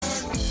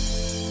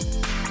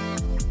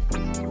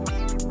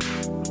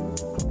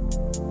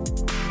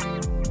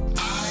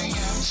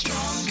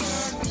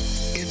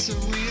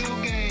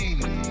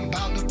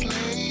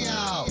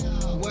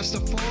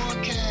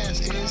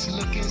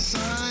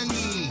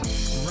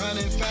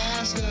running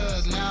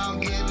faster, now I'm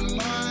getting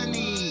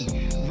money.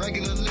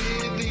 Regular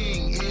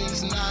living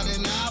is not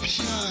an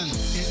option.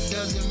 It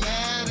doesn't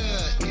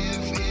matter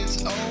if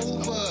it's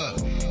over.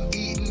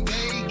 Eating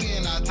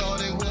bacon, I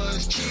thought it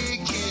was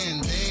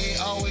chicken. They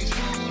always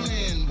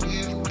fooling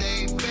with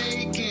they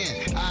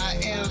faking. I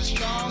am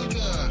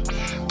stronger,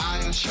 I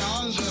am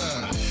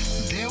stronger.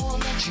 They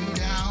won't let you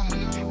down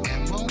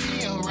and won't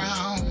be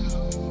around.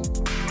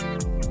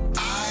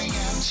 I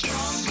am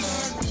stronger.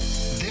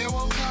 There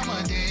will come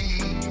a day,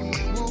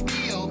 it will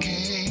be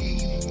okay.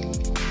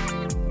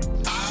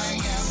 I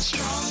am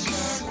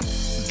stronger.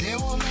 They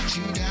won't let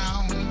you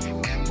down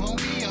and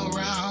won't be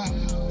around.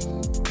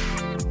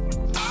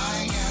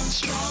 I am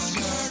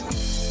stronger.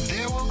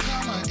 There will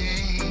come a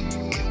day,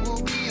 it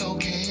will be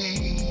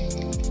okay.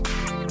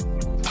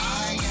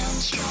 I am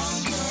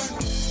stronger.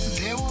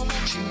 They won't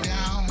let you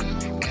down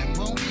and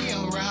won't be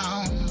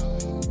around.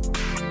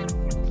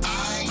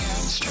 I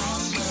am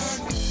stronger.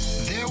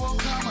 There will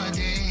come a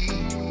day,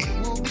 it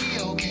will be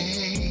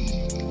okay.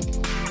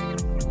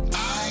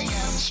 I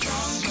am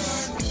stronger.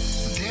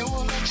 They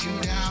will let you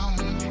down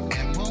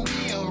and won't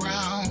be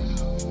around.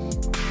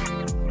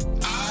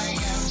 I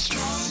am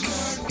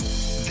stronger.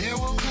 There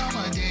will come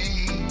a day,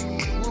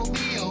 it will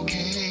be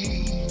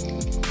okay.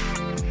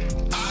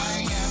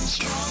 I am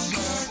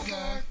stronger.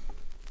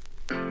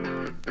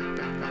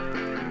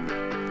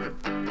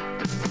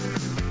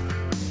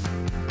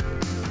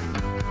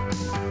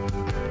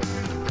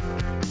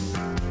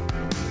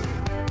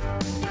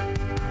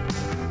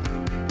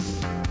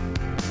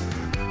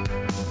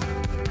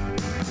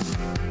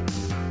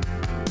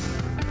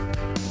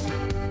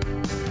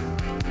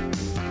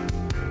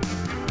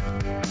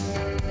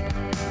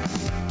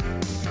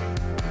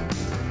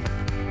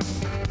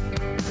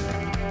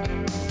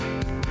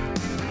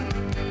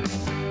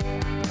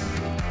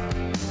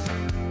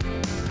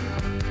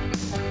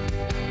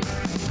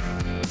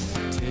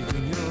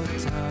 Taking your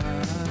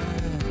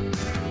time,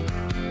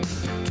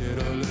 get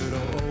a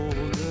little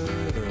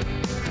older.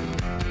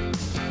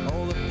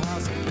 All the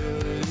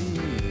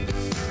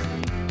possibilities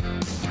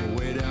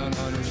way down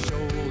on your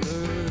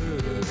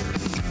shoulders.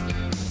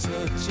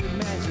 Touch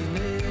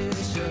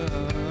imagination,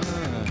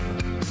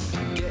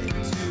 get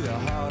to the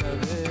heart of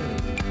it.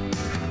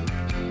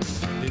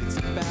 It's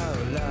about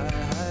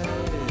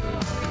life,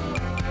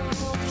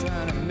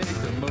 trying to make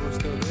the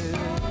most of it.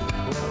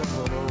 Whoa.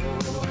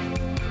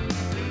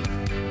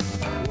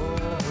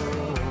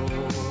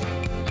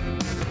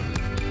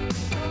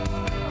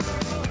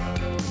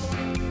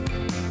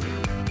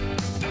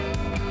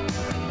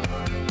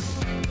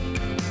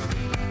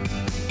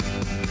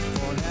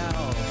 For now,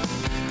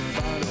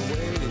 find a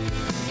way.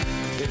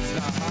 It's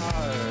not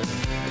hard,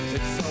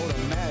 it's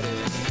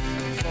automatic.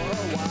 For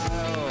a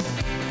while,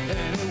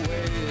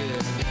 anyway.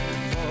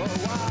 For a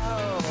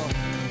while,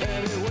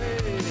 anyway.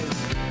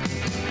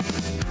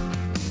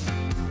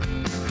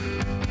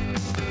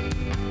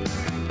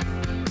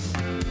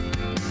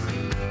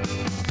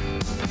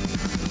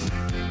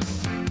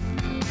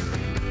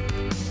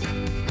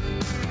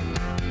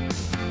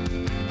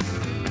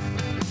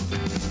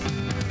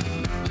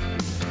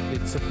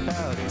 It's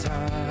about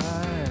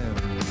time.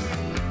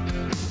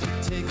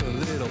 Take a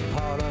little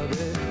part of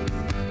it.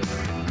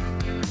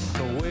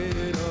 The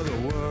weight of the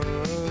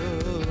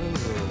world.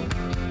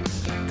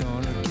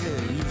 Gonna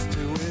get used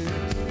to it.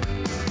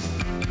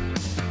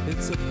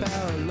 It's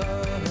about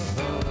love.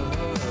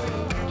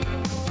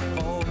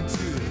 Fall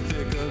into the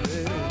thick of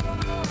it.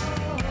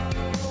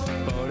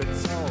 But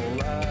it's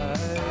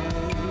alright.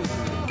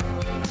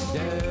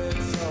 Yeah,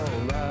 it's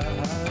alright.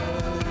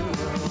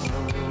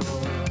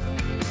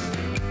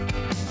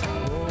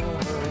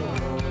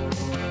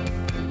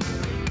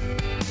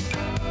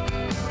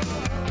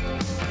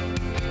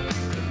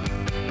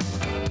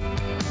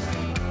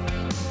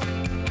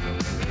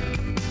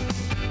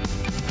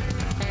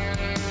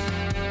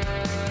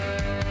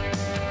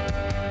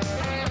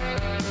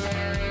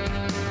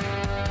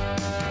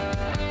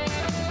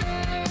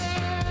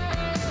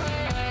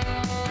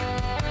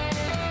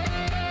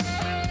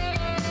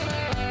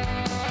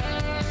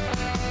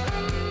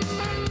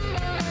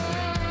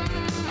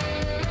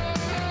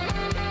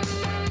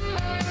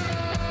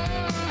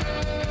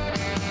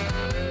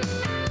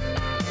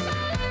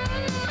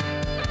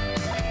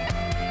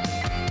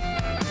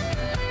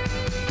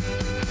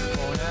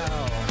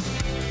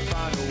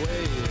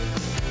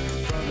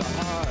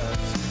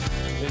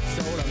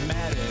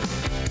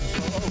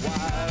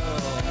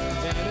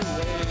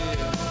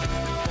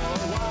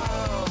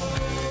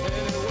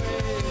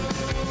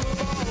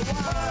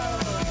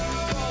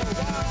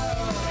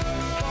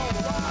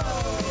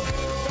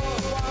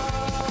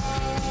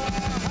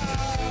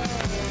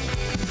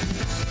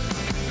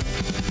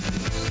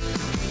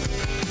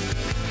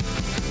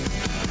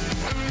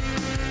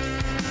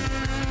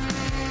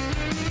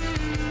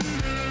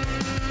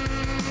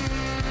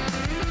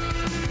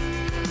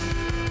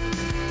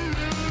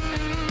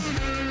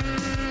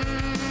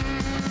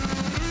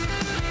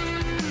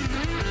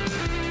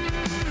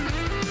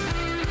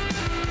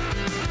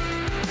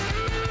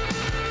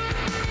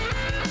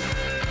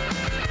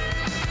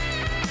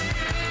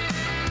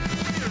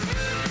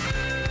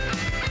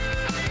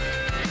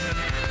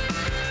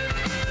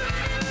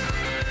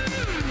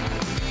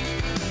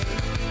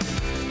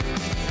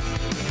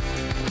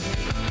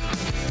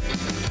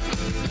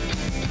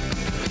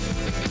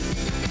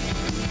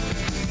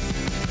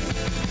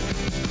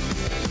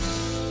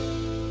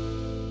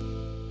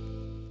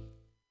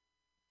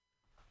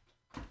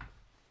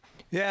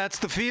 Yeah, it's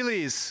the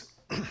Feelies.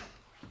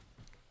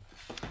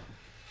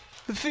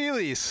 The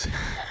Feelies.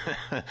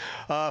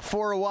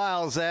 For a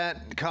while, is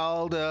that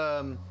called?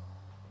 And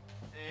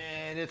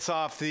it's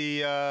off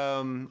the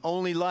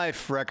Only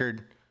Life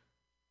record.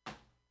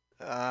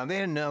 They had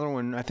another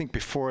one, I think,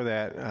 before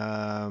that.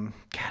 God,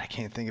 I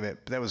can't think of it.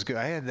 But that was good.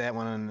 I had that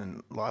one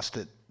and lost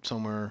it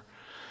somewhere.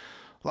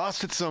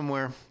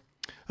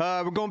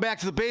 We're going back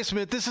to the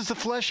basement. This is the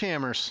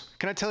Fleshhammers.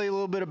 Can I tell you a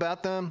little bit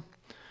about them?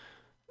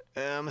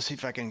 I'm going to see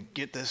if I can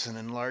get this and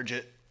enlarge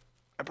it.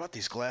 I brought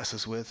these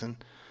glasses with, and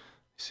they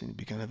seem to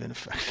be kind of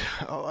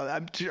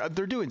ineffective.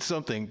 They're doing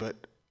something,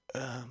 but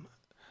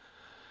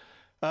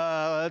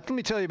let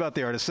me tell you about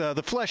the artists. The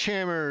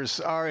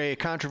Fleshhammers are a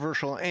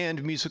controversial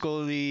and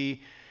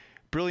musically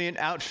brilliant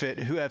outfit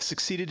who have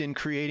succeeded in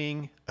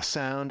creating a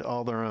sound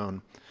all their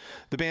own.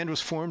 The band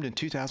was formed in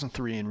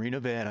 2003 in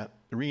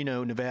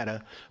Reno,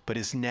 Nevada, but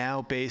is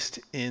now based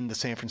in the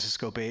San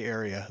Francisco Bay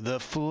Area.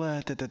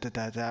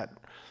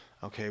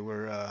 Okay,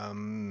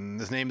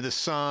 the name of this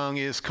song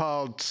is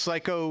called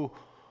Psycho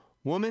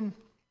Woman.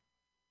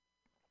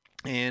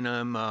 And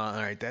I'm, all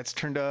right, that's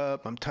turned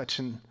up. I'm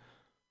touching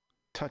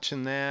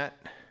that.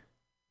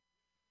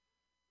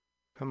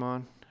 Come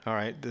on. All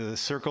right, the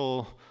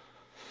circle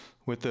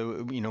with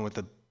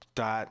the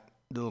dot,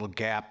 the little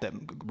gap that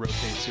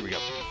rotates. Here we go.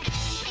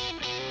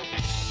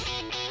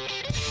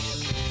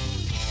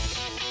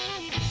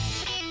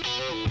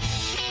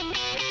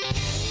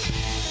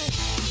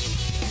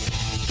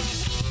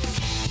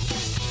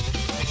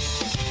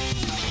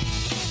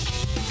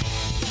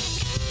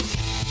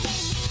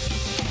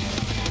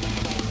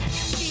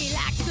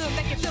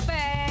 Make it feel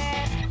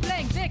bad.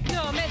 Playing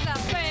victim is a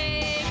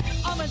thing.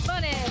 Almond's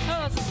money,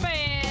 hers is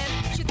spent.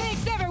 She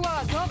thinks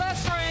everyone's her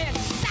best friend.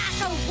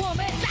 Psycho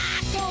woman,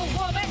 psycho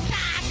woman,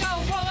 psycho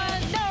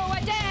woman. No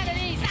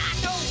identity.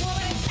 Psycho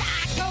woman,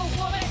 psycho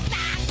woman,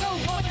 psycho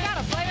woman.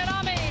 Gotta blame it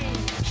on me.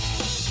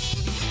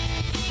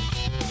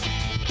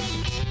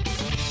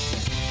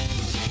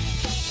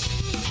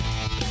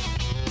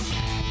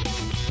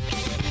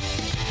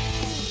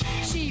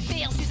 She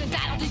feels she's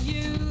entitled to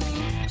you.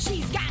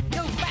 She's got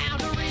no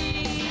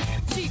boundaries.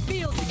 She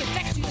feels she can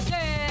text you to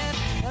death.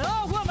 And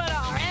all women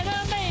are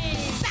enemies.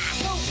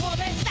 Psycho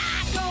woman,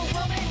 psycho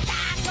woman,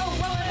 psycho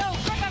woman. No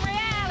grip of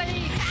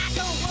reality.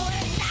 Psycho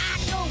woman,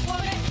 psycho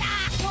woman,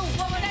 psycho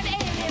woman. An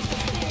alien for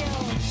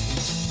still.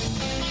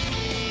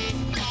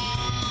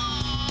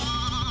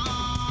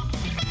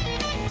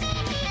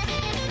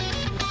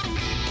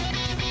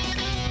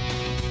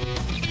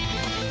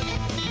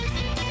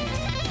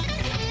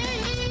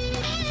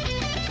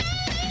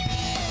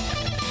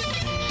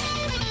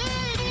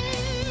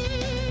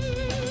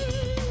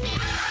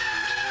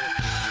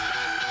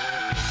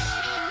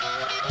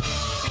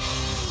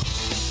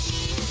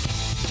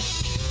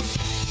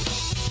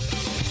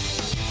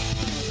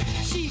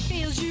 She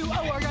feels you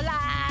owe her your life.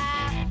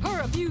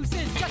 Her abuse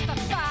is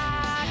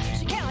justified.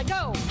 She can't let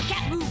go,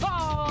 can't move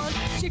on.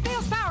 She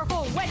feels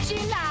powerful when she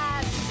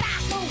lies.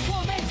 Psycho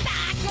woman,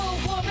 psycho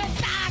woman,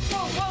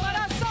 psycho woman,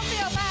 a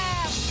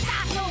sociopath.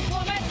 Psycho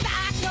woman,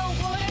 psycho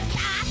woman,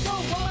 psycho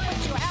woman,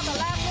 but you have the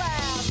last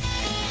laugh.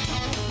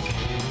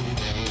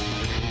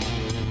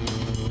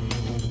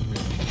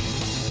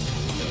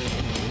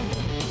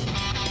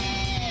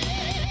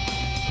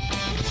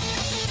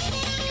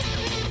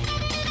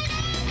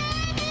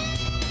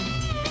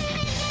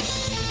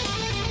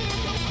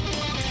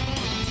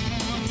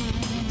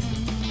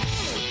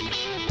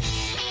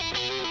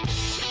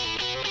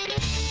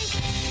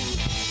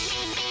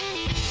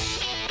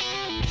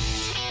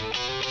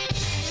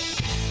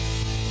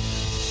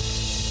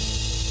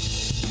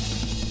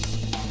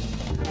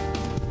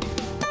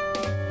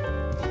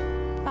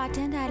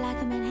 Bartender, I'd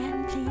like a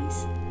Manhattan,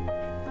 please.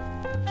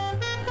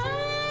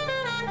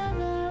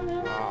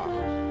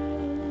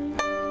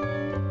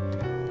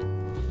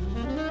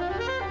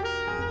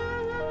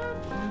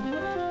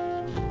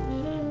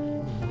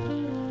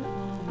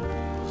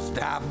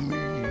 Stop me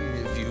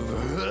if you've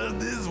heard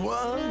this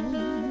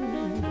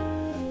one.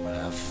 But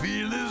I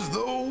feel as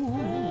though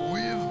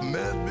we've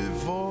met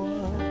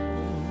before.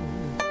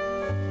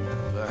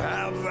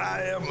 Perhaps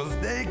I am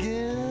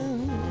mistaken.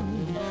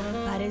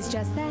 But it's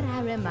just that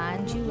I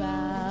remind you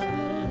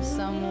of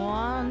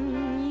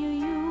someone you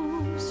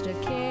used to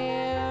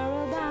care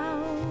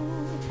about.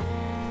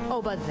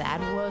 Oh, but that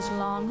was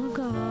long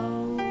ago.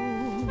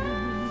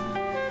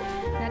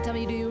 Now tell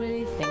me, do you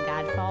really think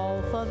I'd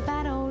fall for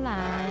that old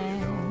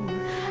line?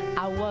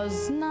 I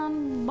was not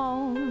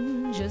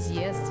born just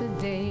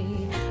yesterday.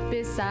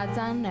 Besides,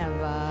 I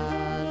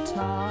never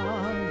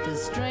talked to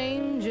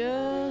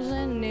strangers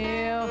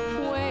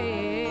anyway.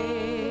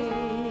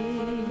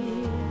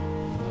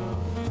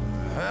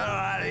 Well,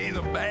 I ain't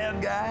a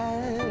bad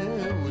guy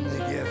when you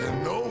get to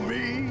know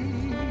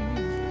me.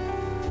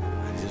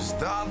 I just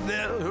thought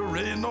there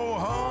ain't no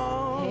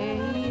harm.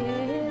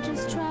 Hey,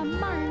 just try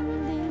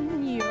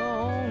minding your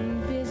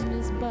own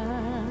business,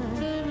 bud.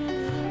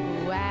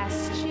 Who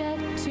asked you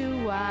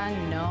to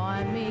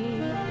annoy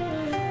me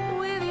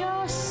with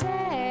your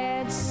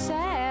sad,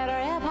 sad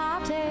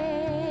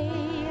repartee?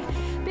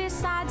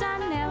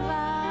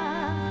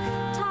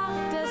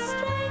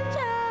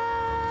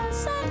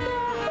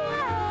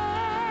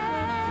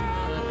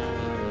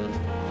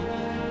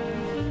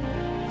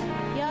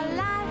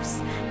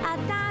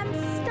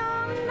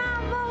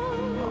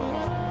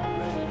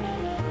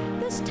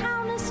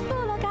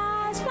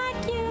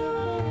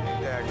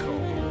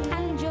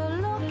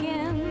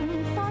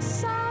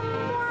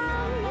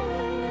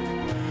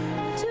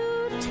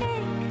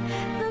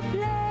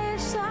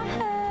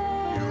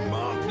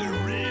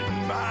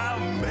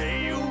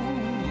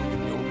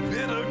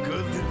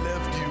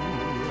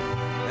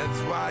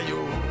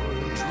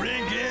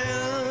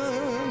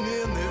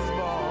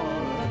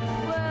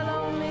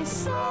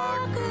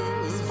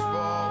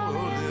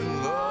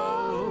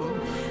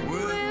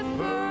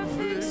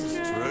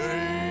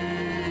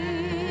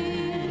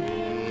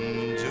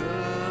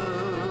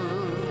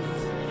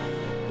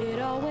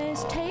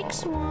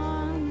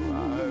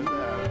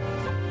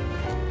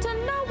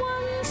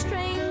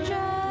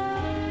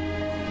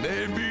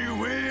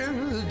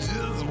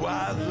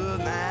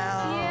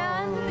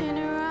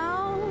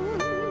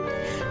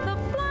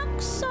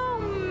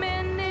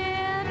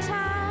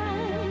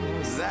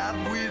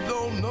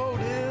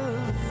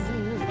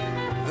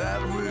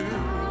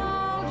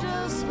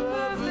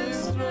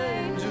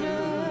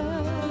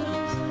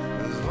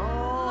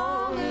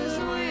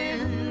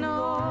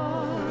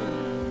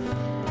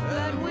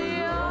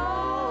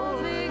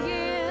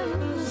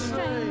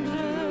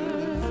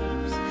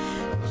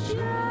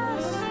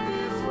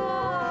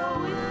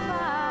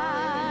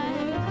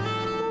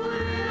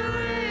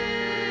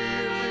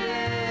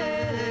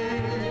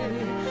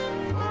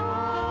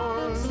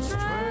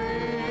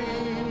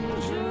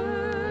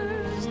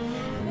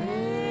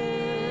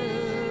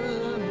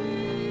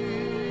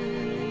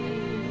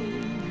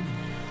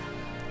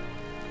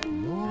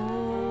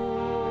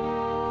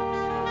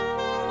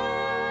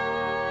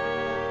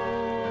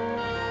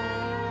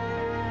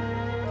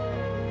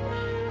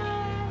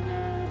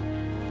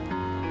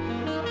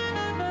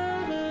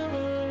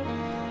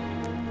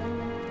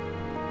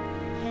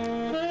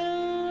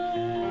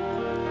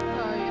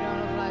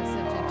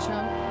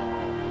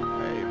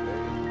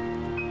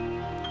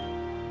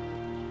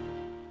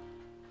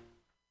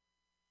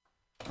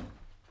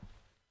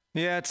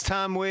 Yeah, it's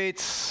Tom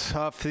Waits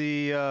off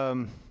the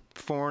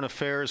Foreign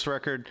Affairs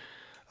record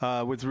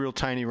with real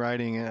tiny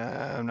writing.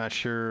 I'm not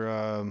sure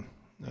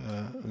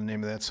the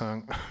name of that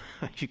song.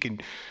 You can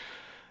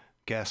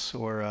guess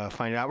or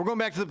find out. We're going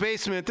back to the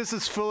basement. This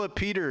is Philip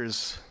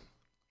Peters.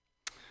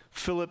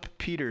 Philip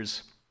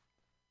Peters.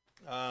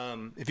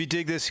 If you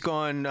dig this, go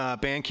on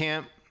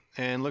Bandcamp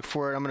and look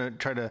for it. I'm going to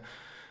try to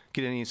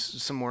get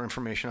some more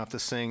information off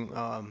this thing.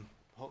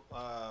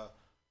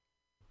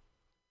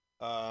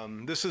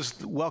 This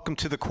is Welcome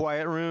to the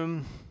Quiet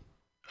Room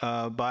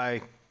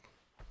by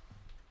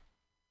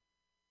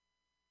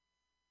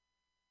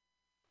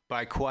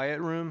Quiet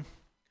Room.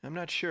 I'm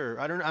not sure.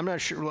 I'm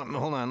not sure.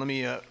 Hold on. Let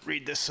me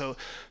read this. So,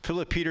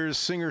 Philip Peters,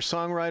 singer,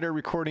 songwriter,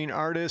 recording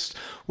artist.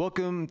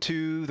 Welcome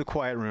to the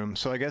Quiet Room.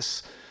 So I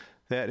guess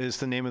that is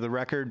the name of the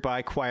record,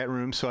 by Quiet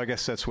Room. So I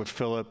guess that's what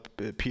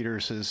Philip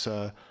Peters'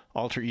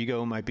 alter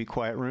ego might be,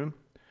 Quiet Room.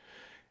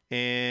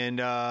 And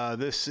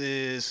this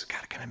is,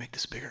 God, can I make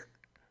this bigger?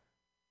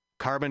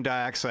 Carbon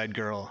Dioxide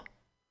Girl.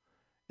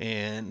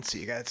 And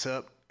see, you guys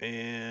up.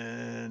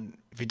 And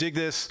if you dig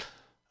this,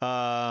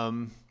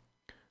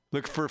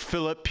 look for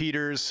Philip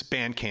Peters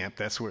Bandcamp.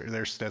 That's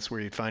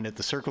where you'd find it.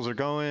 The circles are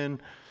going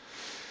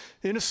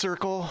in a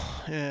circle,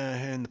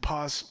 and the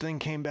pause thing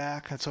came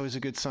back. That's always a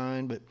good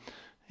sign. But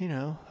you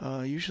know,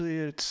 usually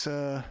it's.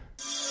 Here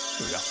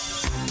we go.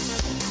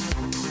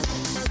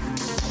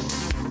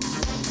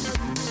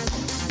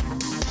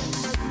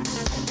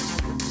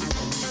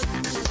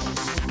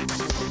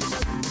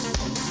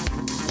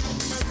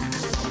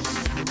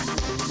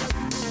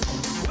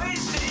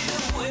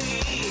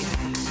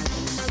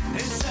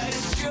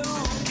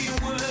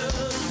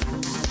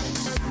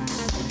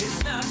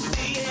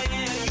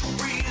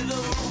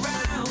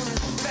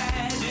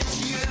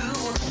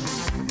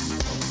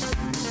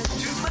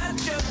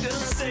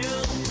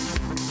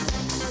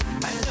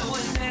 And no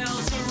one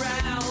else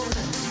around.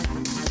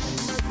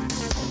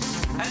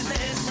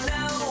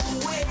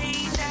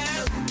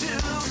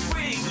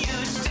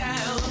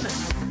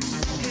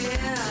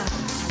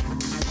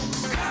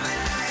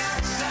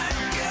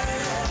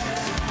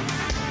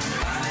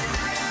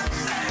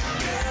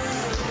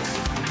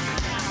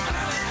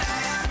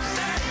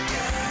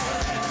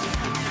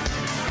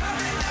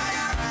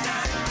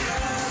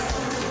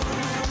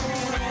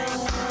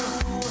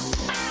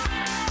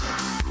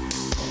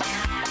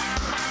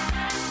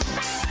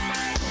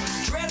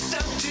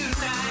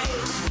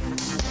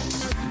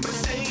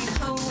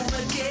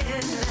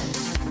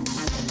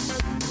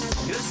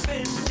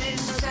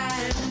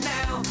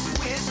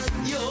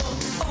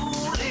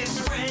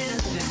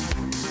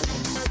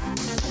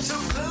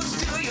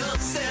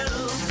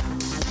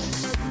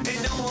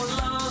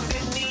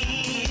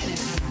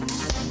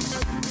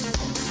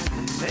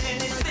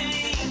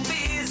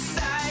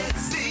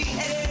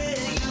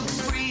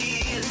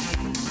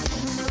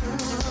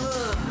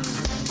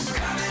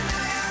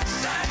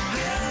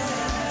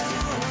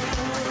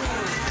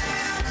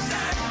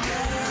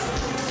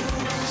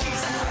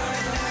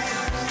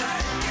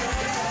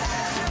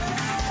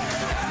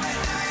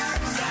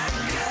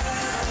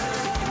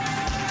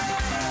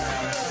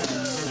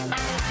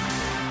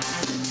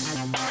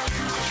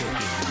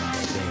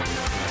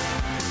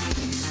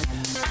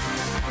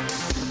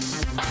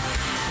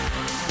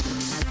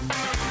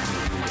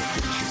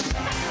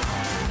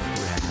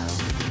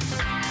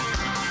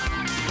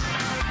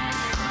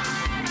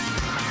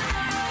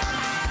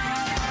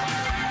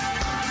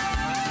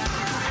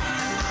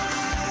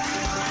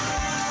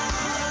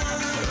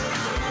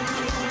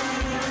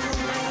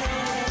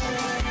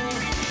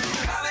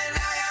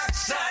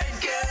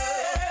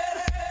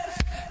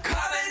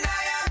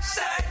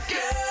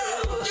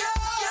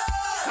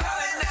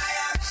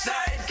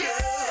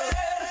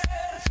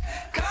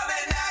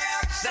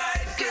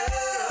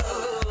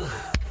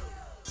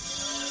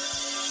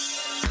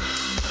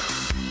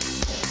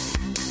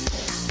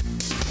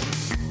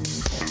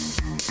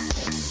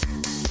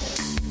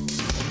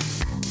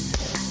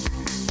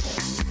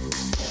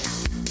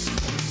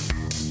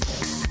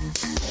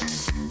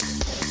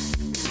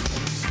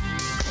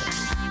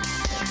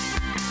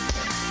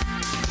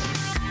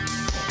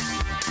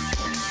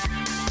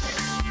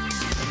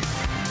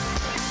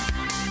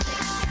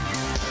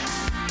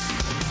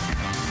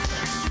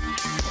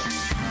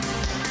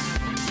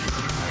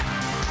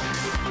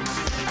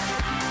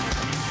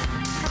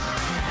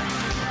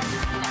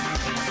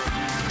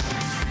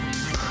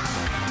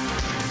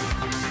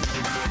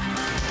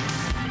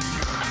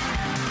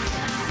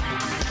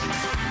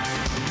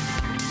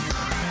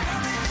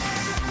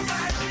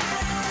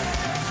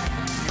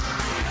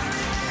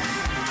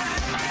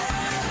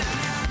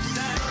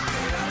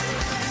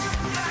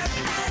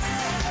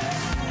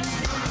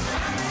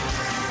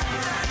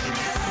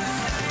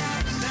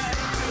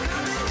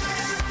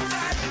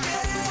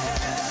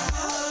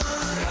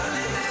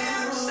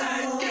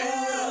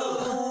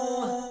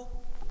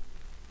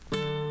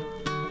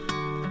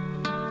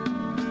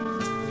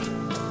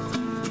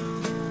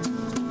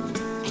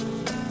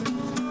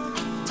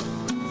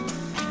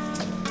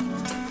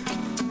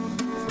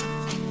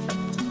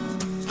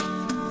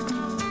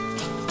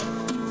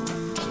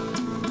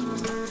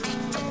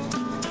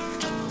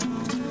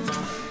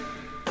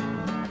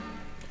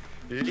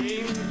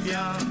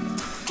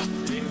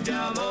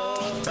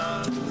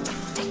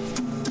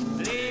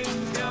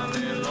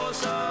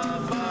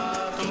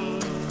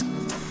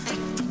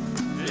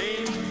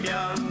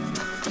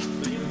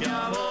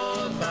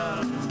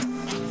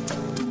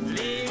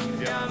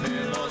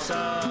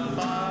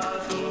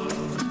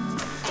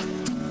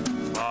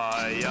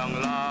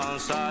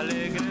 las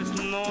alegres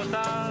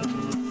notas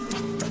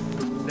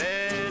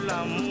de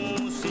la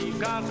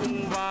música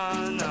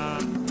cubana.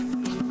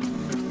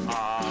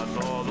 A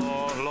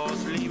todos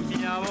los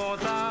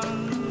limpiabotas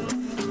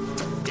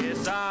que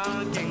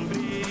saquen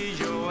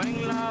brillo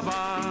en La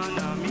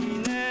Habana, mi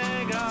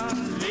negra.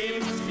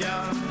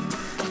 Limpia,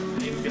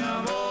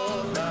 limpia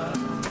bota,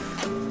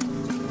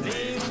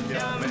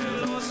 límpiame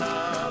los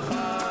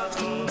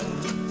zapatos.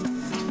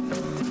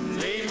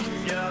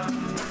 Limpia,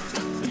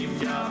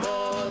 limpia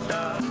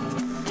bota,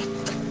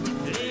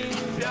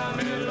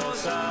 límpiame los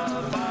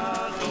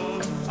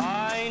zapatos.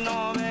 Ay,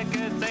 no ve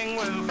que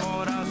tengo el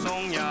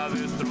corazón ya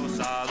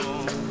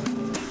destrozado,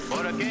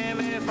 porque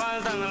me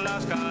faltan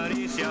las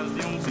caricias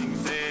de un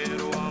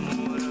sincero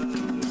amor.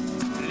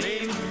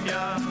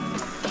 Limpia,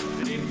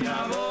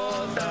 limpia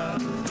bota,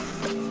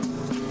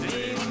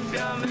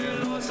 límpiame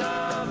los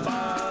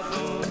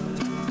zapatos.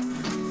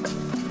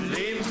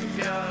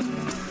 Limpia,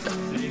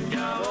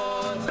 limpia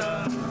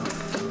bota,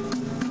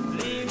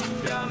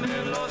 límpiame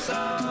los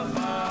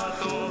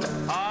zapatos.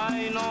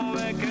 Ay, no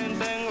ve que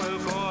tengo el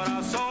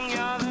corazón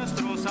ya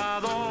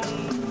destrozado,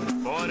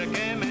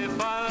 porque me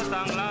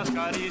faltan las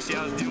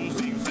caricias de un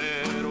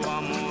sincero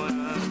amor.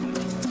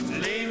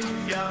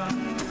 Limpia,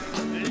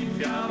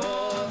 limpia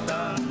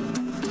bota,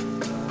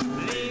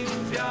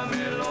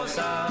 límpiame los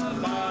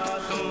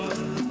zapatos.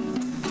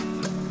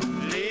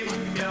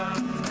 Limpia,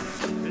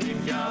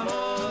 limpia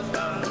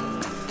bota,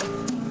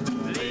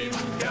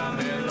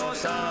 límpiame los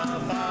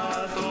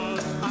zapatos.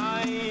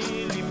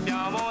 Ay,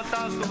 limpia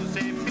botas, tu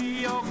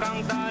cepillo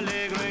canta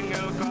alegre en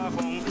el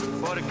cajón,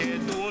 porque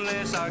tú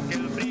le saques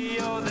el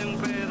frío de un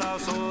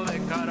pedazo de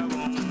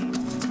carbón.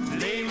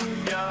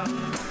 Limpia,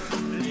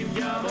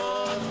 limpia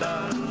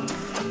bota,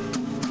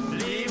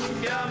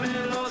 límpiame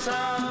los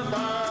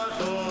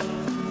zapatos.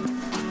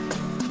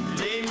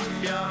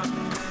 Limpia,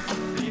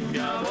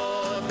 limpia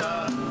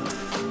bota,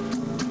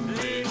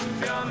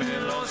 límpiame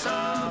los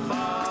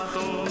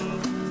zapatos.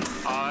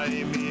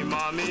 Ay, mi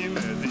mami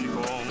me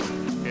dijo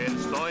que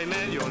estoy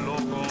medio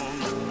loco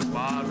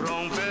para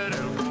romper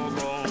el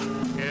coco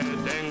que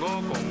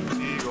tengo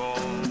contigo.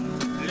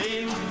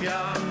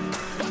 Limpia,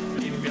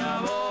 limpia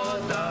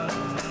bota,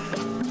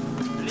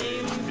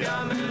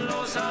 límpiame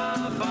los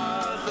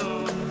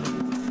zapatos.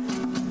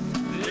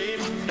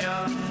 Limpia,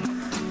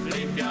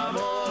 limpia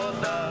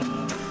bota,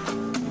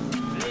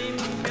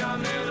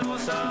 límpiame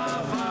los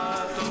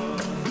zapatos.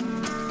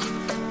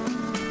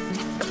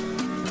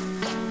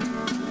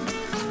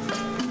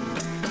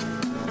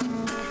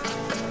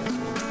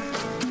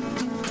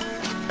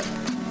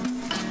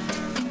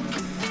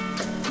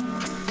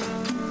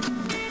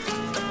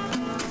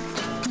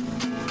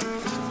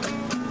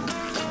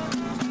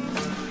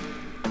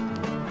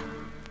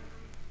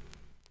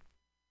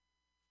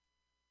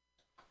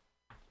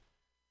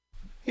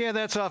 Yeah,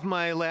 that's off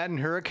my Latin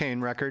Hurricane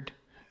record.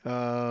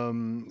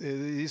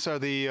 These are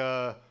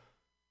the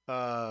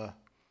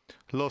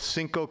Los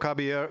Cinco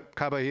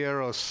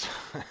Caballeros,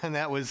 and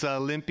that was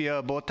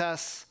Limpia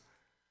Botas.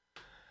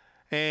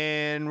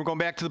 And we're going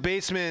back to the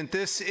basement.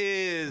 This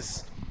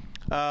is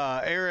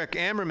Eric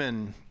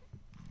Ammerman.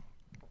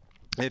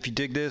 If you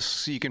dig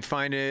this, you can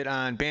find it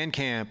on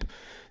Bandcamp.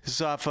 This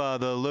is off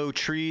the Low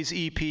Trees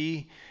EP,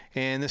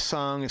 and this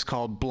song is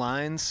called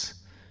Blinds.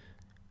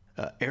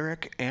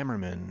 Eric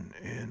Ammerman.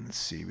 And let's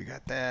see, we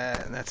got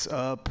that. And that's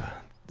up.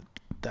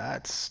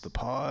 That's the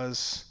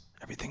pause.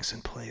 Everything's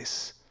in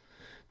place.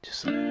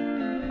 Just These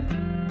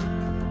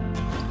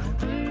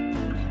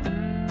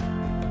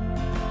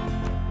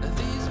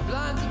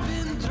blinds have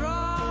been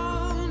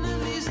drawn at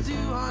least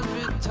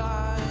 200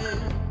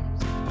 times.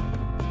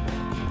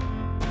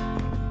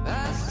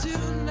 As to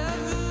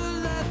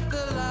never let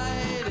the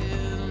light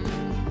in,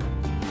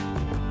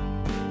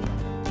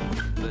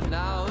 but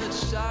now it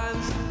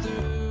shines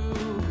through,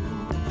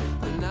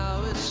 but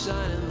now it's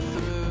shining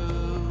through.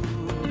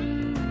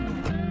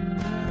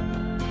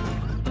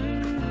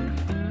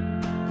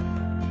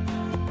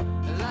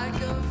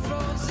 Like a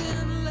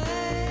frozen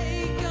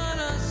lake on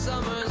a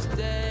summer's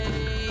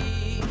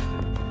day,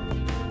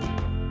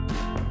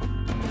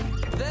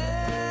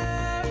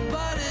 there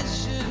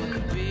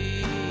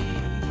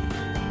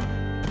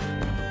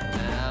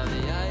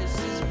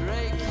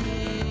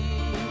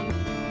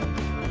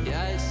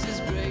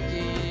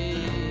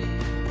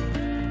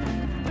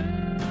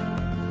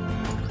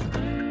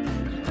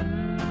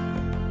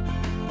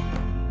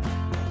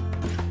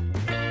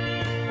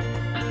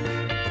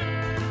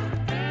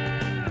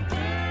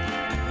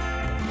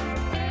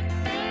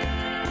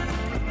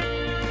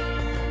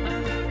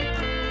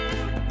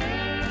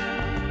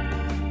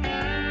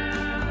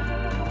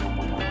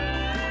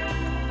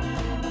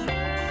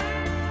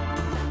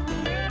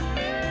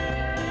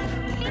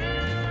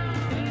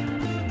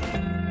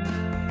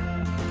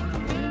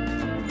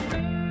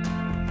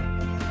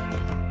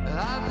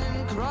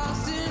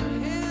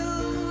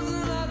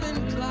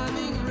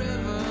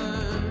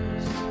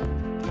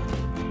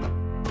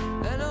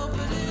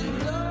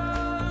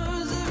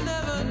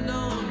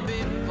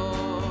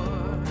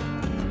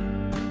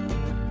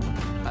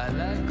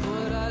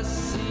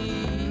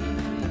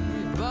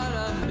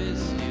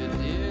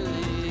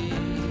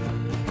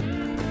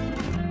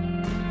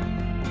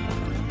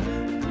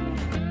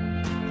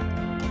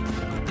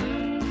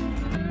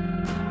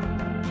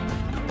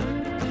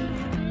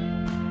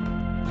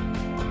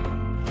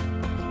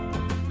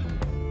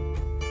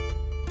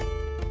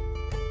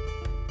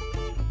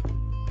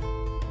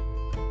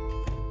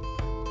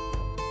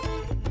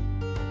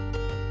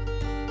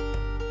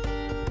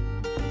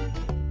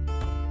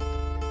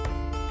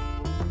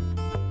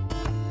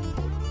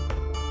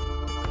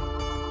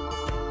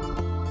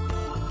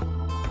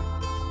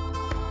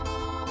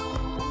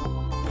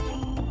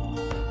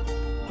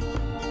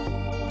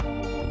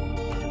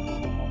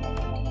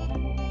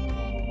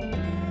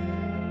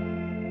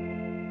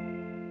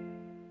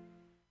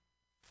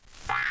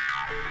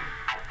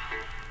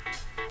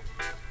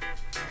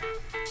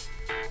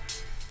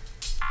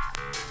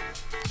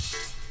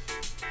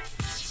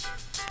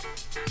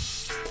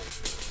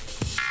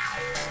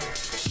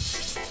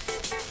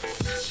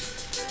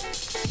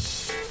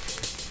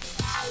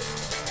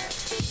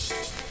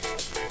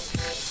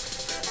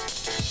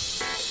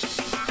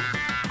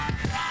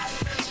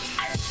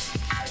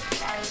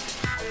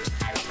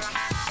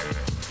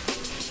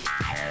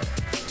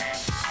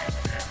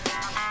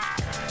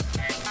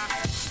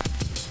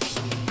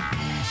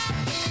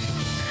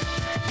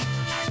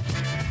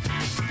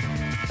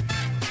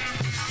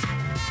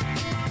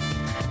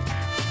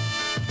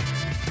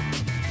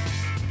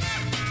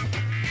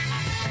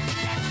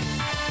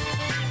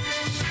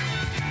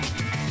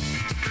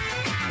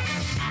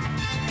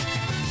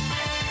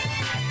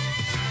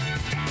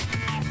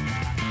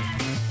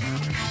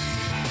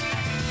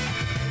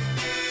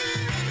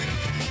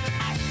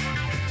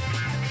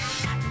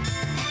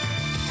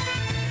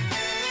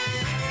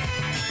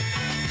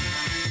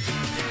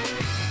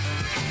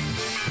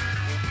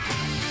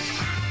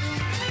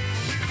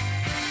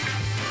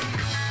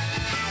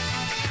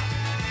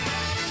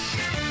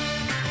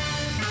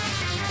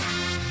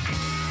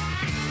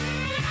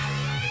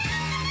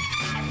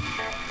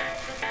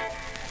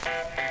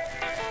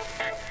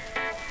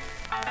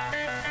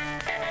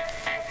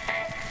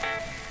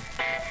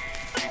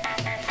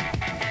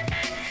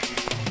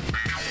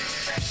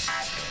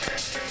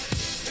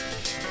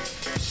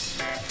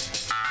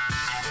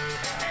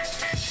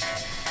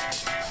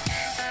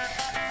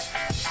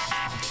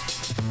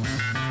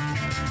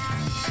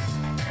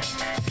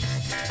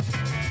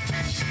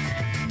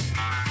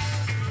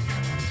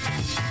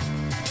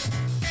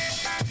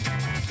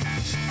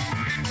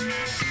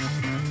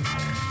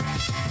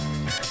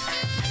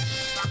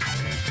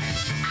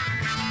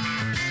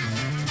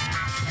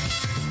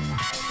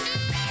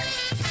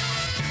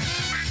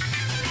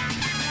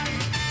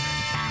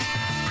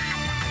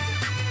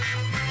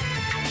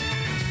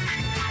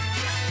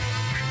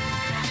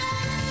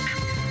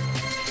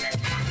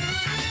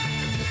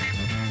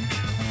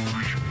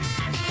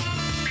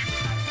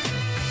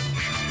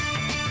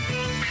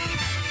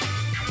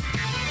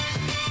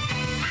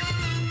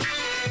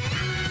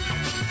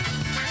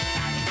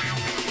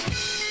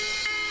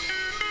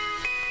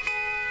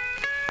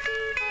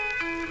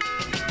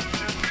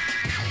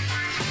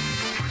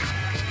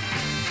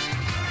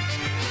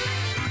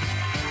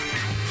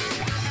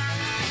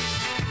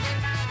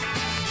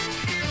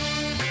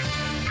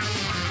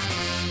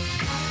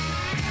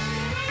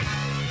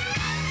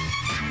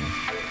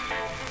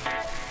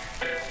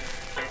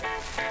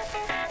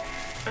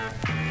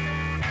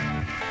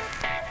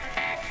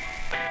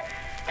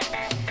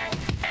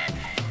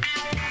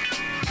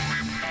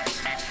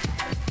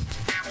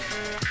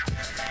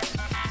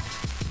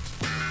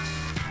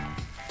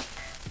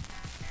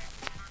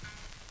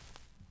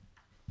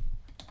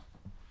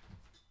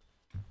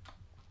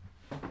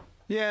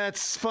Yeah,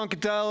 it's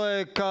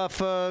Funkadelic off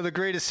the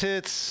greatest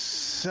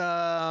hits.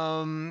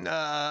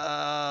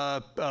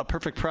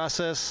 Perfect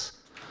Process.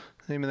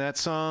 Name of that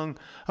song.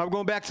 I'm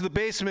going back to the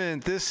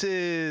basement. This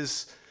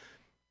is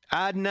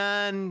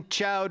Adnan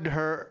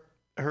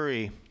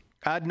Chowdhury.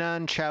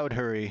 Adnan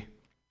Chowdhury.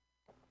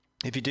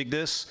 If you dig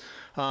this,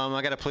 I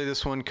got to play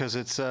this one because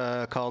it's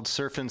called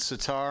Surfin'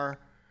 Sitar.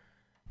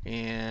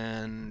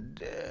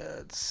 And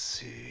let's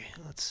see.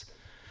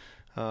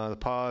 The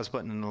pause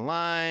button in the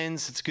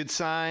lines. It's a good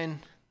sign.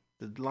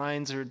 The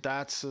lines or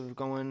dots are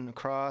going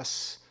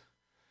across.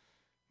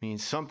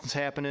 Means something's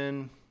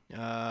happening.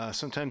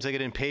 Sometimes I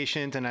get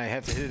impatient and I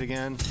have to hit it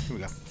again. Here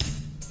we go.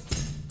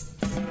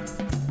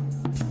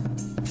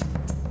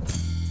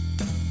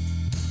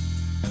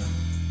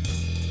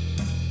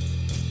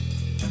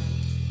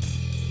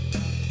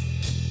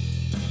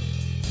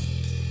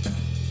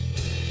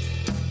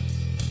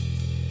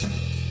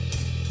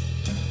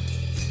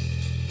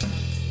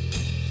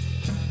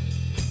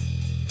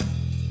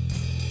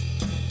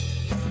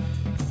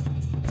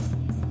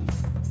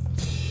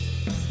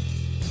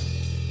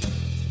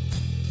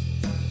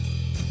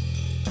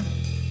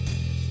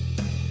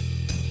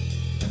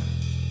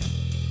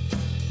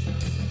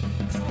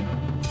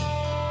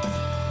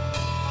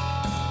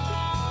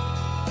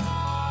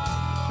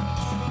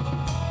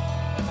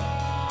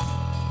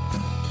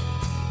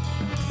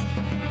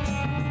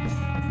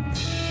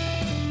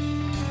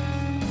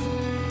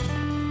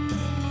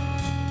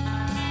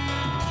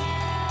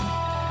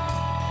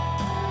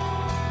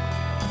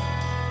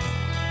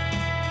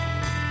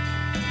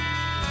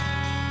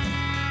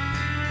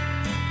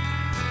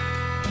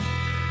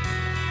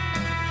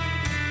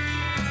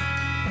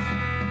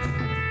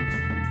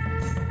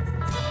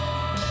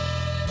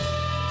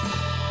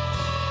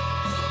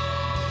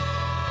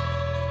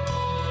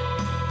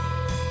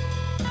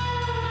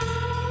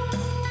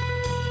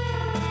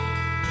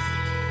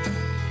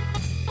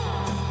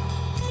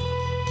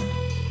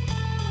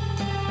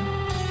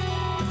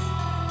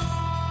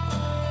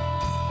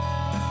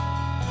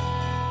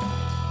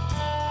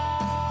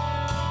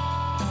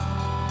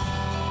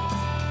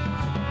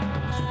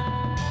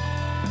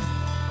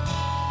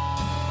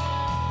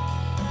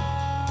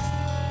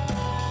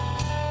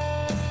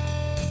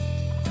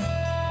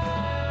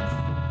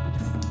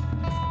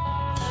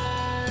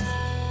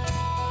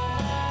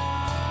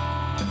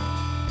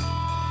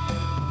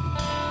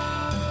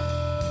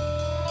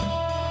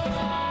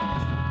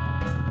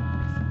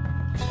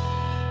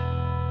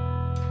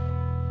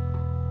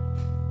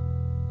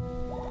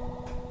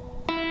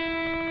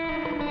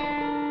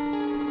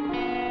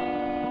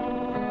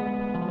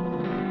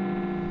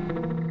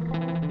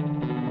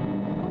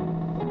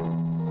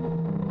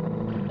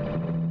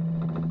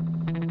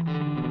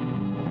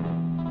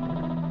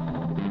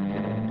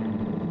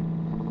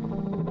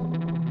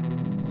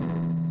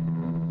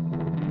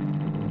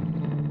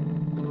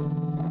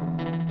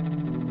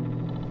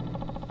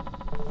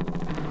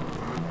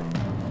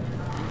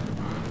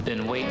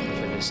 Been waiting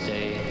for this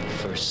day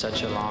for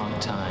such a long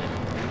time.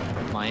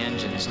 My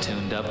engine's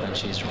tuned up and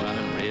she's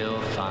running real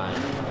fine.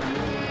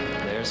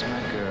 There's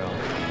my girl.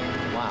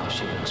 Wow,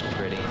 she looks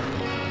pretty.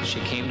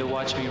 She came to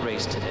watch me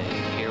race today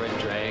here at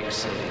Drag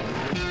City.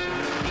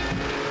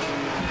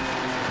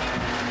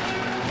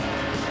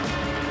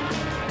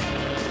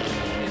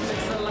 If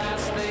it's the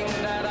last thing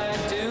that I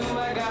do,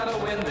 I gotta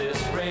win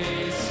this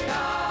race.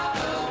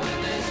 Gotta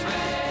win this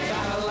race.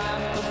 Gotta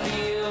lap the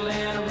field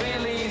and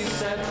really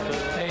set the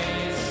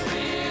pace.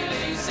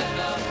 Really set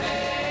the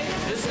pace.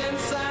 This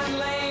inside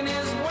lane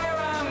is where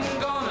I'm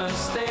gonna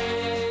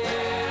stay.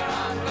 Where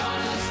I'm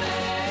gonna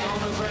stay.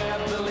 Gonna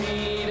grab the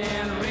lead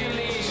and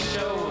really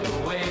show the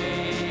way.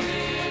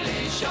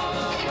 Really show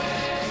the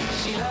way.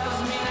 She loves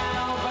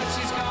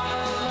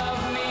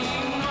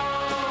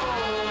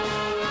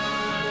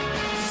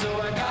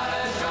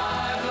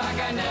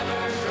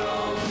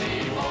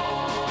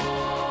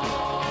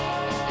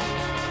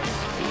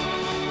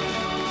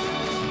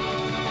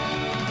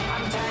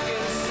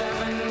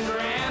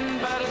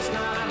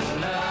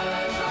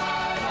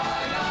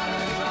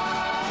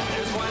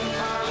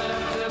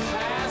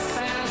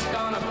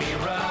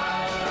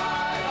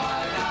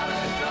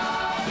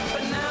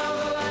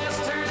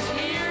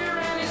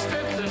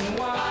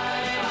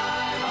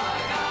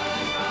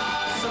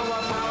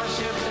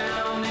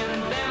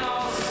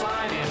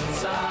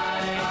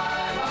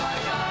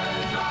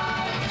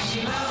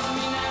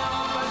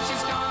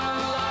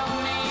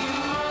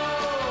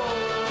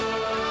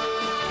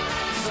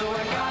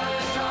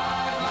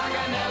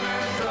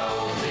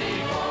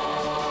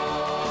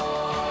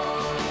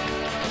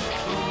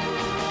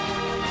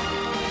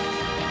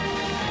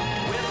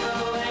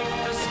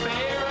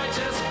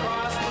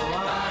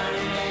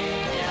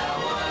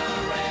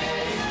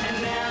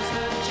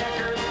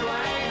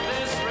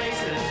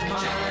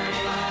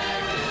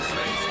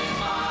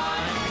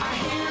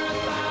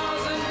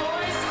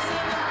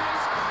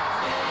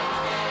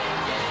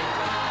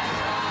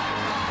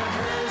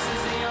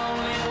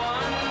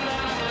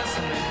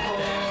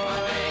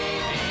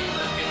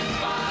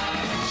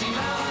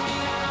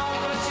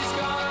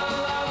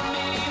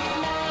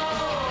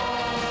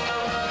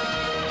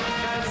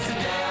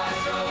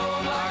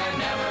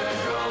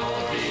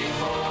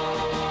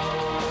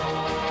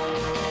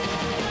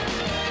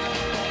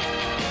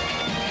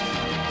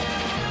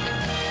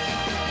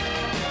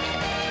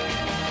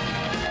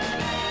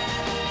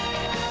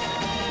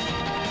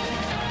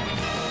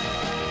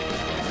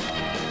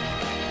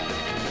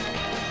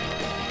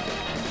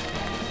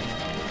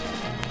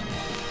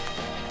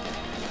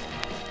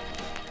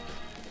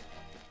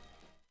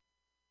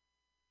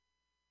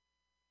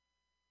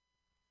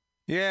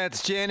Yeah,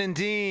 it's Jan and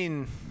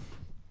Dean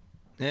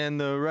and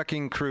the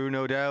Wrecking Crew,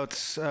 no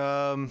doubt.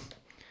 I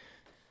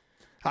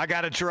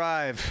Gotta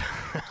Drive.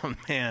 Oh,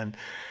 man.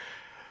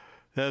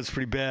 That was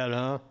pretty bad,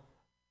 huh?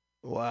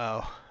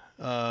 Wow.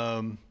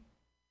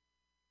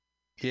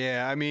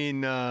 Yeah, I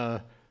mean,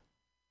 yeah.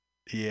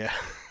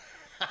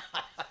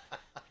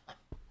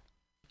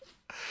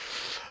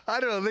 I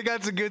don't know. They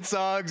got some good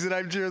songs, and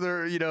I'm sure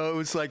they're, you know, it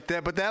was like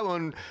that. But that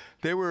one,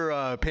 they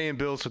were paying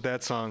bills with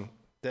that song.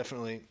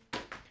 Definitely.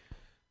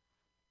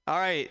 All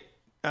right.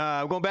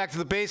 Going back to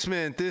the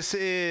basement. This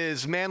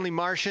is Manly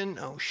Martian.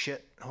 Oh,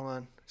 shit. Hold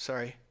on.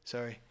 Sorry.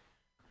 I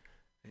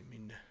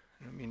didn't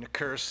mean to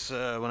curse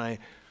when I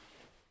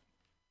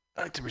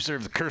like to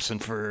reserve the cursing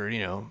for,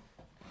 you know,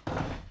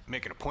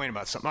 making a point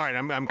about something. All right,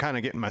 I'm kind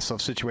of getting myself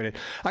situated.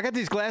 I got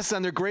these glasses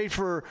on. They're great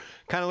for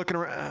kind of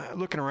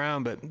looking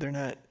around, but they're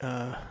not.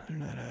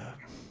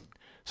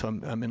 So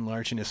I'm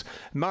enlarging this.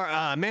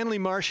 Manly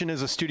Martian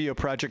is a studio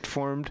project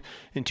formed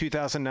in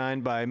 2009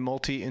 by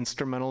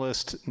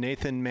multi-instrumentalist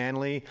Nathan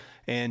Manley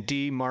and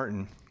D.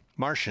 Martian.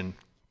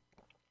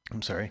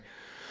 I'm sorry.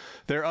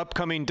 Their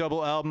upcoming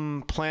double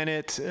album,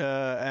 Planet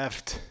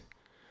Eft,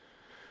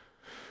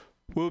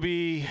 will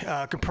be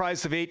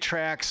comprised of 8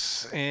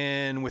 tracks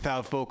and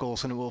without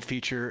vocals, and it will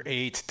feature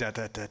 8...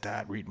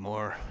 Read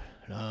more.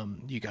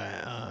 You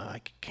guys,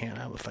 I can't.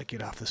 If I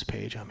get off this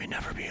page, I may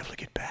never be able to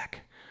get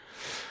back.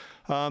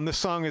 This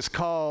song is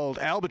called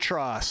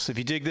Albatross. If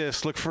you dig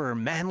this, look for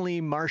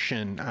Manly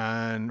Martian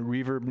on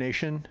Reverb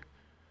Nation.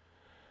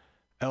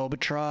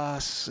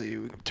 Albatross. See,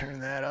 we can turn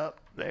that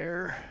up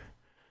there.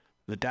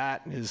 The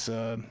dot is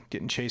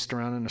getting chased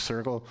around in a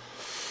circle.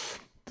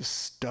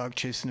 This dog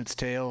chasing its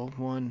tail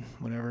one,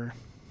 whatever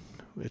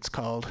it's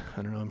called.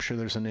 I don't know. I'm sure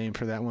there's a name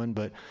for that one,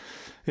 but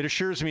it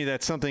assures me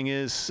that something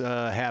is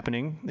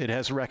happening. It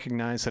has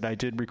recognized that I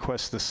did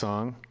request the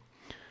song.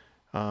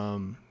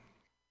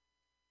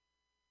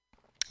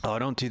 Oh,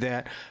 don't do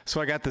that.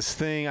 So I got this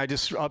thing. I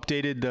just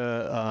updated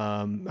the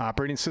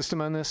operating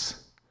system on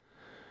this.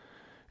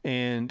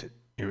 And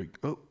here we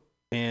go.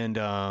 And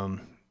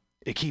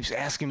it keeps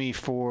asking me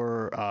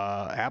for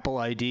Apple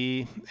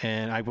ID,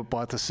 and I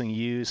bought this thing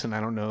used, and I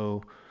don't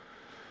know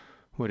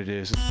what it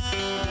is.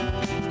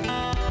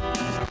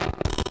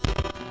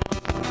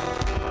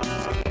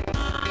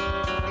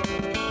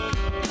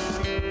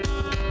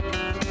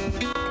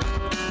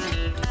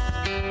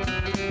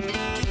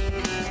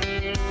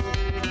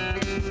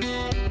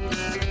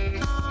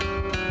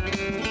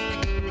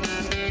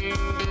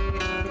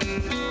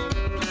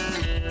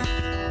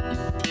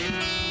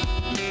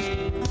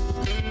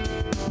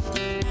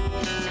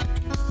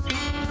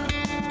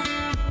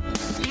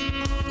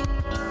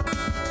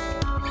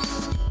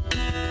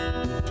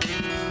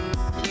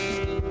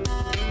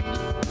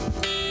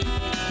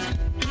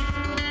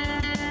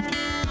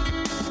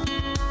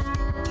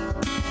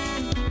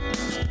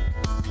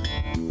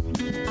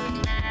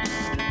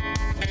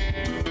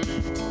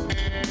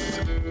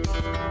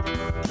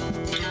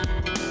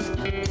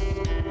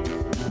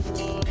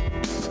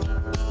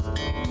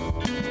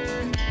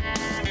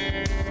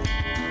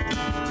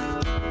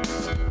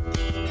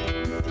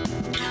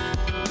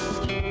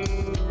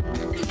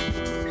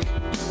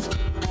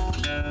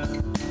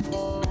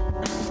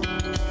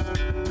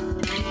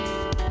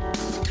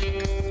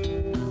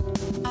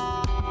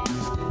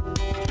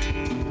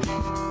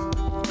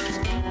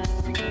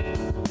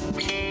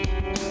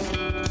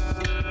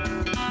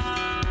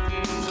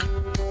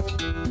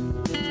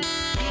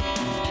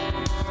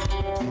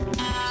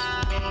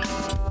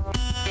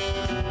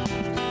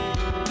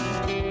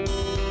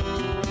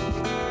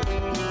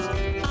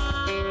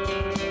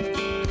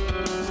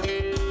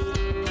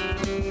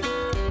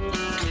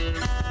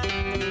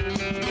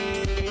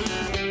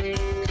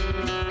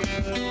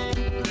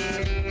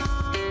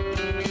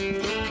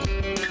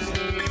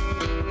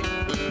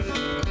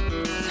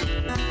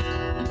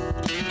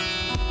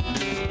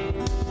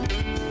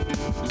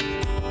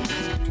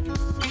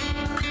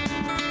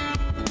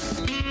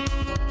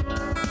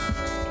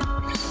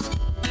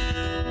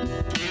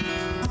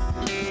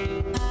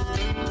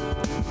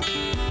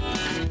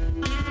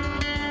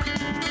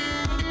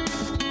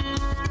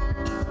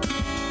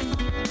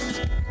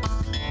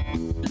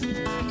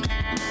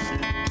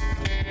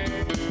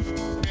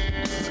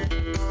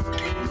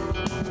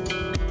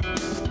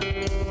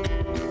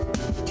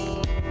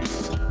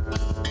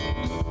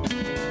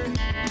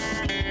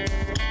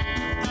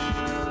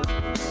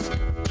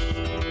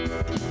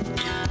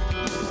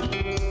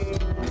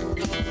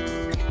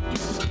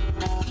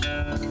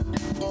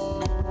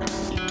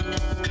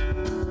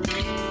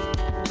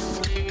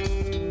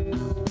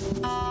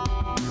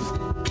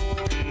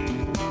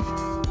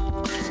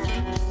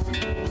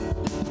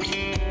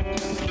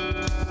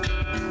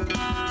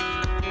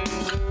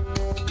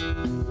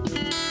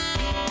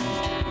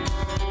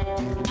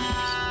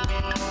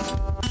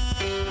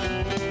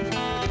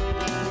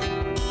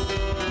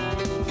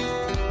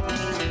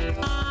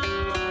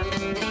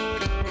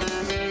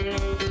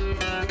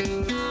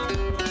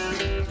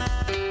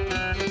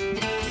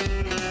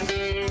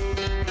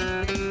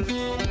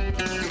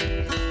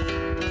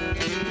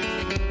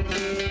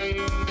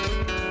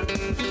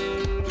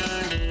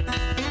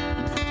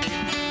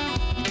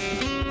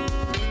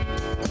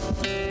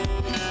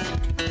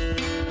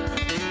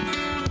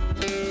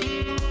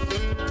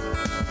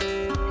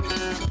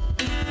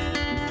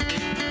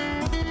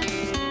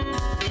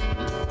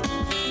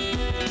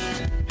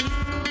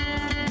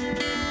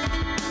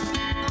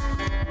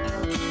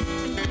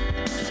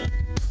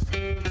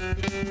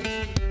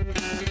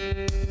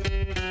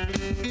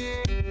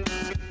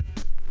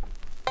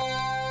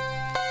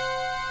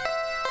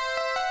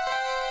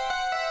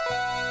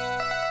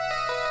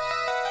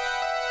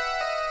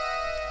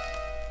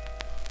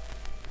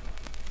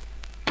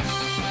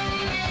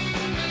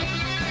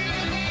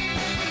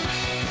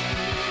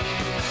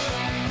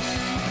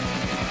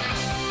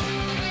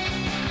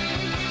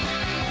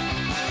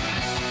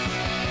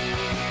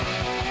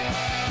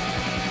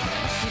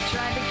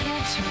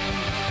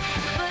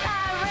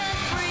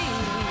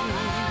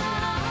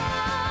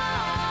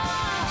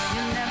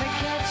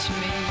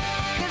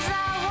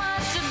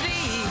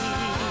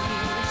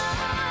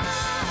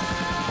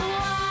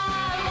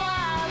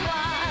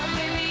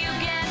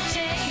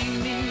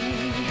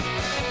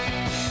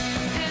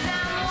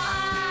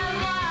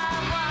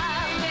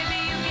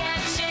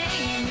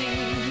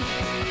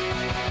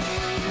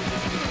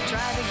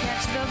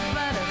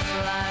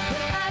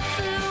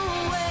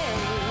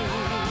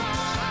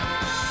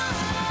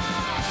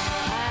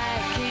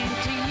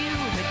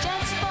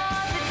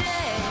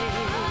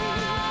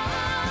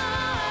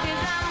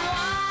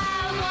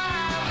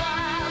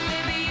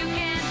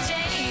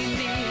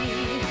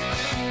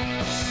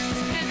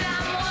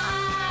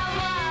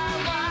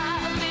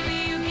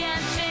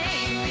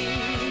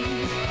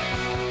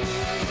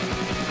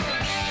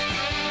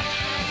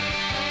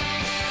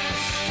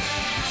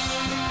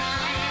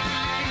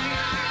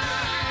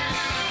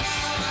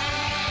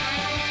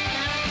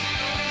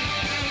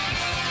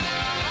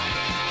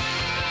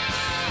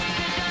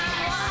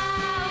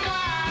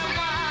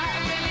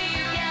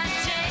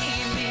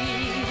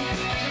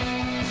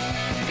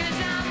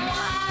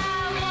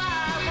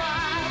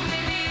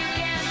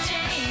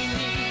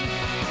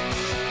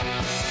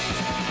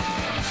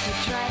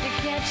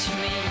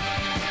 me,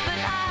 but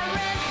I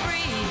ran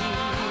free.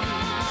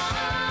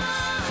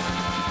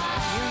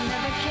 You'll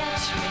never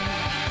catch me,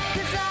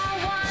 'cause I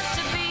want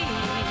to be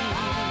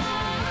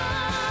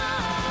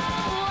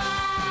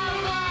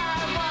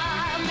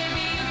wild,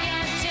 maybe you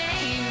can't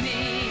tame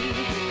me.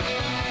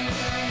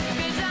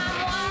 'Cause I'm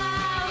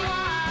wild,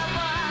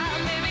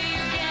 maybe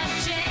you can't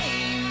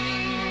tame me.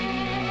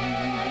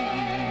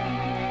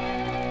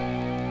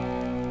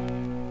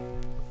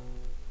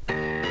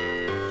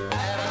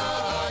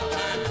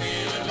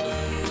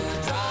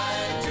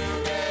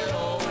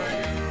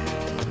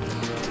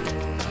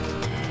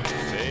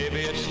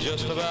 Baby, it's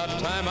just about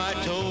time I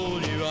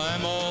told you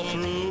I'm all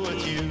through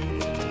with you.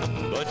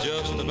 But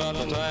just about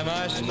the time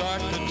I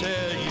start to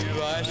tell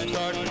you, I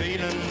start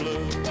feeling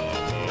blue.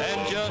 And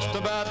just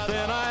about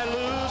then I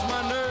lose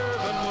my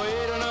nerve and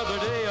wait another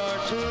day or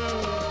two.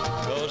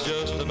 'Cause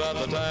just about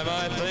the time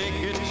I think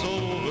it's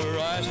over,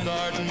 I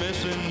start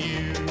missing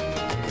you.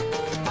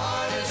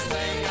 Hardest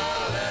thing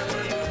I'll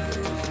ever do,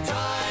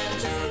 trying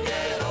to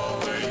get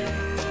over you.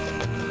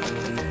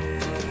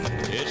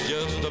 It's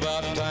just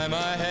about time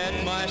I had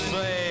my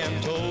say and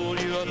told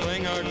you a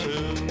thing or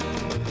two.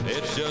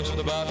 It's just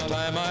about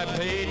time I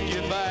paid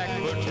you back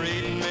for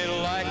treating me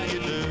like you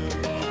do.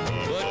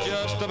 But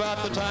just about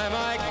the time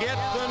I get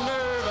the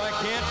nerve, I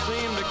can't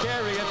seem to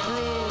carry it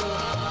through.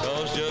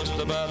 'Cause just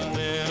about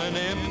then an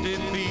empty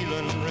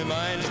feeling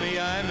reminds me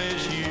I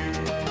miss you.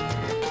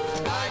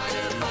 I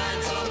could find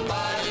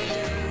somebody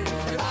new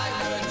if I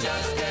could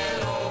just get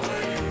over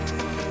you.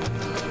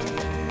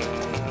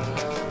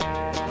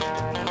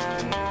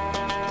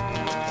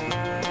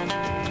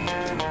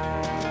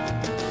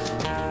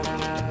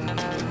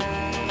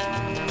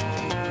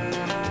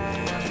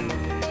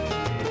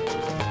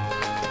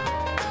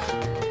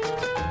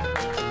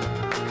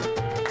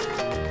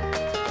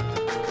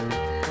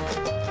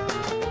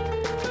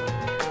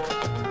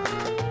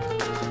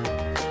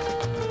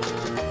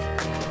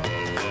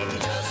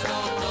 Just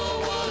don't know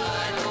what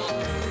I go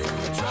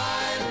through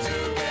trying to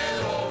get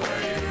over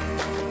you.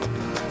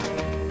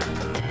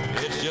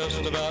 It's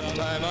just about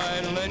time I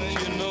let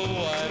you know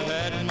I've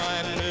had my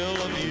fill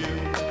of you.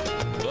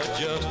 But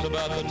just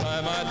about the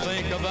time I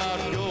think about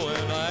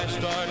going, I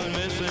start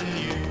missing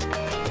you.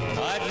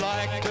 I'd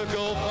like to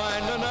go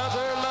find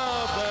another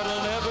love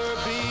that'll never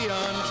be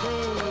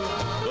untrue.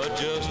 But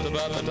just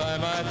about the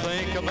time I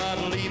think about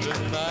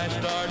leaving, I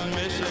start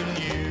missing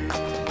you.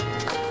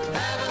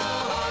 Having a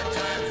hard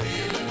time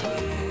feeling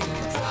blue,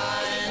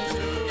 trying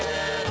to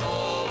get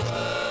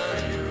over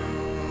you.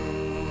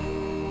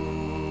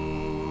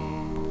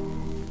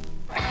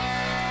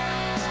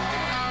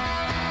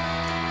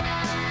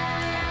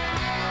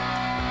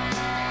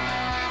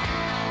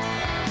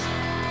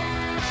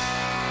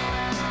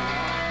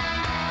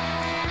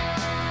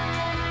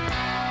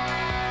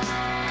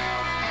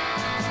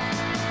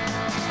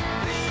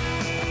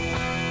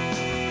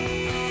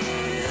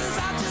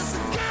 I just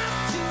got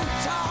to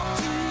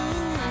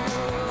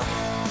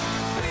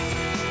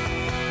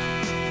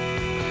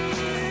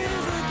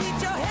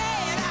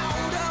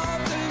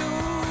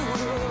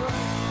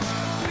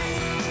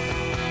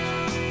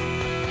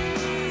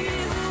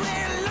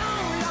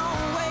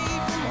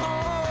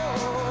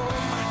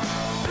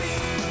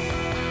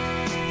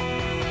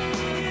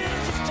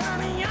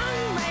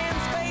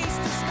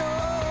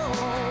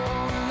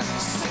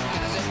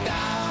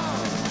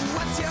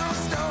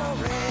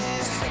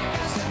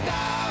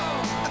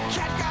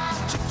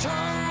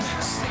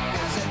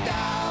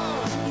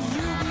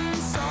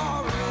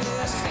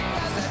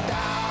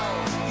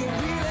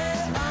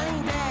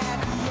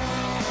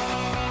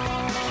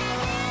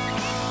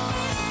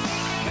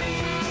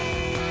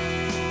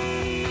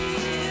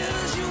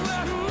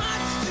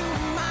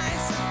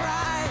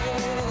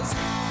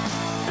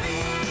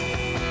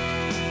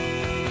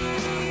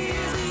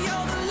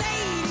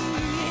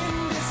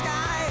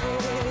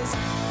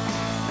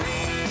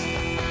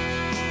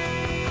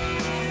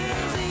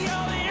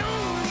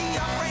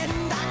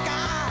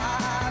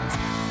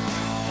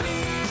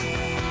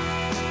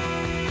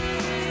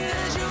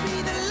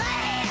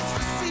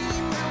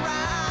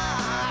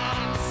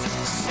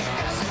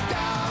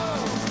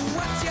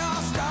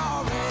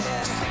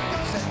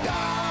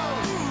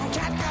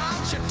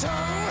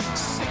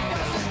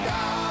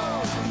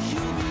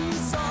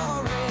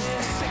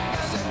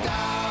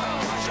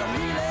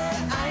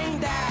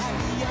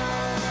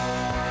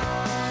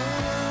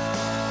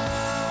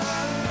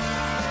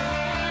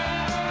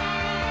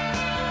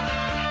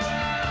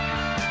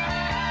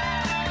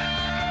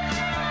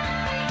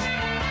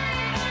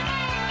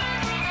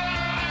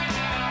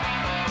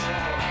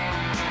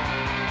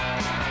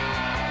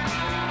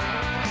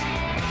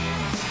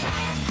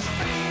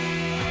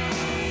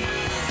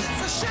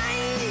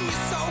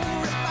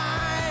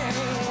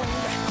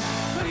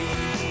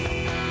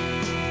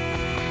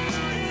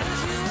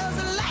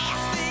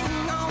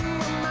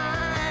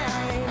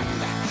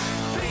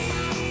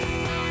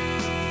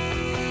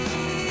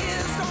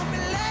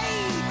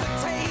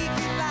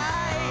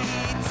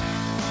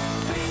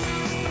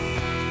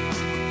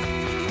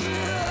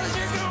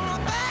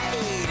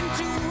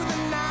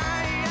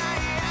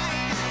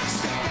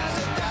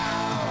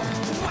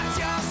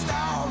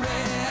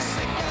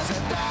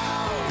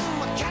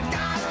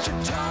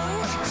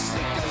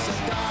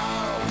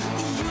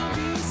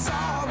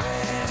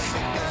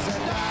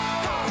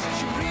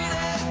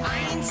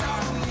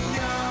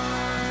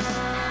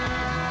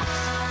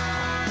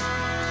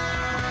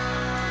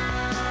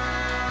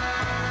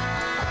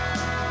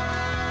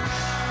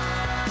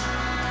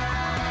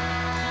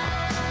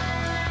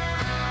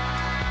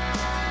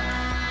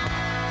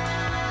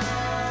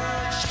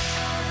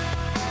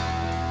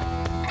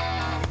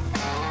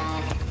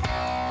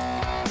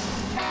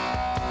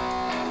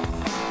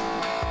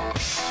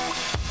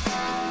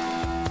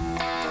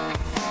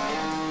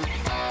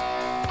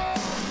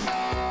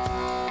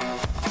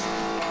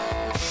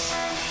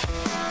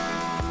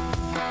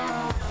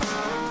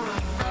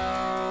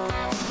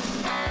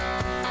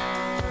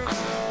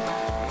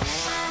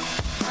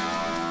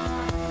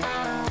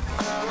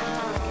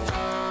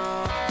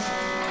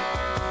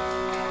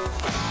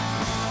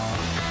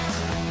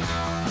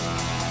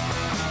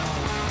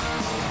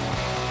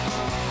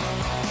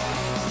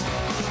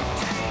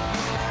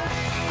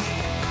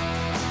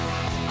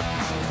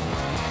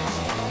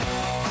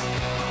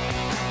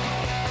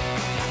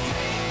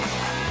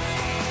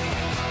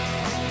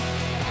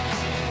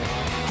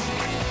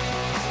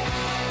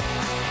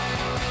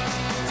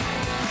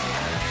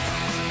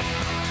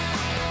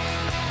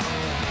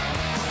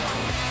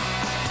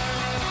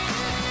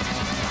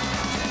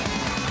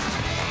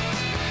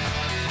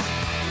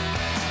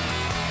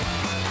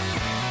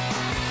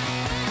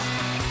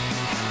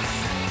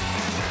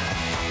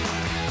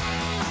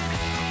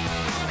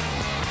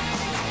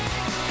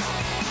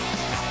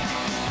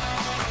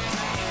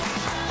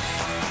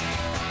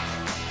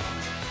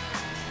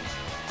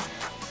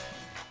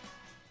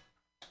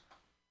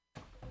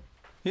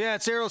Yeah,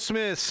 it's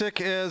Aerosmith, Sick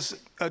as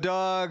a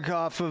Dog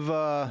off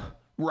of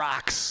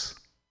Rocks.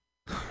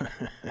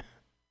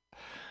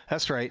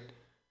 That's right.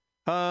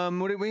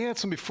 We had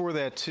some before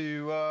that,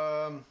 too.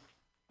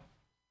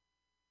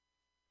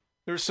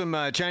 There's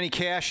some Johnny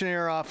Cash in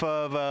there off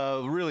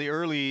of really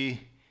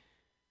early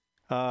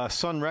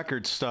Sun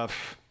Records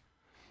stuff.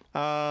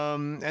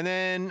 And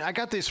then I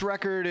got this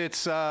record.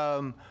 It's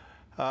Front,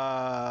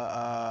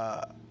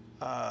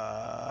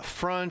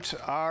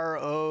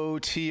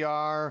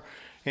 ROTR,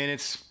 and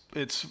it's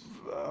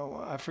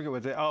I forget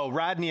what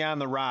Rodney on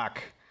the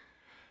Rock,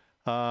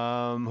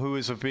 who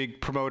is a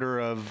big promoter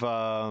of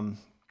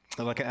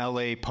like an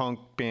LA punk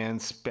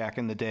bands back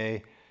in the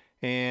day,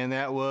 and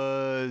that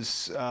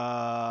was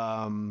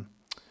what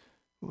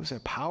was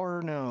that?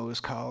 Power? No, it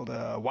was called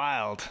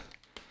Wild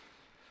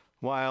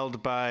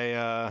by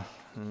I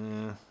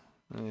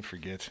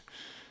forget.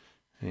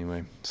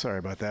 Anyway, sorry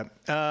about that.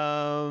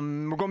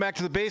 We're going back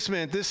to the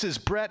basement. This is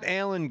Brett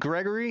Allen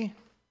Gregory.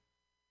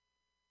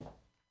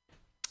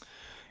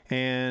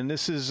 And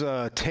this is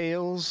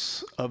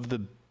Tales of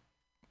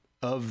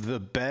the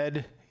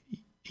Bed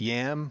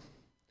Yam.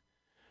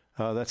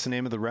 That's the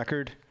name of the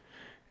record.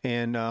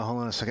 And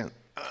hold on a second.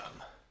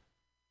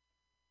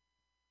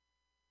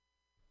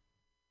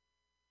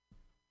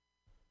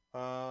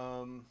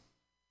 I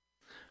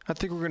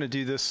think we're going to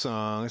do this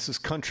song. This is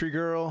Country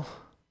Girl.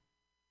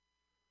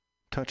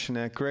 Touching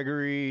that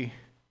Gregory.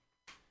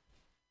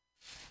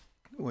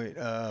 Wait,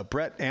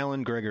 Brett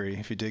Allen Gregory,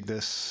 if you dig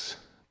this.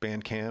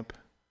 Bandcamp.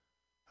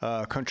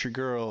 Country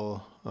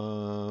Girl.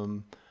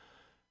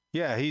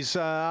 Yeah, he's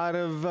out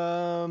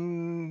of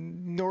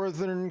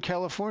Northern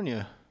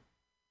California.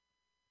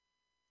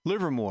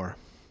 Livermore.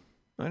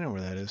 I know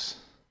where that is.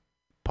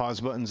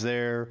 Pause button's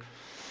there.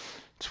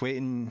 It's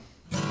waiting.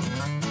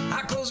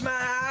 I close my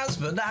eyes,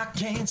 but I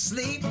can't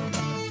sleep.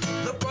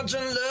 Look what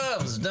your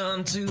love's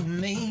done to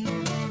me.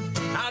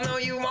 I know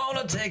you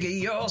wanna take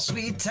your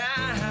sweet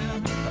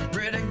time.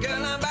 Pretty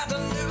girl, I'm about to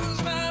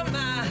lose my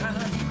mind.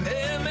 You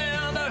held me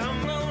under a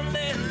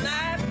moonlit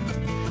night.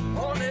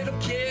 One little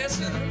kiss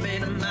and I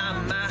made up my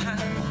mind.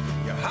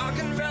 Your heart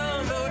can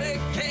run, but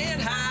it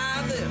can't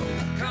hide. Little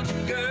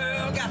country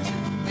girl, got to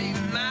be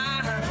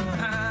mine.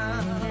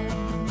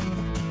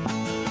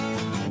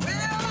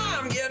 Well,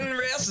 I'm getting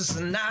restless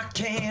and I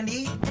can't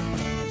eat.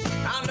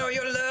 I know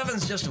your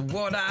loving's just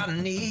what I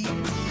need.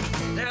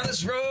 Down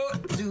this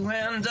road,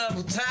 doing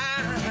double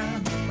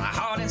time. My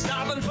heart ain't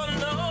stopping for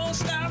no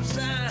stop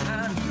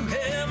sign. You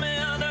held me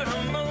under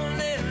a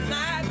moonlit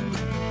night.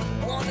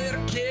 One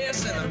little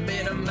kiss and I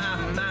made up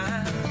my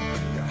mind.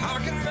 Your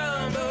heart can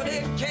run, but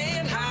it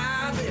can't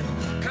hide.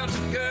 Little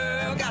country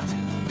girl, got to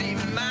be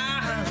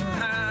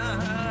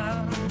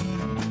mine.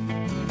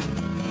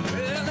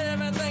 Well,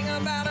 everything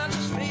about her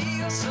just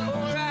feels so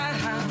right.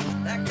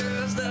 That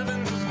girl's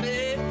loving was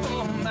made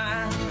for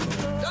mine.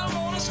 Don't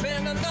wanna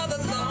spend another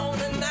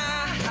lonely night.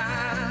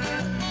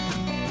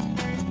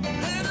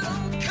 Little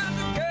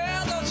country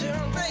girl, don't you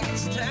think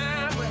it's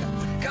time? Well,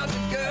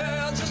 country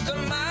girl, just a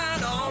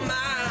mine on mine.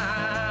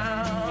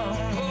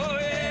 Oh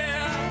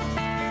yeah.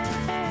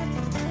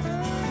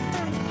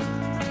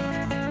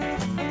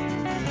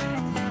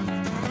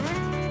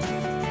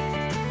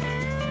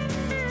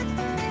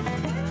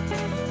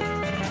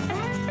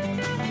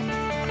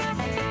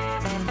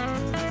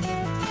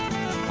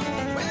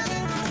 Well,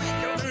 in the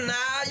wink of an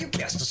eye, you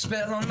cast a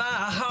spell on my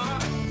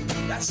heart.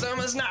 That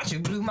summer's night, you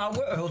blew my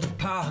world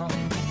apart.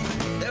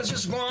 There's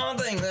just one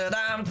thing that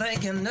I'm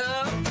thinking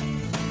of.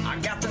 I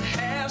got to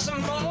have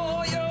some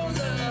more your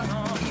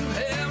love. You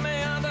held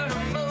me under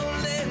a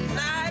moonlit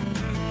night.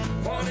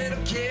 One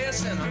little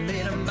kiss and I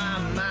made up my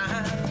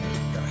mind.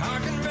 Your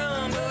heart can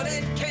run, but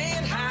it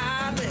can't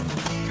hide. Little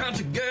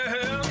country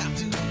girl, got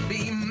to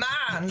be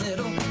mine.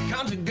 Little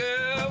country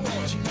girl,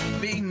 won't you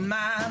be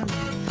mine?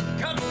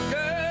 Country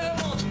girl,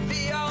 won't you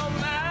be all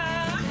mine?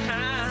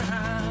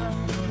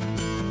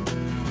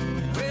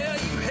 Well,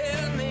 you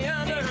held me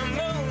under a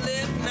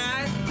moonlit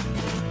night.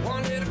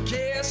 One little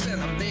kiss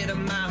and I made up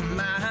my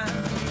mind.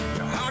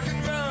 Your heart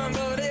can run,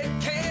 but it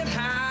can't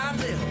hide.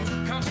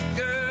 Little country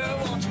girl,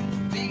 won't you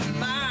be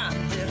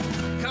mine? Little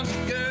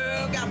country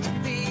girl, got to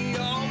be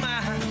all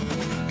mine.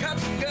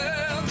 Country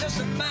girl, just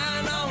a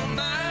mine on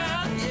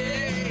mine,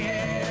 yeah.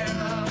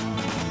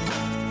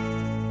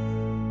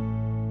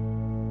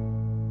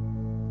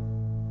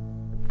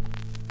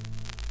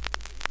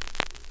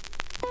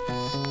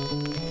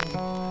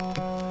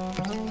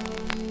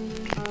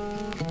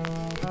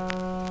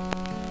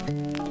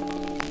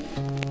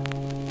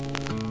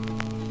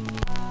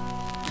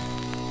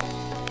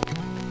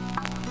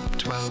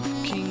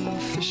 12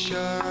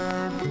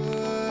 kingfisher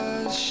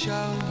birds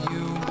shall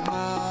you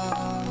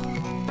have.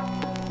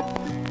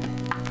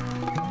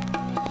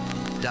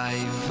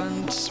 Dive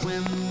and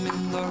swim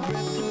in the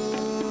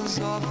ripples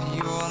of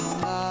your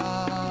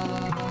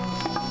love.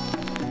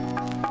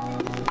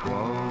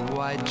 Oh,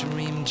 I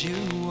dreamed you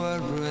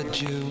were a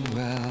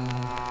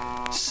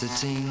jewel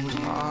sitting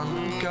on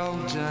a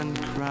golden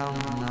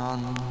crown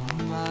on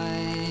my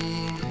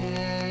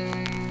head.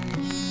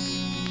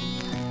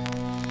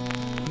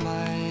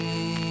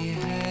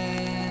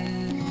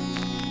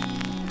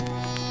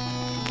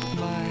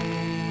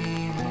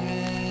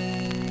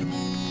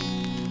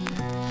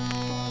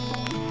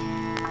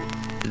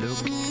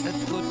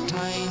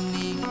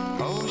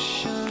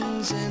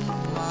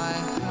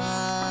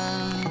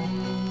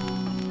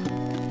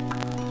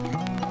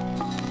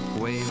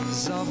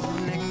 Waves of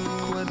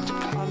liquid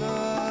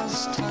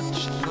colors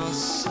touch the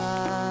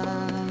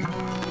sun.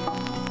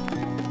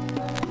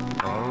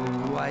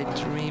 Oh, I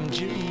dreamed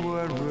you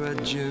were a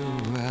jewel,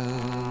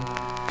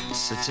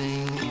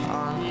 sitting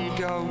on a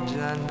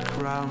golden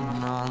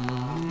crown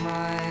on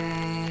my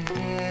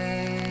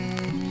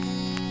head.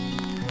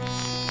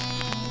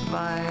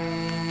 My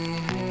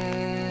head.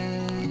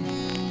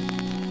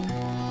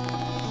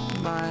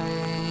 My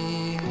head.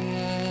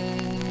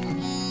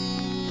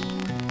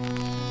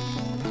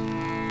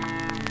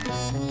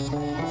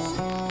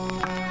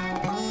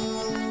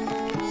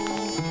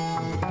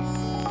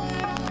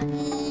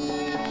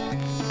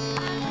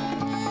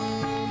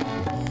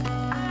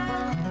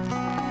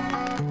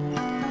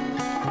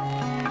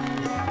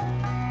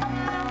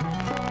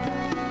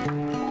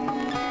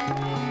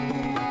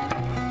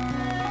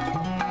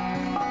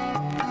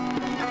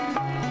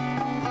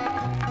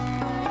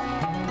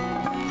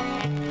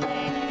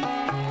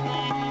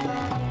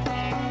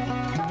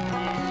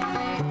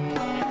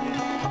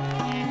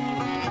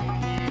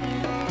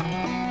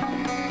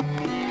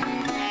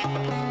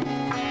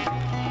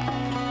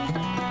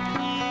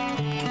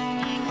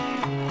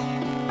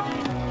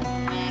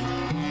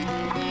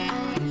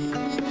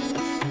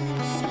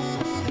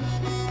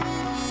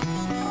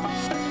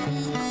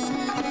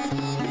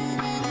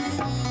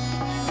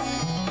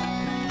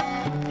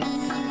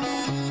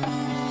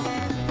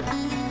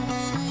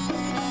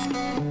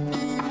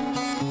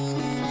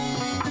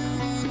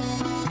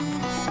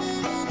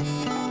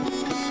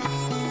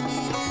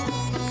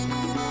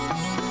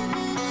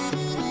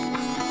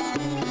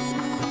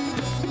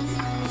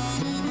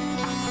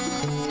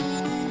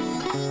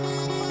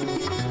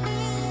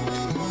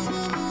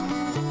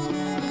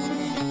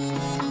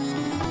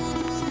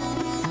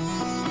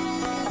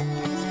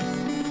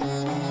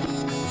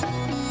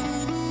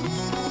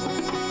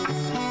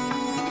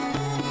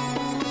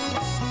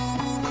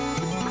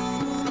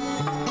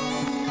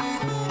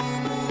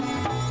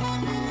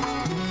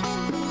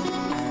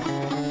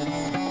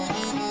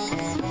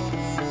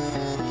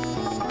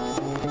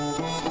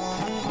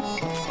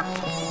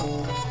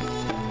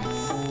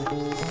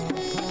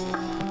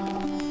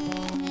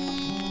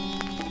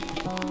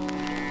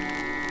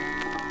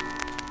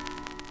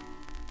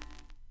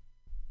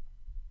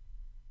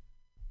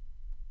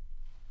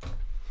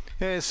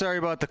 Hey, sorry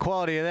about the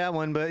quality of that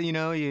one, but you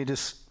know, you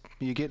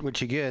get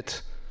what you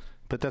get.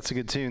 But that's a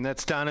good tune.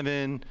 That's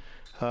Donovan,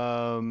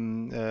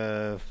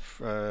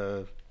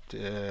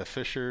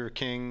 Fisher,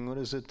 King. What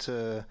is it?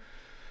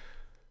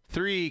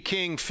 3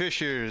 King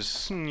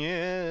Fishers.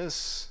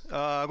 Yes.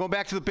 Going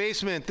back to the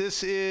basement.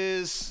 This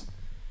is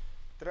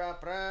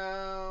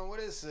what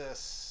is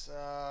this?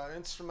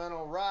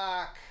 Instrumental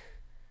rock.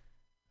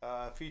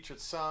 Featured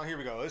song. Here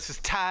we go. This is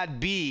Todd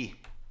B.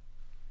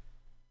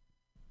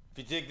 If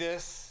you dig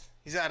this.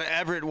 He's out of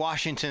Everett,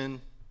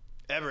 Washington.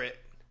 Everett.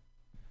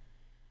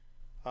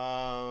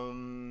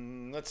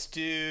 Let's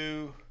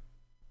do.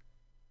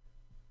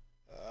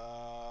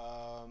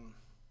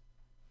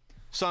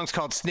 Song's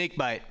called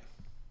Snakebite.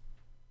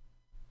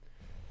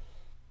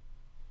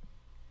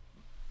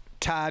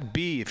 Todd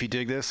B. If you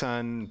dig this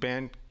on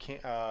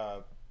Bandcamp.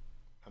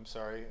 I'm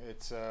sorry.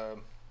 It's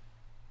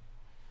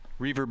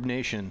Reverb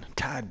Nation.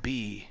 Todd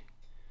B.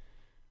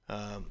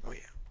 Oh yeah.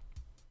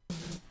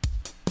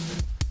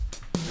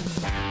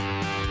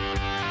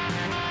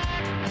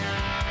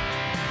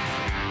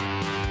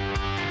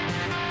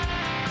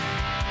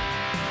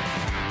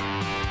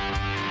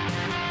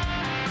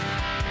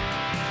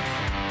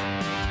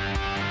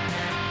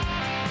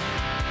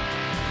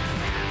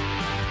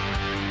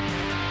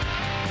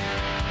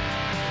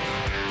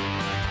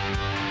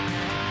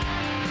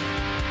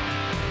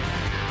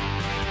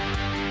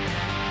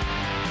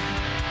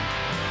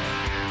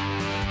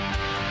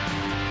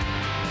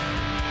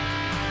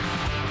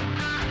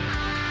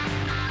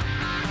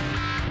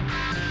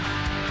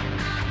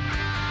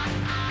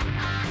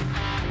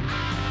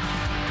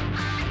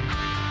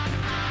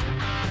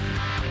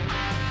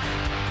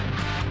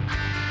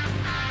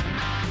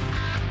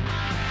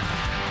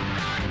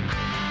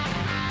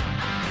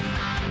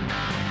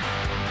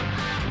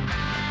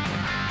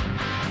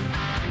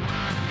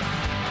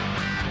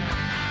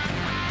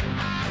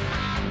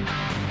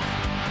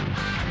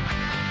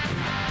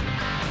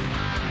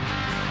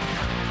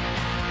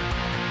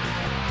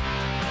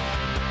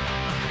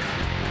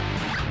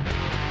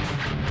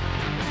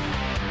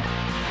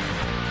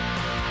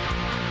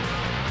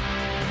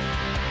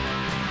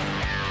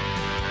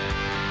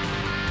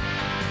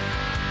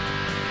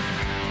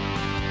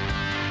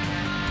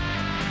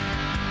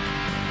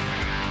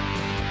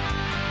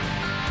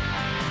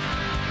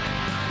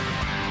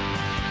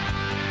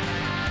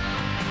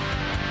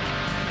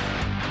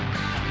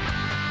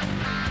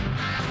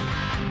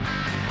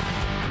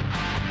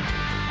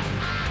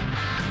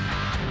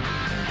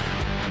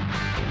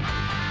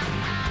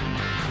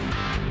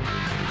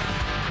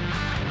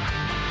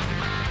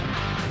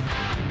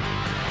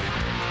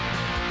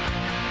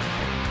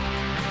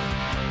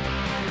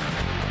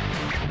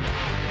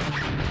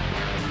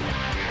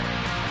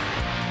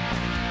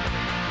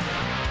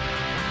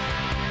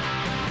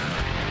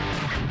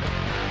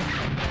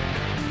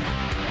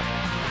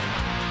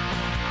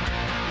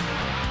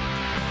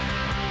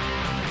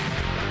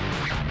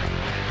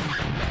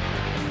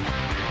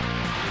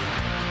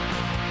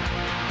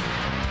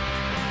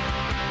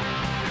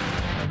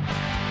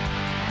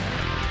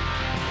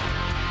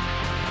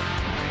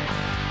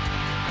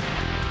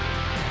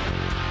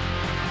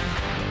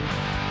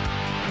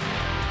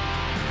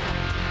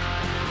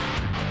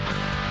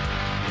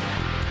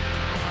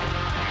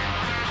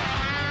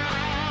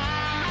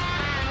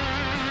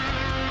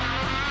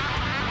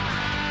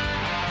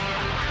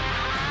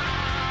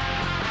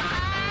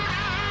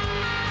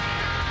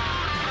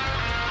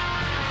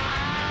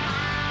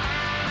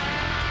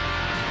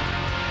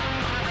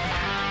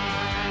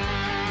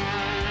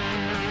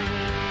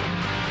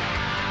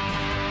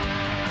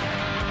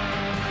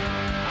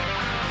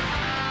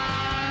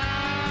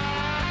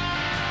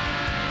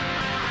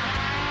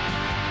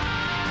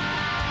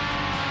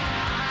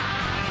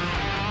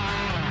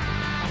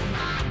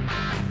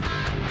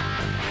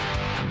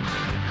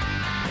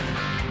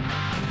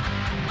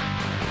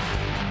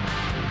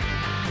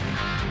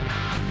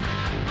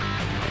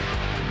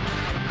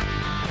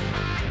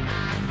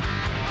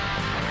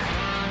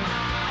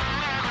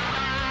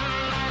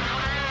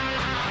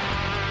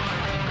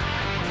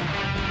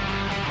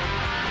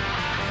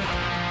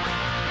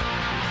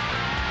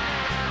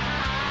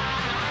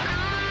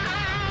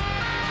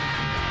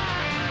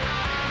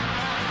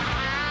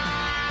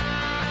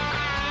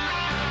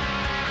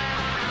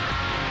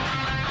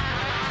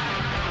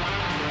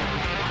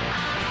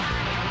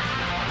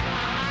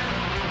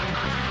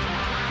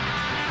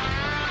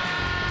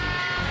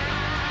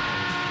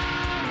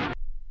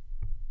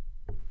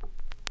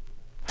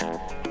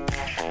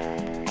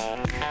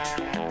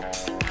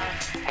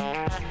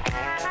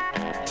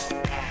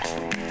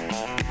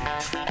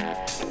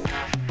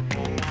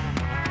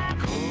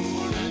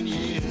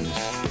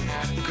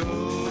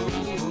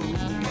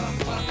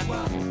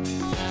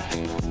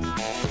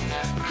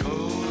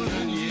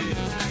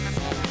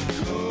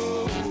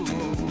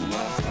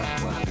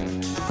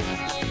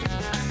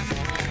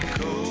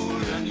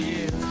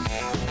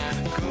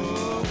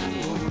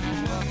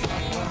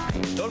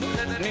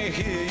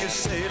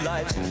 say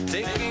life's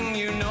taking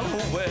you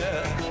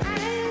nowhere.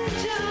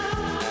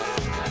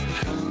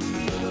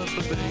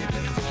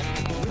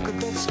 Look at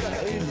that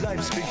sky,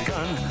 life's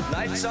begun.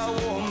 Nights are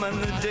warm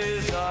and the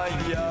days are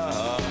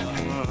young.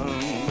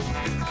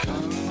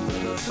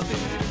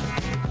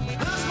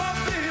 There's my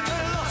baby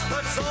lost,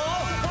 that's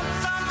all.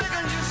 Once I'm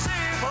begging you,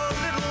 save a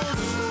little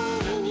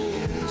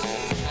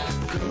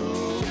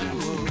soul.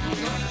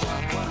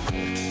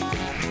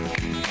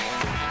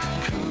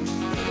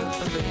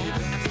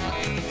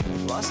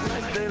 Last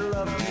night they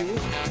loved you,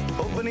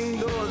 opening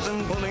doors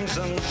and pulling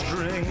some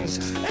strings.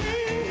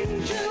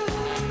 Angel,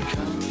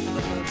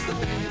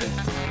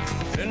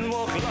 in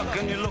walked luck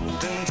and you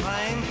looked in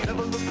time.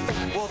 Never looked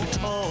back, walked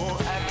tall,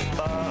 act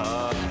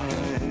fine.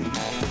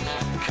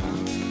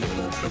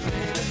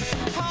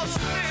 I'll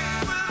stick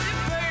with you,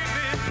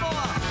 baby, for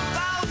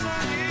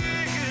 1,000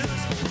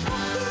 years.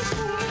 Nothing's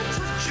gonna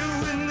touch you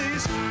in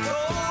these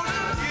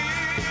golden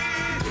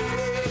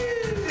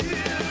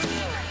years.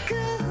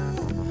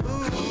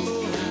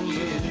 Golden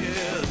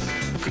years.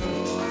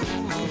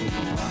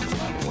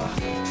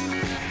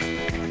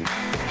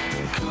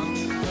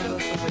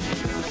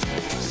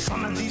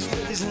 Some of these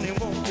days and it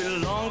won't be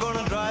long.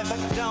 Gonna drive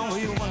back down where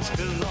you once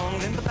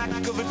belonged. In the back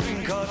of a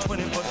green car,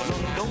 20 foot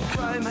long. Don't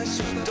cry, my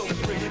sweet,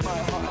 don't break my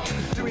heart.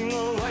 Doing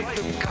all right,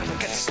 you've gotta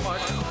get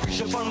smart.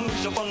 Wish upon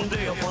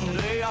day, upon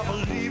day. I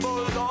believe,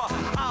 oh Lord,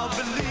 I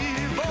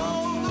believe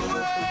all the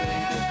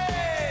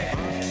way.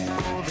 Run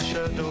for the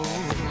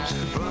shadows,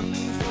 run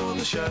for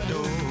the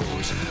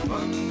shadows,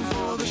 run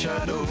for the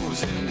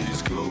shadows in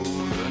these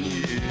golden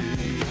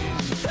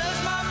years.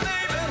 There's my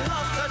baby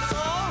lost, that's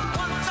all.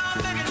 Once I'm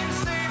begging you,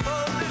 save a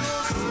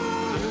little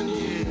golden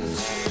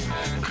years.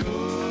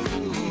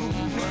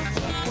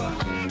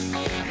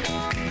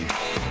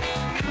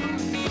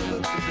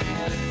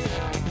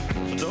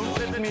 Don't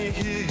let me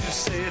hear you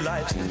say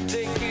life's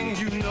taking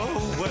you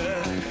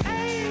nowhere.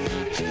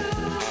 Angel,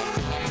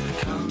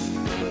 come,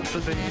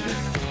 baby,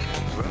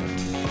 run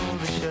for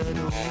the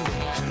shadows,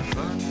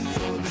 run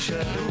for the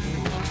shadows,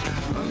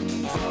 run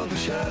for the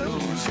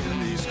shadows in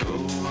these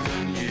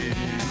golden years.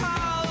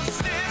 I'll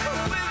stick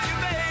with you,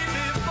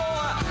 baby, for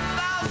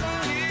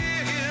 1,000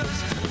 years.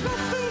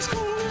 Nothing's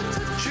gonna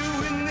touch you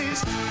in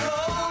these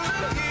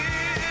golden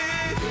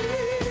years.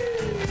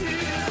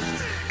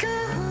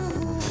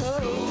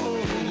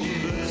 Golden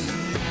years.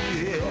 Golden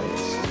years.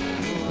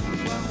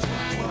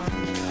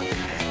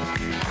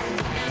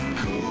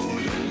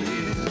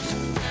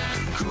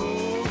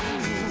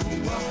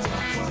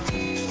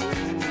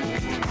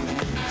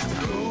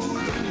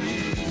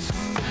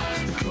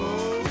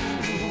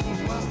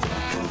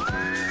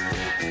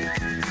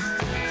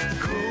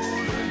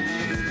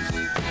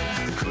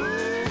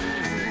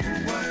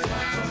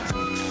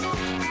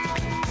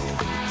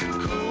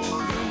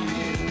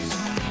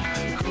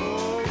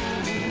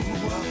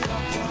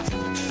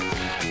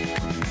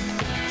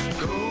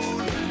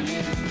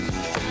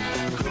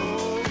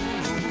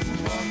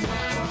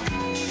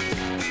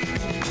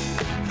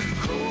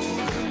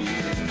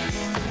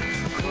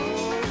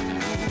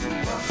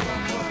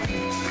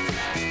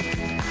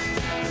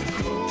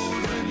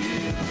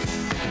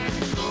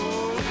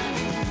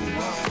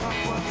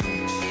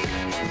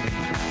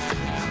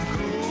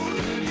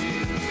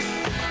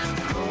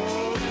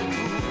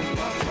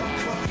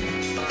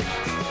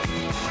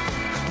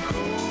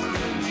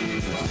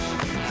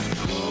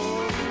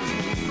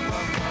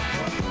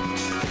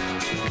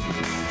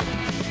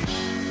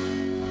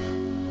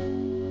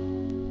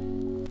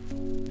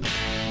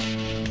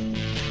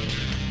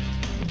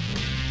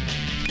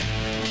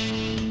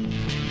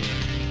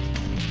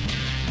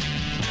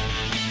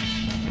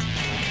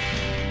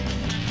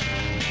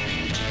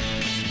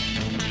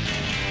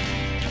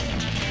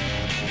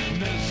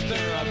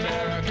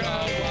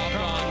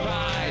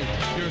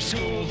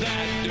 schools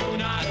that do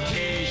not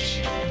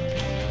teach.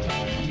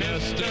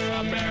 Mr.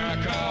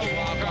 America,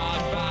 walk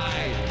on by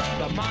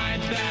the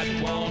minds that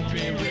won't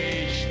be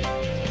reached.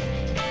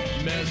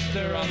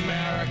 Mr.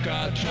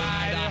 America,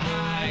 try to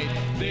hide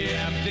the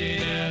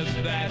emptiness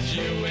that's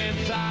you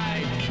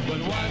inside.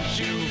 But once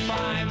you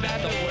find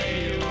that the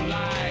way you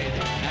lied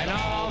and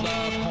all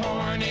the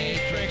corny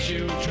tricks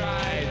you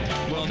tried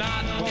will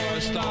not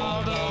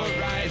forestall the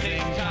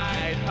rising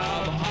tide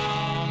of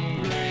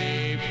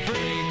hungry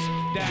freaks,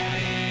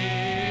 Daddy.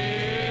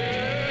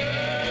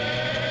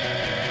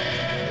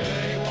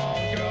 They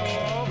won't go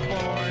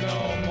for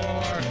no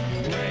more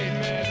great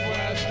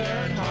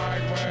Midwestern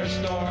hardware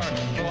store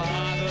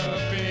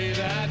philosophy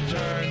that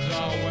turns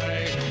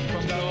away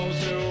from those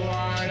who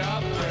aren't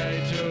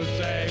afraid to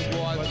say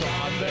what's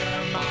on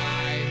their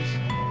minds.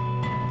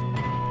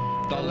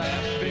 The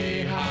left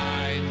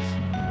behinds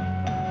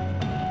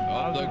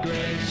of the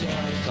great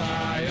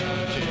society.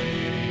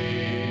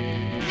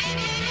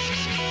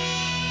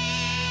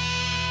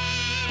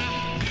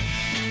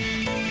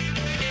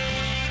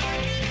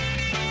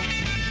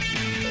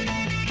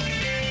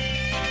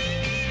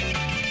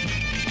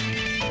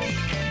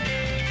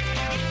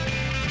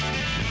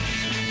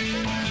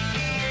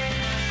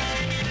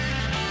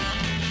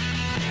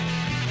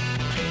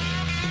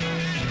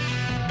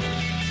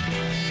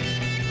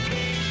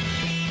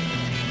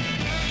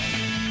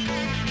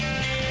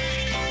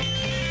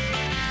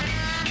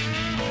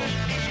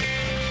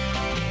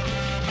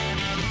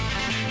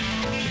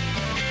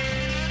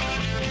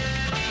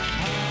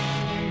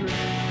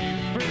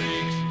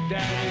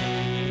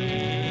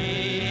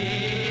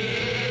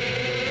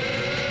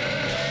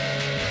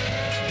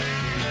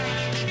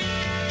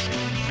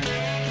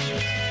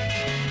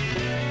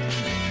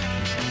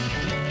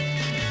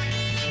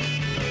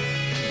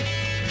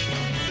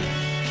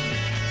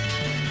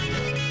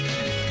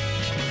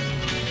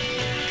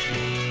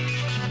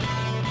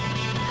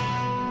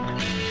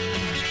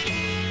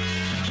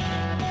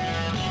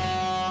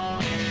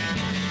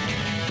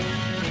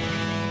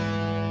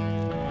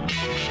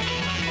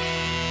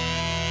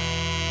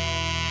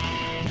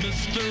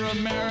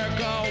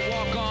 America,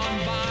 walk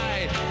on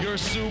by your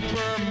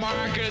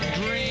supermarket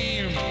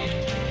dream.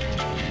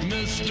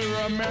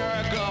 Mr.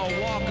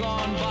 America, walk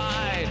on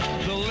by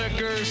the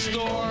liquor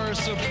store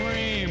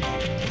supreme.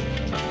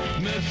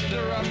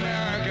 Mr.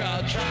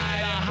 America, try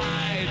to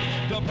hide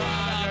the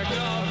product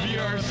of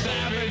your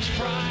savage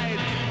pride,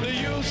 the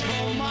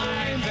useful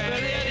mind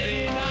that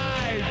it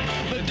denied.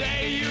 The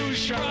day you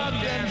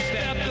shrugged and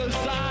stepped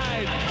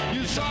aside,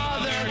 you saw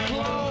their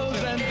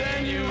clothes and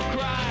then you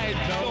cried.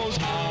 Those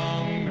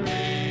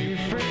hungry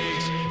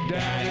freaks,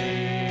 daddy.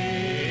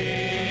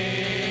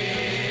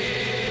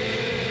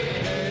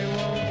 They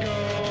won't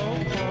go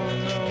for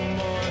no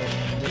more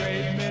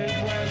great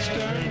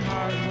Midwestern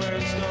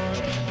hardware store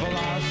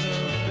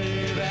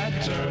philosophy that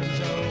turns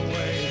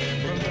away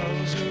from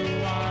those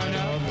who aren't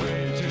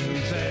afraid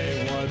to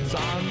say what's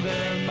on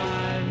their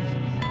mind.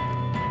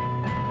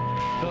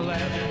 The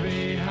left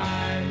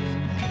behind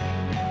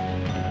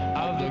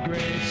of the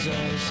great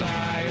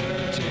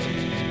society.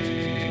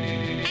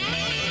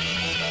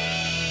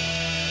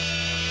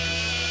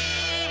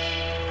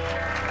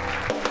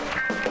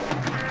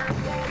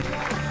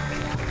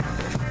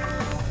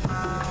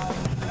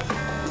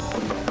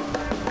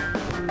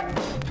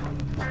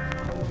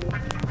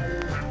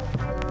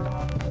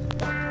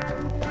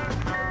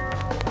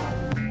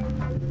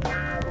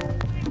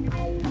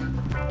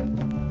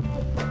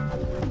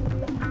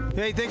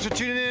 Hey, thanks for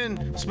tuning in.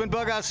 It's been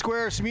Bughouse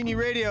Square, it's Mutiny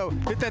Radio.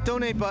 Hit that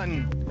donate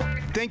button.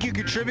 Thank you,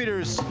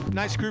 contributors.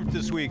 Nice group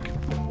this week.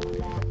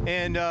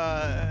 And,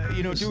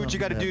 do what you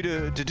got to do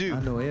to do. I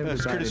know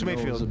Curtis everybody knows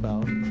Mayfield.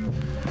 about it.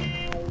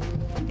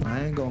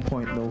 I ain't gonna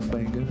point no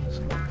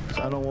fingers.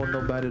 I don't want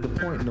nobody to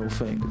point no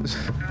fingers.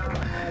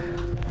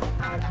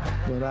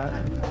 But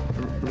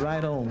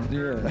right on,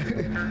 yeah.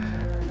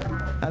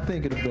 I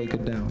think it'll break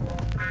it down.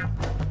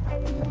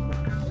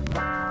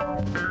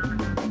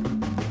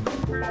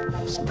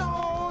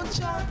 Stone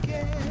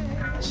junkie,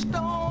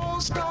 stone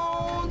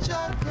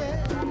junkie,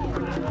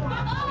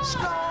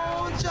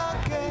 stone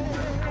junkie,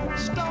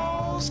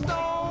 stone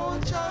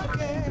junkie, stone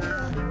junkie,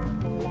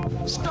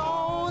 stone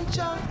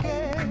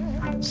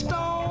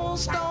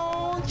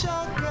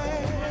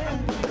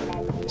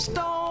junkie,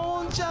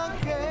 stone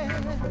junkie,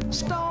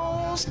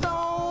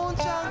 stone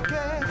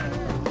junkie.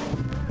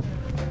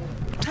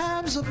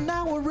 Times have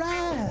now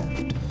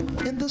arrived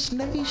in this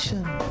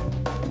nation.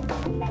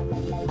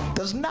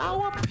 There's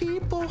now a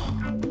people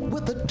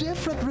with a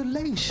different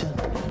relation.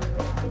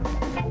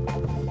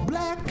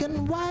 Black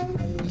and white,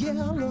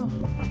 yellow,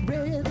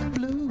 red and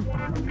blue.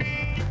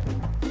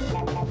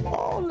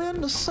 All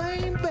in the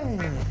same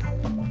bag.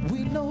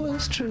 We know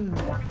it's true.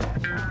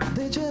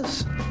 They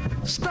just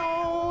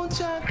stone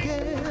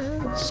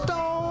junkies,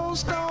 stone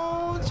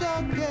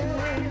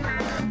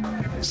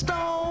junkies,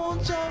 stone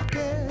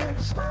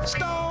junkies,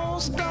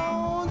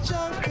 stone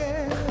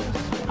junkies.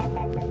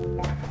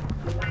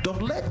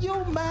 Don't let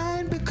your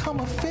mind become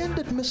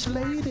offended, Miss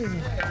Lady.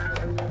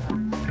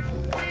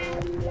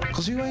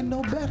 Cause you ain't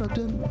no better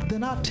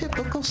than our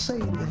typical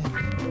Sadie.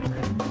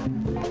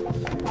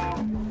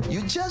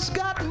 You just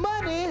got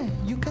money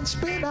you can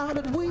spend out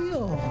at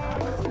will.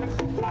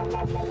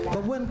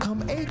 But when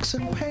come aches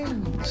and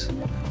pains,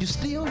 you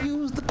still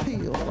use the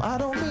pill. I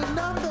don't mean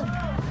nothing.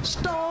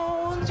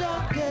 Stone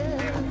junkie,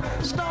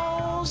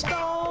 stone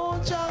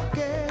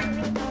junkie,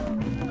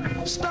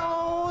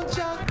 stone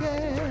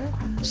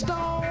junkie,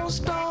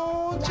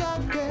 stone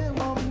junkie,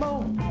 one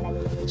more.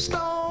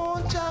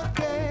 Stone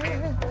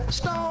junkie,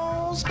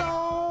 stone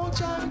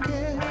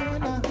junkie,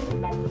 now.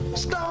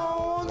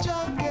 Stone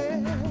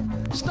junkie,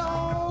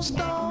 stone junkie.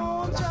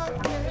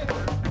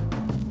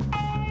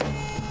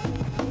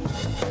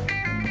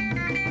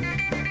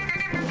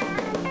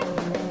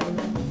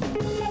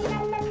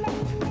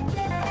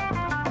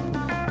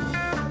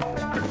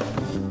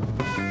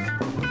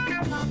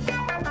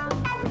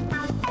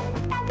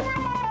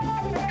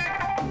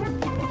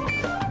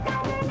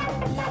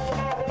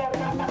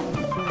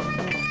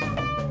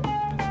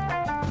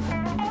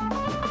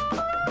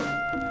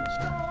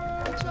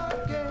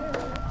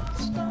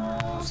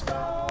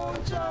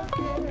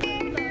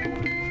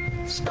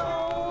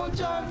 Stone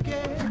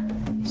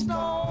junkie,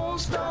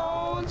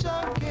 stone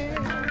junkie,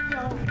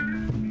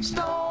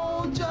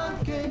 stone junkie, stone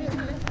junkie,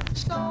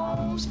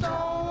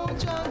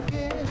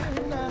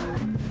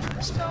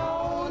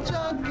 stone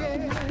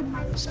junkie,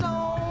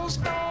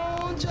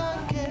 stone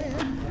junkie.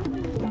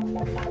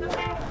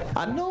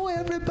 I know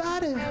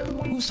everybody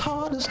whose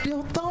heart is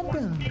still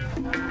thumping.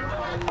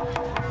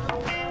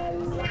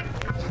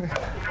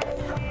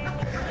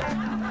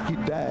 He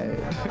died.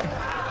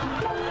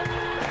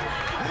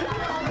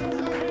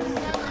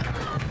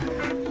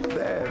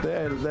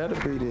 That'll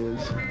be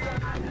this.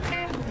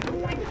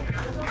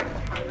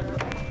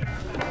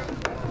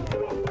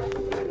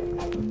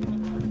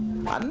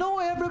 I know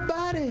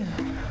everybody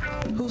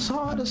whose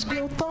heart is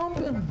still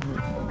thumping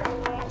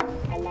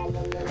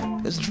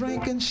is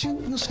drinking,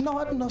 shooting,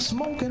 snorting, or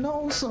smoking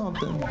on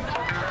something.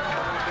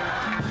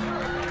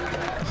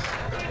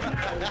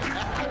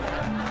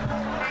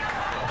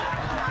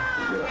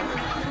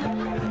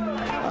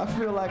 I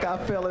feel like I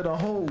fell in a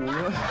hole. You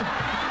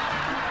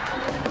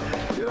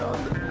know,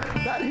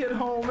 that hit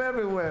home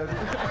everywhere.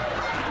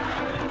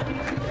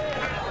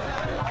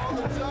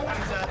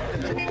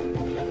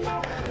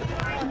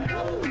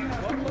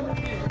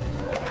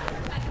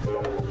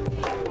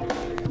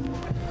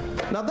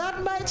 Now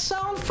that might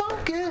sound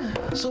funky,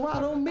 so I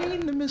don't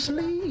mean to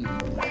mislead.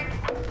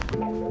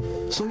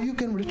 So you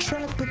can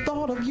retract the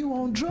thought of you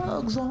on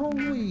drugs or on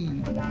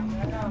weed.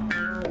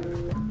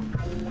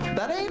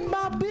 That ain't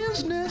my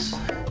business,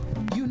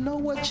 you know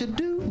what you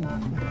do.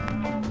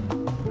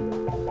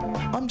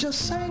 I'm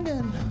just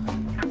singing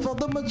for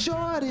the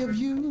majority of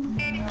you.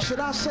 Should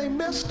I say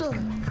Mr.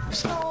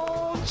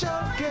 Stone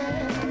Junkie?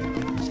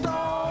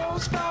 Stone,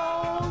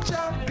 Stone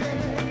Junkie.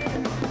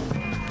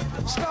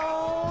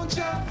 Stone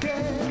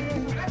Junkie.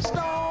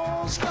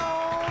 Stone,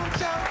 Stone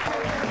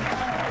Junkie.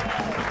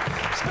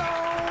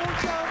 Stone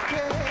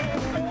Junkie.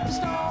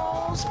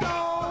 Stone,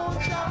 Stone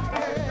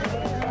Junkie.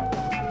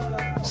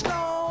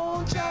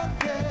 Stone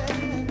Junkie.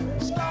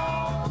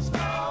 Stone,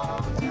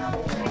 Stone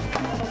Junkie.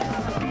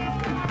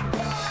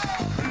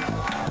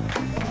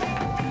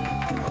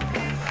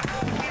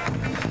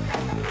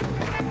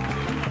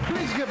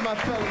 Please give my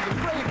fellas a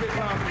very big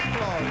round of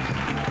applause.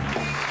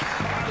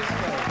 This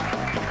way.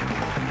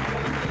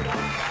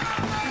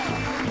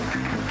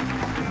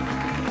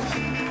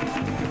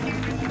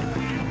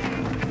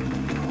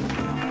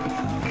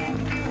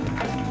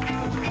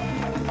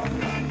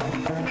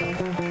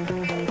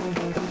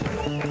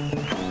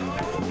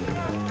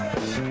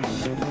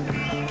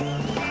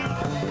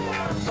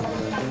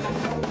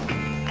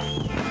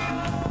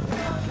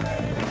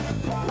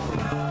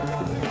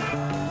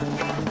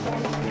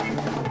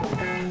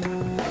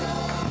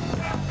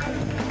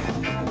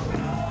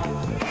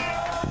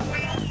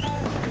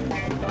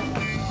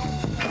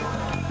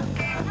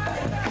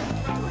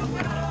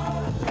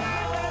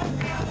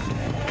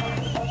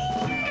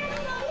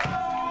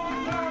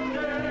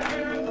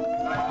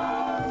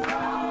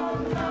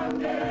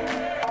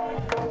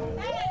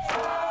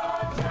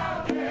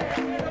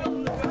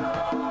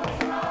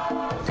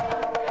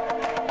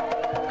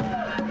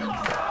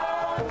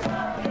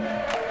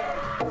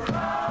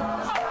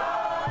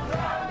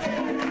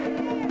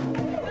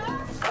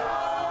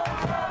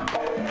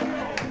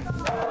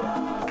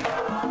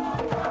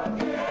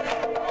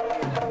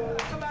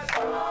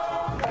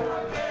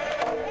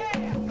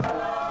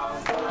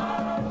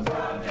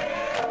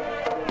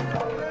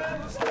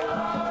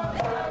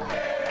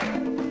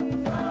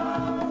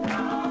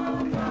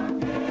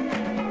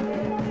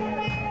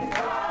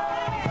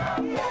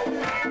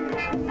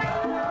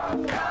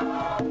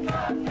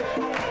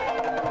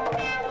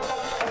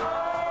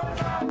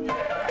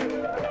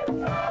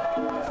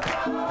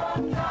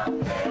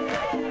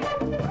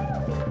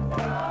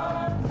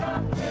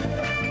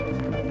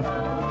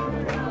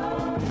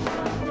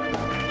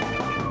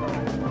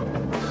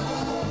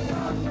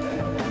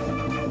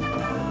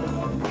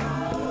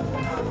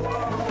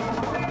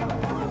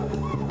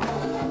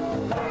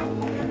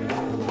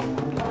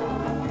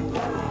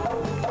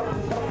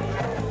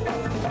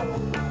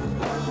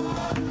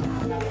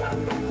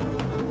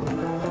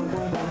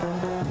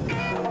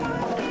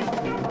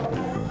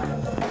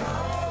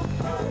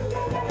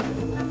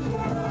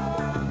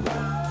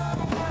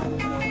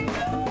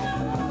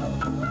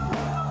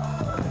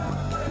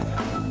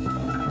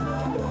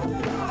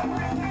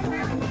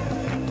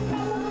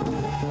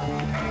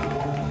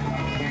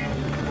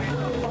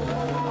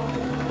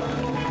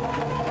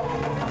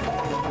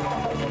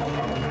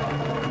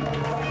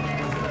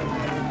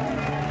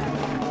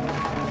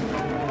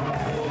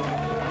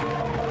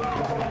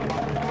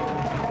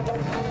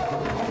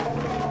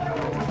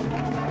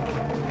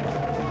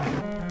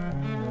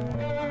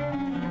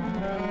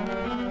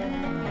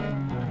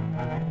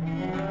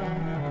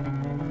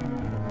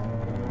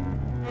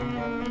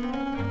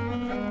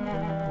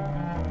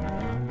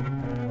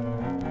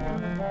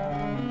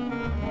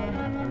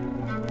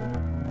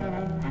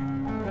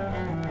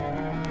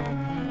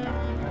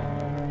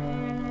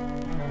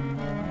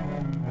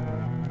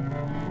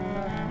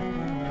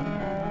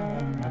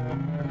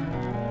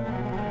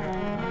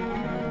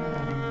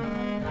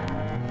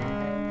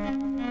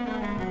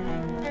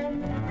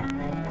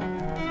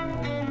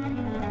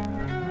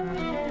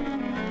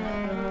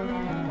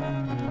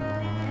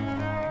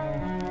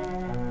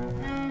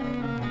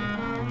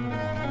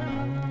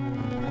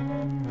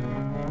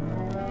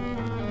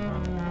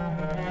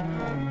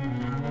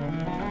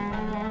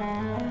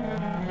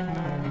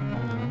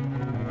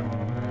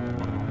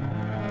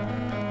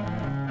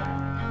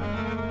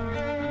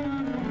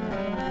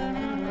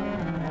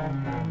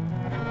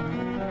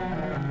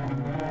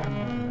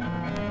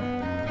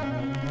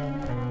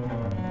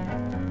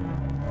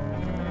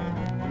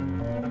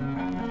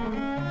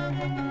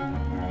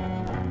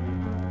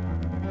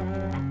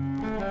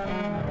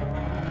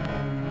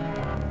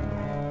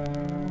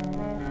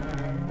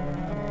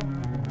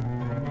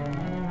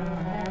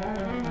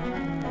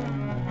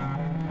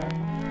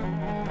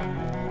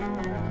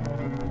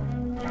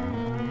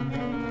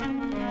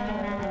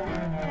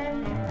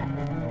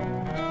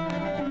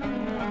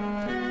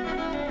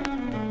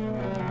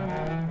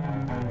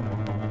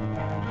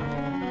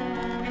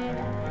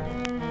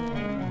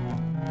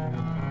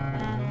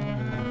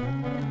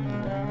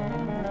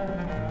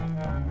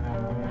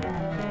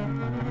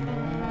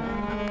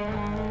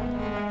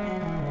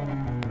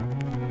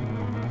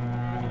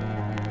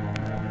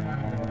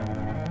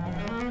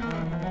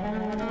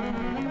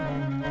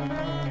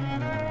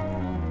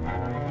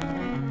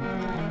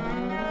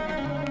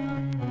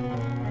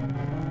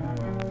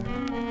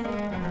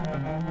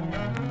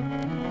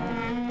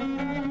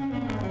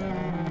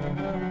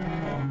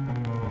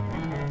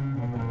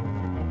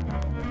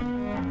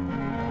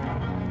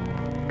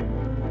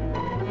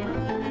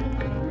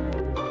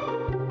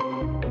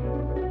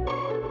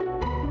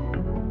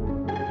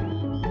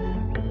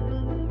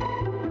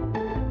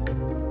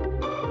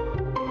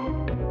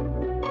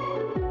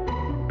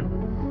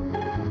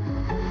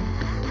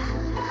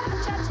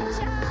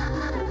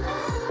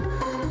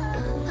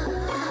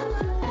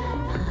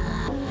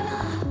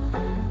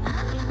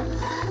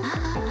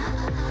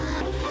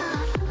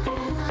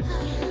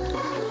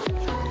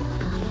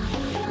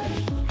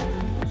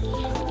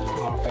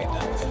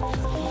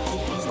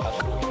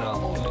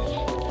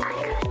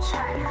 All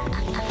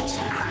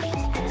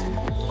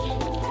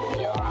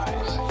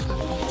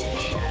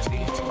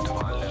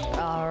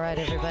right,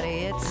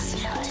 everybody,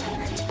 it's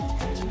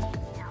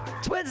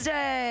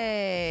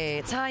Wednesday.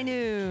 It's high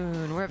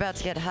noon. We're about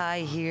to get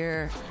high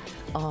here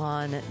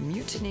on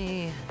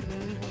Mutiny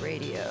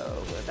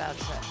Radio. We're about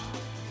to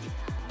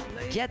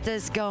get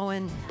this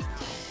going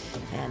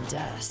and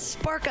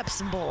spark up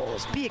some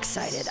bowls. Be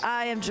excited.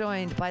 I am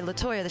joined by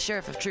LaToya, the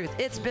Sheriff of Truth.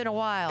 It's been a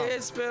while.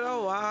 It's been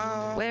a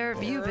while. Where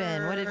have you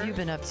been? What have you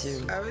been up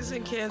to? I was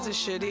in Kansas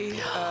City.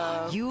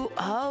 You went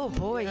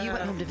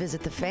home to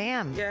visit the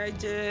fam. Yeah, I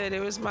did.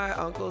 It was my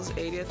uncle's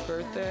 80th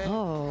birthday.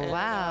 Oh,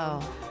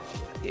 wow.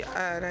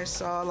 Yeah, and I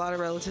saw a lot of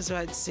relatives who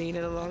I'd seen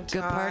in a long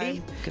time. Good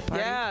party? Good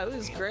party? Yeah, it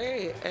was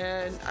great.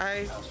 And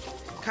I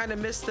kind of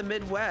missed the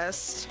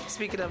Midwest.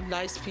 Speaking of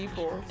nice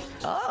people.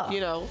 Oh.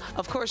 You know,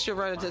 of course you'll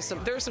run into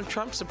there were some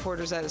Trump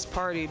supporters at his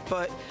party,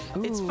 but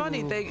it's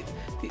funny,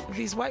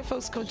 these white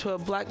folks come to a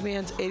black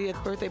man's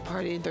 80th birthday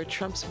party and they're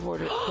Trump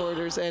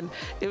supporters, and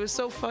it was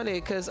so funny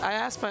because I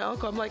asked my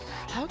uncle, I'm like,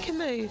 how can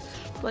they,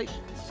 like,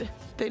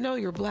 they know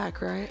you're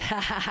black, right?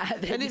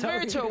 And he's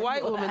married to a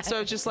white woman, so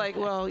it's just like,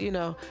 well, you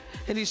know,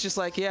 and he's just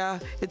like, yeah,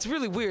 it's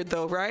really weird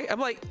though, right? I'm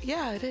like,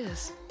 yeah, it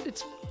is.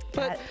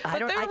 But I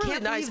can't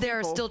really nice believe there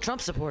are people. still Trump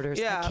supporters.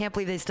 Yeah. I can't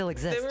believe they still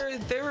exist.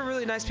 They were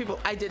really nice people.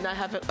 I did not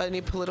have any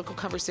political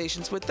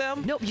conversations with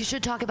them. Nope, you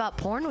should talk about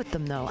porn with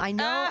them, though. I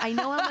know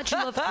how much you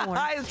love porn.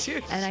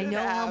 And I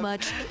know how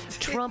much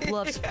Trump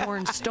loves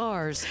porn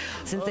stars,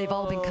 since they've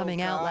all been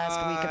coming out last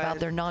week about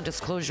their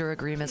non-disclosure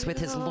agreements with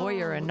his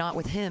lawyer and not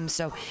with him.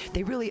 So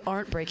they really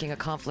aren't breaking a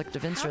conflict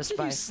of interest. How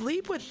can you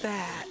sleep with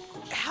that?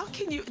 How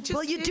can you just...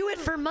 Well, you do it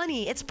for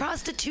money. It's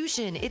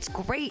prostitution. It's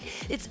great.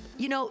 It's,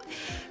 you know...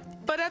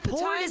 But at the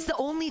porn is the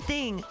only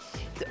thing.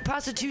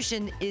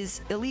 Prostitution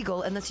is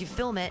illegal unless you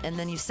film it and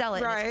then you sell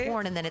it, and it's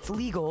porn, and then it's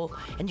legal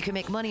and you can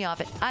make money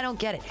off it. I don't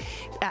get it.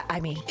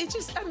 He's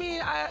just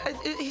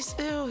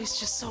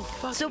so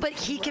fucking. So, but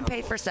he can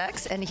pay for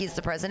sex, and he's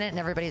the president, and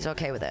everybody's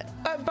okay with it.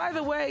 By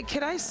the way,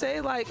 can I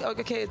say, like,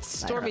 okay, it's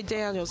Stormy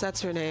Daniels.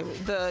 That's her name.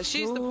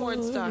 She's the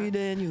porn star. Stormy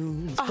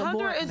Daniels.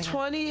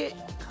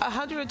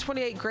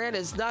 128 grand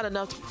is not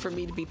enough for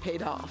me to be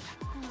paid off.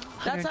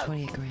 That's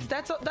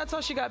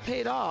how she got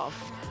paid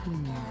off.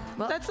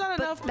 Well, that's not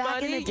enough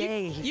back money. in the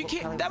day, you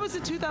can't. That was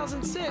in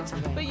 2006.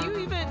 But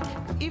you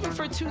even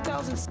for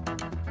 2000.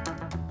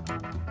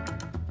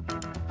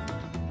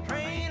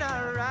 Train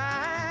I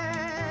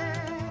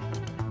ride,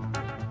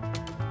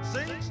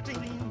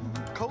 16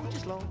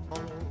 coaches long.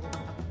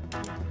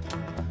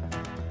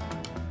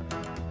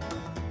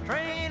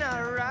 Train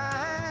I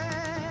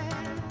ride,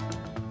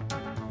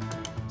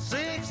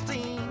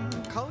 16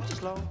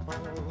 coaches long.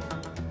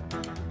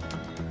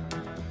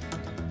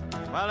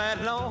 Well,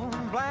 that long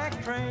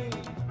black train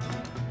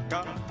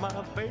got my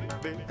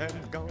baby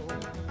and gone.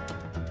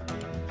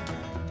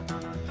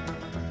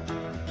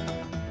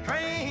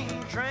 Train,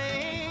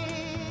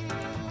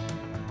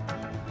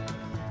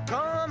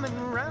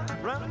 coming round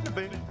the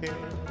bend.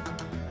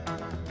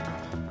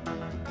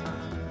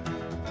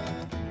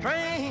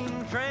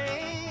 Train,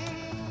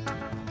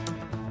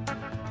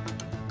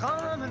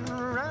 coming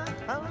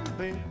round the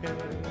bend.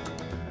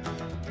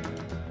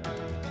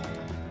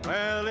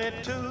 Well,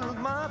 it took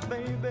my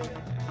baby,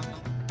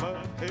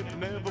 but it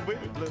never will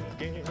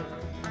again.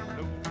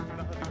 No,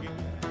 not again.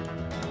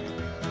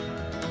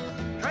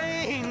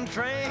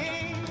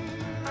 Train,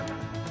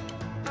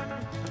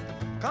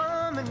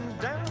 coming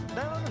down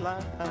the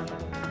line.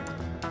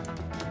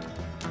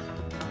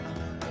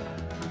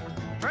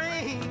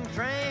 Train,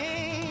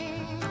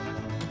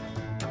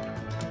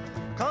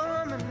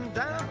 coming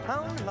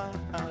down the line.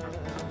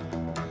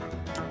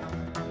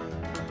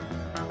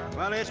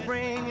 Well, it's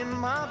bringing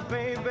my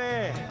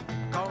baby,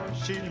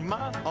 'cause she's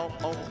mine, all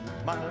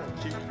mine,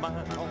 she's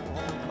mine, all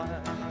mine.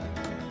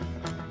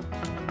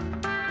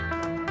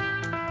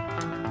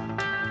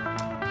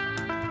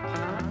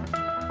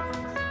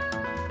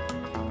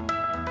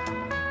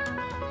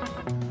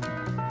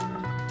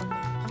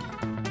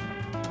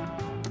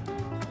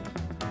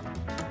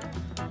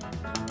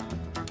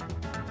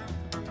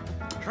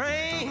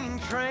 Train,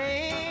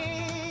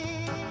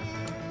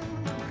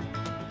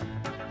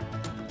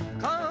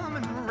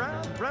 coming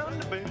round the bend,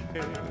 round the bend.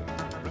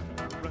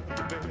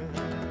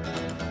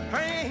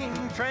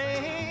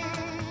 Train,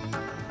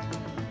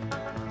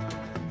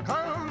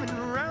 coming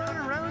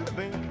round the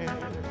bend.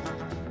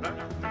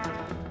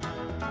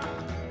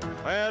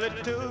 Well,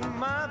 it took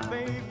my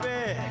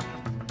baby,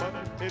 but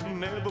it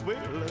never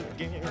will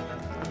again,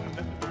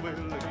 never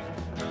will again.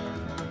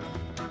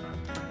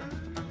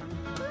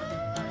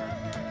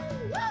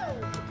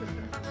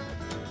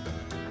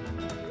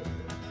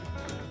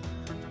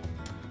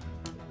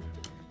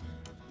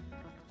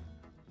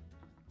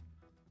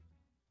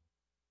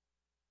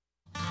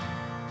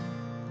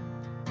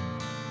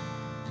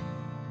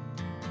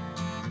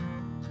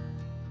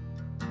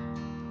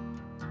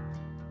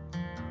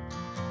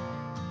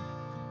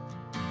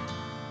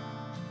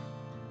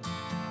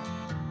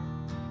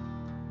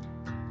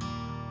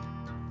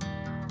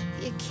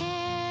 You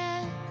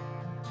can't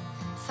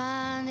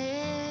find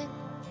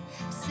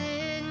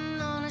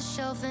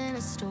yourself in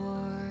a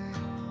store.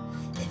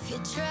 If you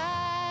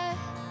try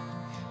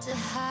to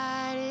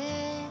hide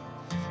it,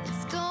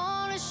 it's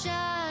gonna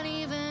shine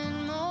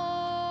even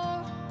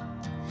more.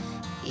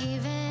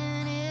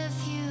 Even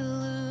if you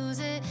lose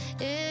it,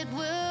 it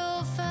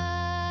will find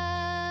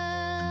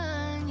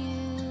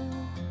you.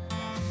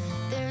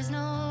 There's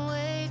no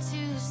way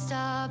to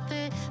stop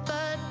it,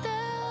 but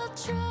they'll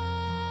try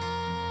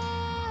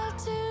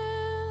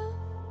to.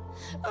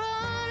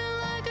 Running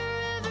like a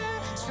river,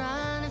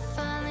 trying to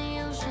find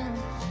the ocean.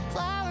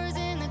 Flowers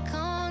in the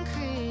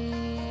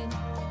concrete.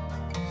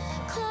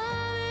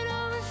 Climbing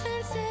over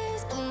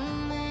fences,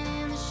 blooming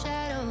in the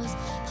shadows.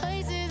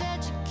 Places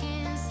that you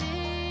can't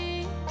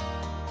see.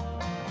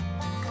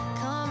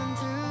 Coming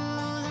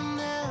through the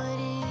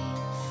melody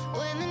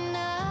when the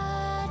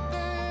night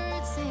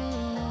bird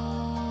sings.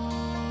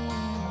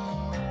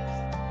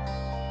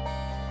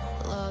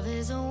 Love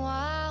is a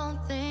wild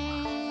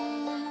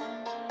thing.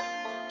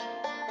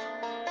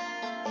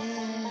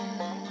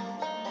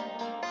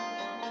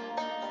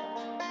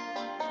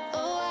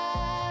 Oh,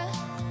 I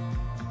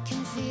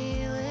can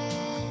feel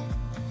it,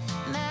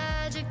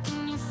 magic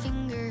in your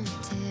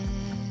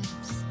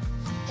fingertips,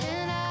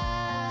 and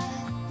I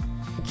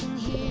can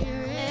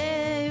hear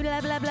it.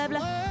 Blah, blah, blah, blah.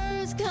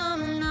 Words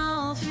coming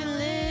off your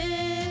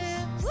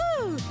lips.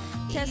 Woo!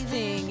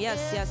 Testing.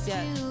 Yes, yes,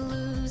 yes. You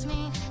lose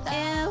me,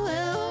 It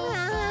will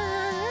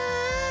find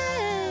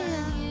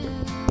you.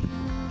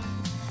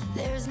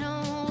 There's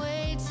no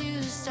way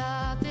to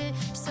stop it,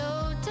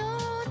 so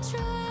don't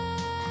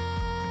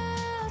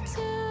try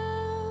to.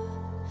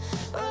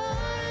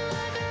 Running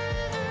like a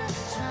river,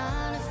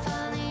 trying to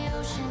find the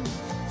ocean.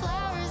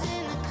 Flowers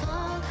in the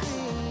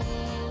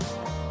concrete.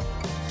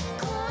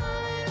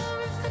 Climbing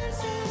over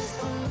fences,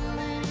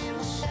 blooming in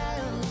the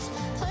shadows.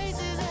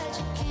 Places that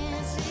you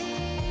can't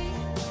see.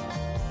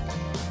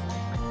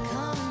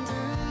 Coming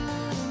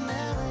through the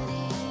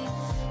melody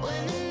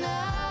when the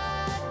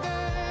night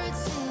bird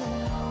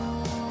sings.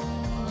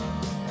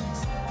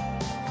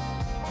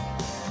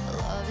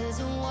 Love is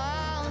a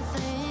wild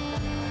thing.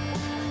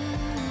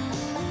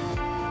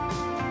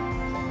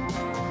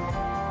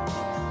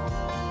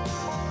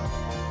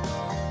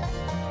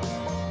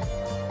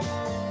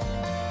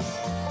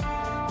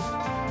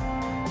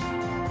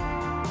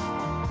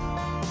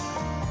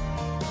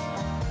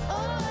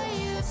 Oh, I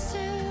used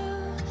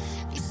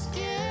to be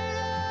scared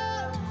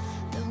of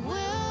the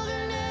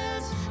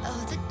wilderness,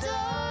 of the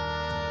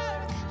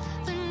dark,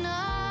 but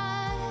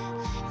not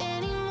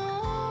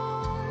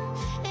anymore,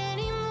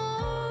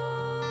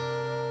 anymore.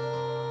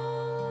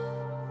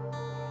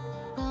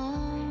 No.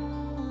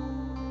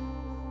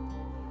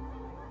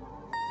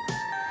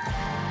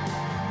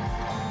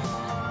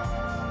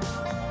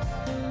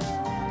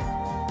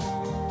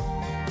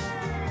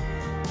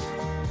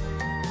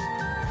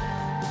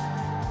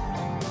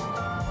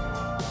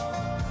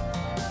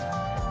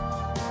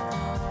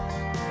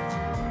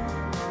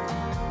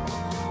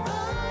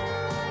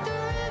 Running like a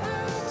river,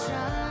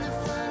 trying to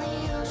find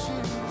the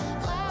ocean.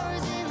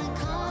 Flowers in the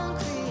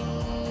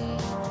concrete.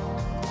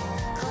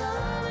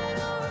 Climbing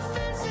over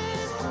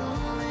fences,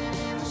 blooming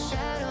in the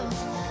shadows.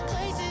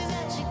 Places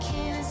that you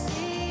can't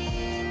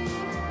see.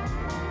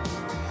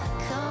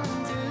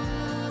 Coming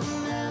through the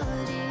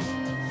melody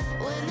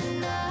when the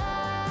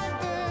night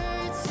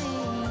bird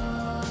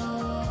sings.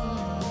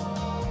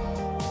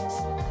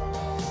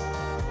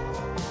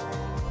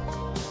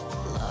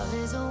 Love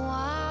is a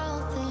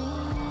wild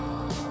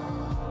thing.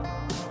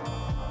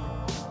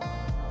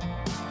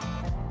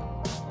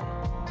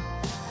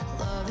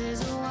 Love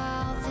is a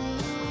wild thing.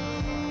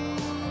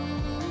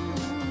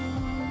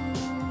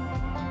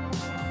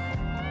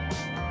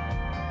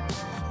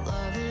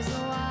 Love is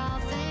a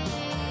wild thing.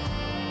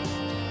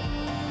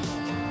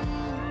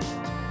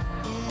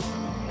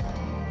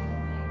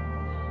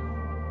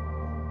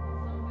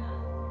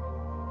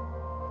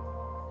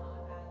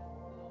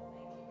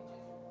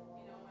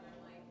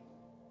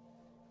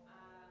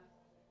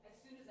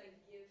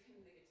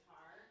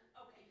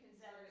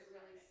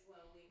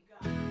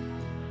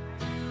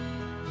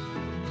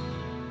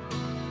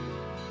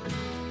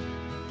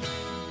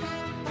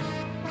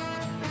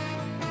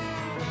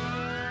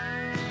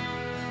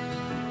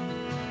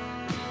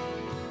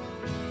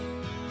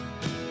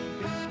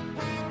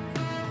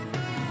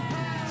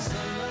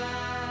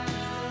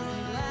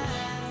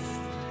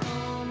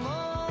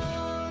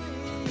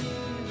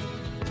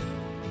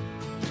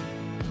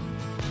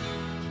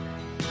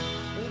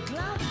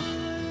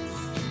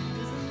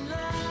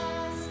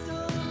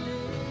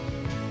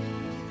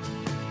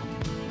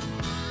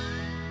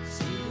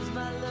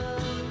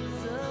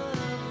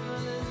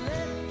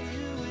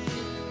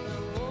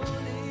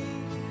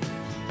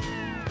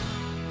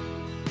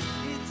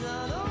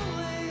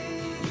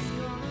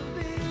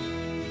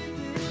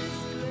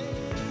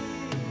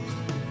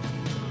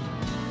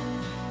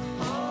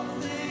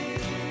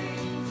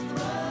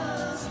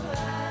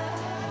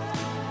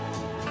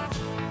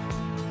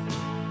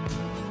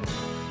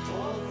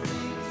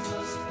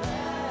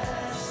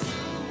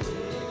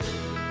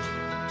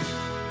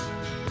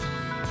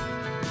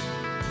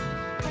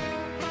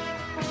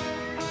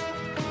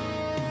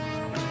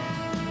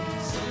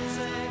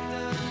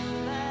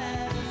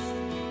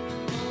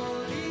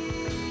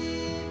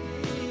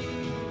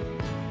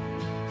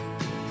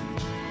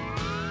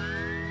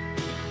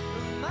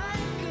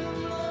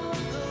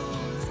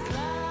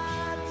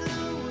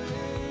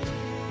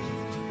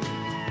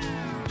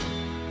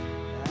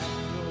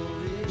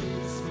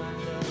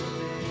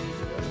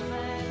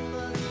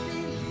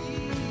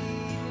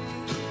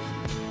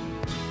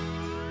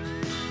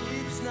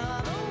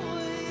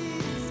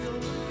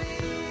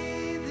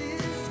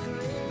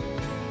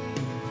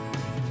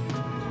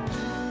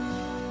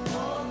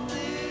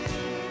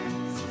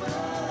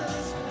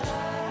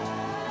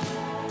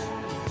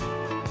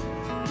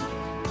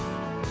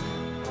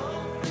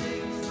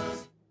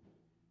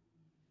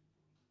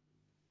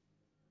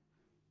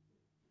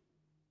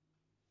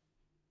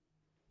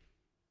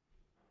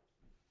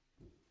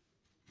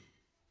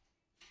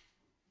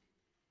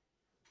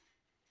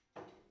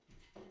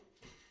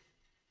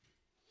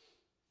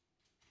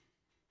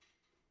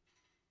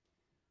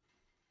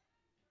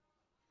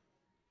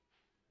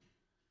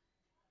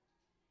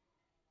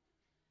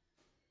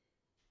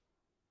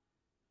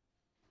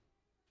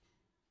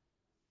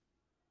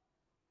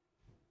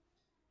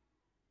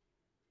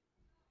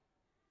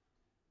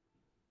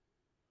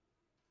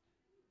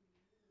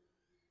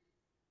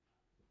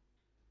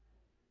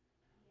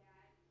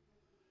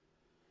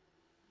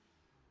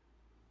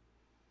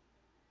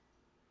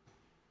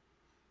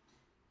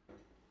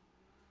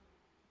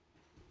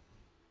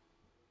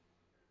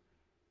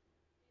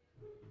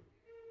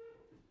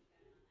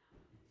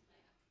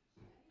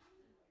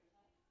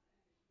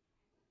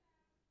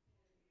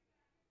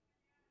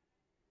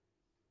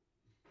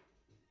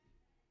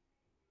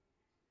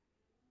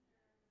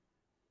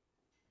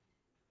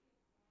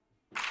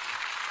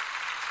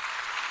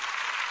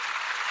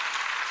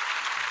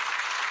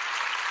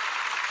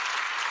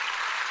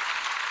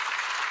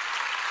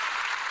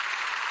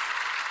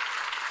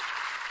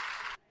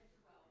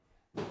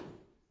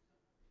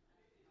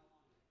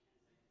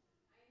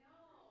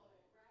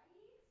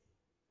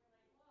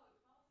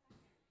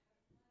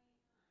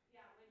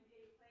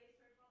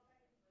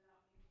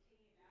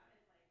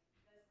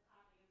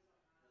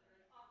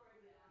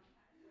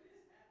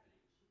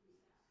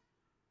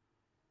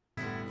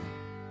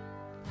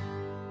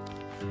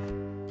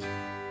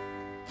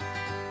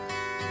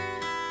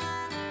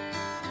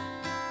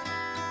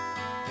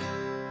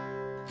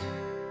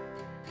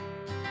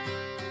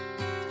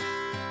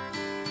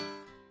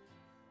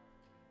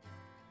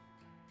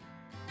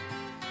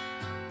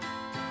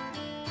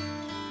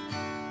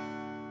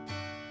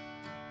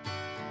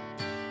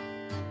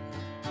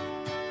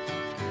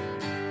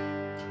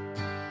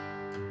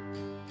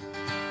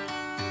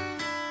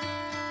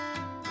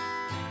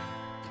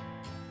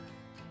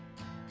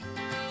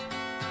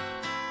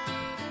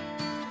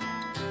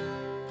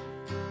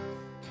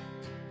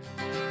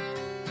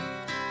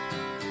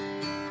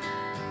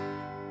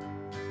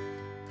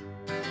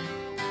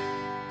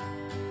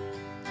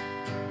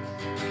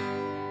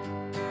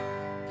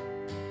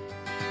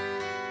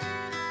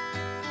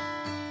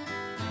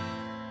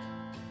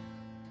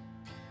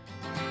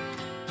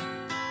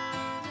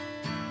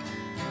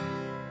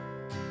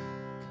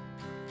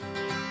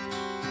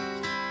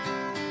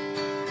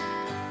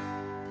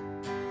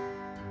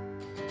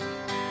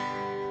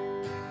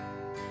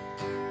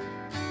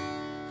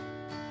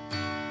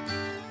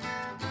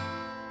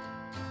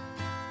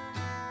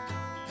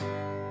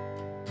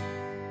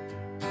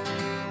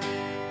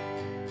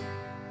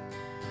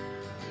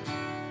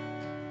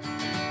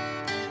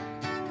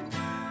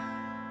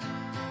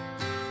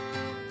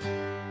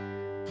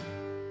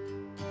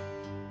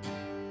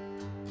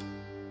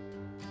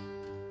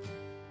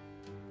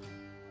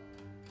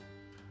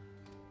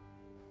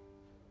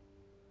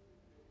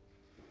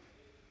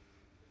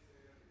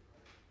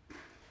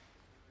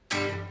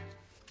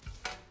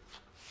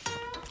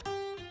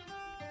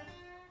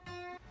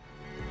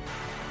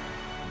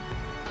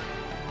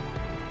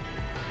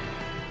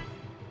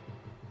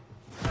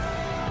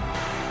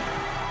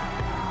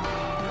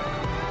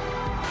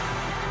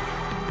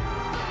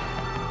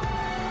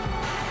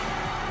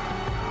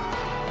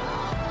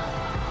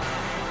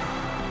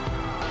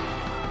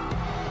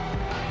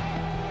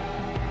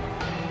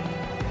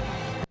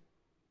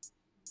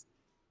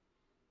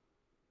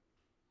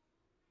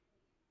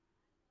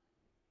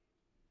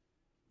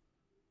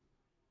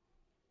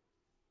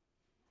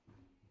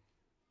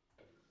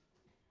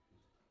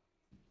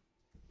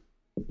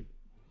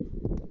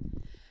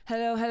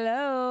 Hello,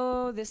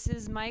 hello. This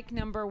is mic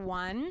number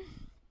 1.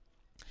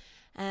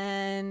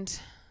 And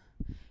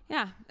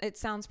yeah, it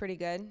sounds pretty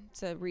good.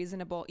 It's a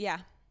reasonable,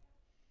 yeah.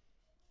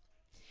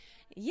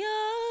 Yo,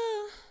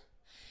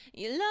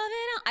 you love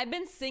it. I've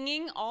been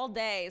singing all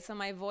day, so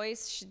my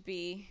voice should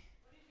be.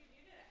 What did you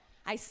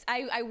do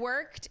today? I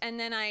worked and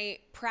then I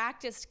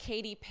practiced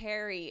Katy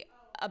Perry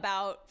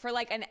for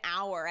like an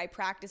hour. I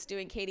practiced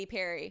doing Katy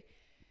Perry.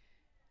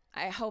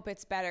 I hope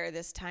it's better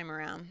this time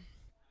around.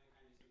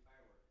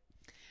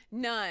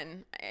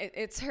 None.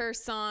 It's her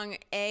song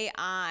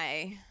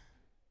AI.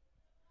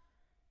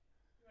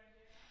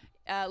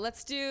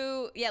 Let's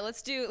see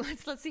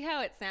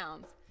how it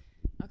sounds.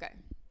 Okay.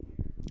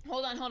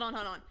 Hold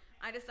on.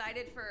 I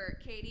decided for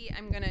Katie,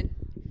 I'm gonna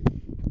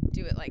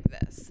do it like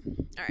this.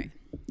 All right,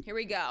 here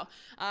we go.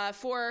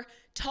 For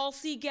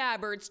Tulsi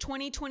Gabbard's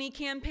 2020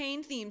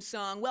 campaign theme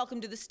song, welcome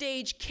to the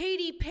stage,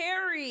 Katy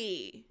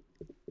Perry.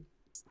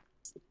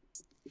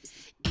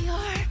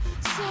 You're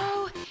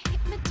so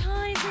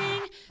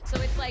hypnotizing. So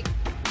it's like,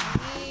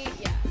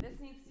 yeah, this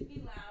needs to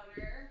be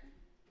louder.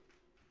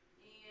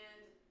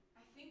 And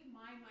I think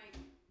my mic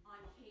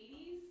on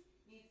Katie's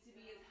needs to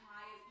be as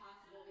high as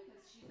possible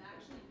because she's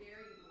actually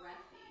very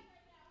breathy.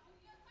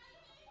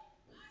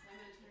 So I'm going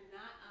to turn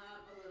that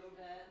up a little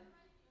bit.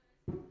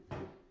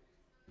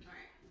 All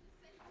right.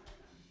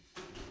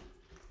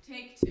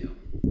 Take 2.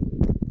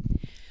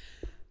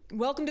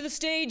 Welcome to the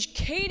stage,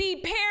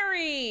 Katy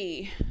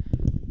Perry.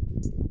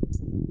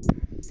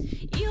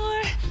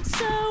 You're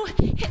so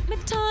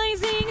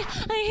hypnotizing.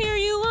 I hear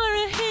you are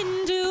a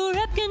Hindu,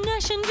 Rep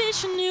Ganesh and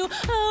Vishnu.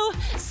 Oh,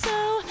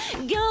 so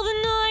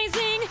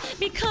galvanizing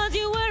because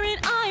you were in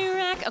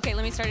Iraq. Okay,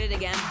 let me start it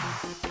again.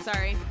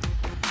 Sorry.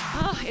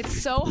 Oh,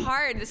 it's so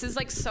hard. This is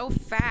like so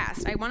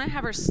fast. I want to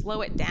have her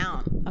slow it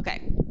down.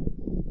 Okay,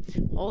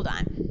 hold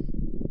on.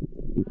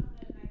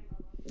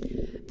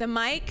 The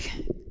mic,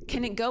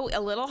 can it go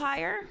a little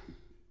higher?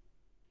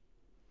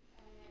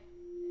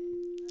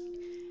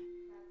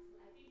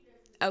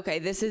 Okay,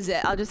 this is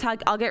it.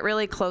 I'll get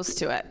really close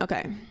to it.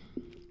 Okay.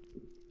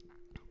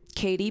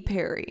 Katy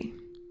Perry.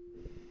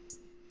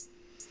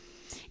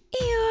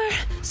 You're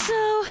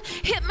so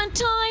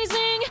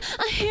hypnotizing.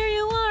 I hear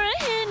you are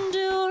a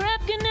Hindu,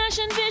 Rep Ganesh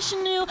and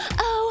Vishnu.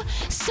 Oh,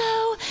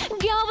 so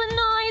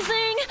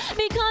galvanizing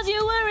because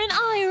you were in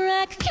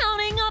Iraq,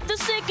 counting up the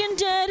sick and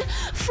dead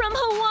from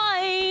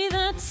Hawaii.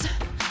 That's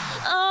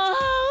a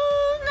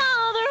whole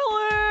nother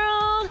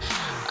world.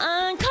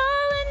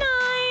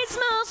 Uncolonized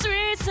most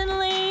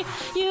recently.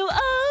 You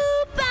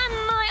opened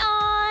my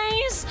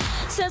eyes.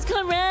 Says,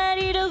 come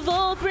ready to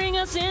vote, bring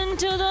us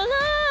into the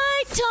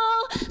light.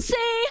 Tulsi,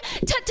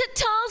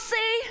 Tulsi.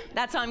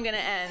 That's how I'm gonna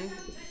end.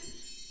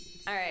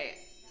 All right,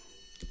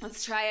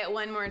 let's try it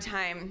one more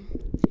time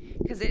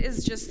because it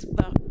is just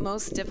the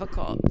most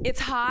difficult. It's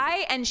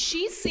high, and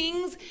she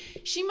sings.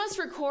 She must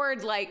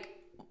record like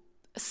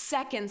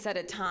seconds at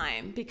a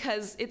time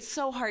because it's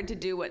so hard to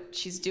do what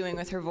she's doing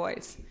with her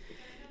voice.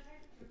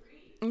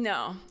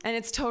 No, and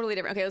it's totally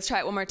different. Okay, let's try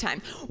it one more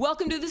time.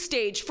 Welcome to the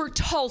stage for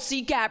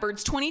Tulsi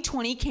Gabbard's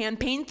 2020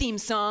 campaign theme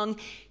song,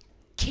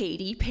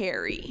 Katy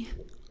Perry.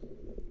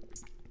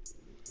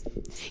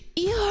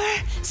 You're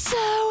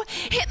so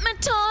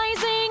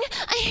hypnotizing.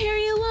 I hear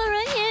you are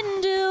a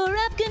Hindu,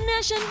 Rap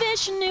Ganesh and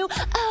Vishnu.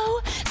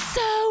 Oh,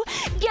 so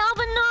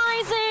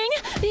galvanizing.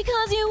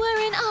 Because you were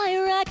in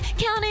Iraq,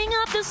 counting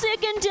up the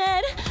sick and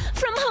dead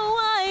from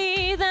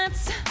Hawaii.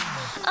 That's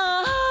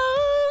a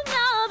whole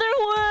nother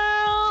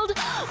world.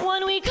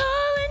 One we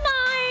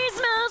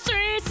colonized most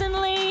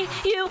recently.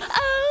 You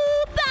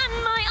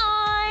opened my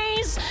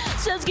eyes.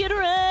 Says get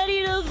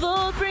ready to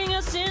vote, bring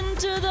us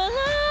into the light.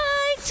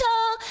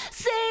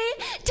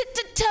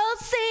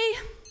 Tulsi.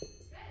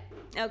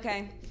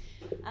 Okay.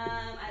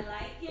 I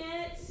like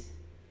it.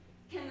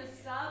 Can the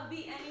sub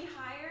be any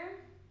higher?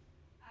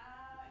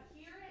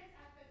 Here it's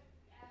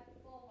at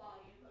full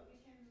volume, but we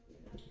can.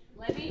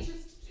 Let me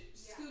just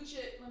scooch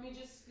it. Let me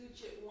just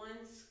scooch it one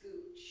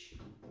scooch.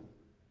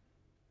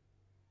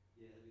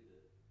 Yeah, that'd be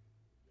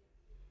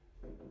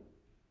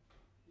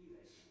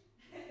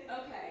good.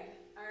 Okay.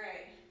 All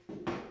right.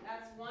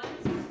 That's one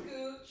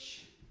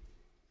scooch.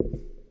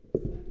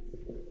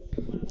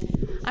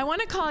 I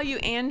want to call you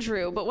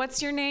Andrew, but what's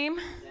your name?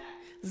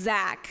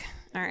 Zach.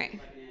 All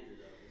right.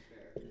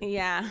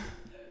 Yeah.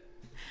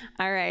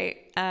 All right.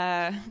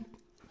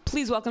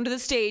 Please welcome to the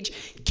stage,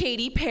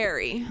 Katy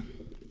Perry.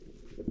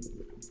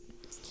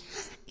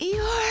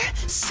 You're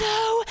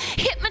so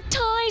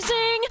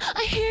hypnotizing.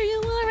 I hear you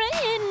are a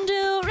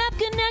Hindu, Rap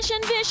Ganesh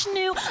and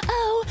Vishnu.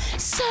 Oh,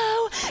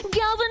 so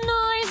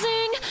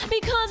galvanizing.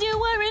 Because you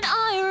were in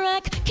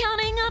Iraq,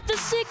 counting up the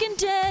sick and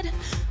dead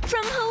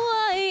from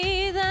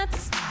Hawaii.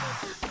 That's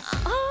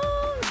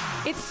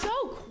it's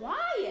so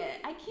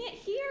quiet. I can't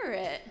hear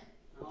it.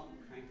 I'll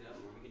crank it up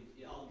more.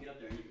 I'll get up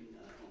there and you can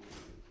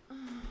call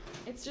me.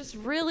 It's just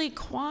really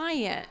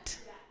quiet.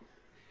 Yeah.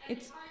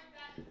 It's that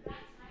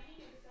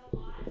timing is so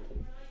odd.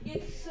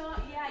 It's so,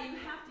 yeah, you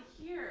have to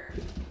hear.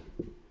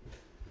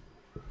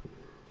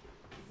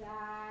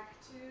 Zach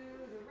to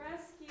the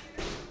rescue.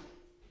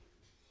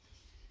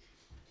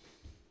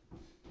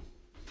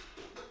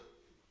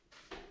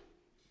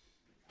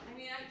 I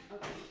mean,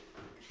 okay.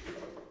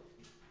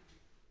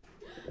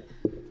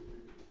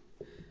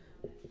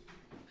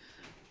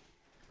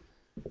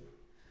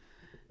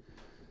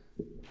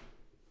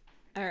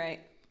 All right,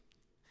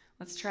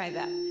 let's try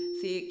that.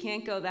 See, it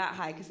can't go that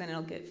high because then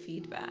it'll get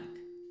feedback.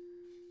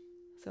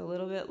 So a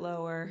little bit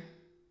lower,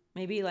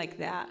 maybe like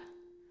that.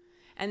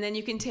 And then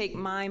you can take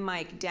my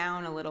mic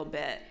down a little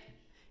bit.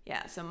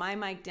 Yeah, so my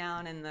mic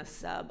down and the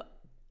sub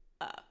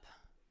up.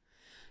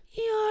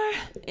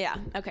 Yeah,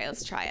 okay,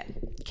 let's try it.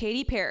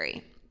 Katy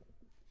Perry.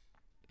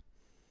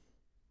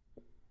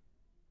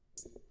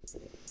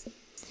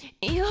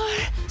 You're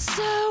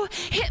so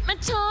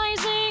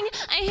hypnotizing.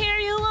 I hear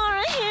you are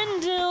a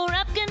Hindu,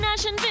 Rap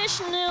Ganesh and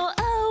Vishnu.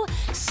 Oh,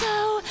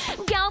 so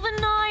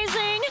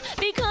galvanizing.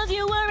 Because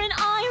you were in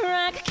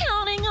Iraq,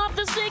 counting up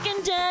the sick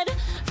and dead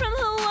from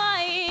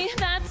Hawaii.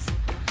 That's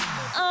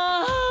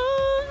a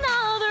whole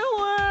nother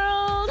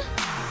world.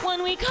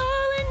 One we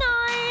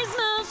colonized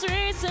most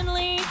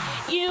recently.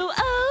 You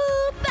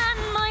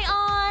opened my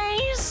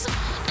eyes,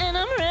 and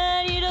I'm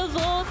ready to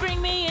vote. Bring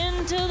me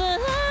into the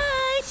light.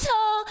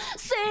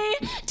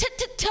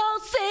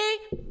 Tulsi.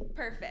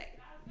 Perfect.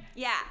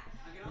 Yeah.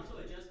 I can also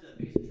adjust the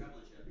bass and treble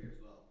and shit up here as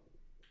well.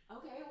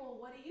 Okay, well,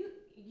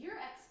 you're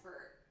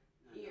expert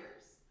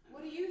ears.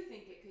 What do you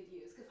think it could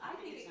use? Because I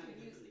think it could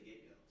use. From the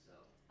get-go, so.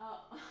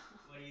 Oh.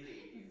 What do you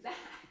think? Zach.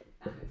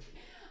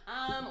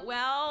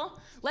 Well,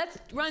 let's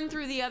run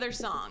through the other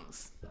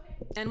songs,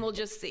 and we'll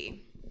just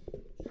see.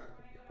 Sure.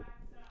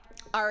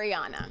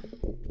 Ariana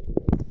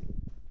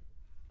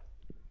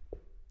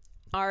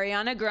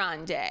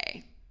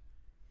Grande.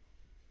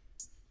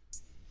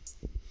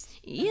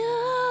 You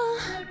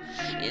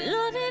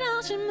love it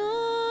how she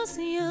moves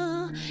you.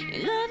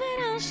 You love it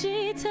how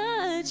she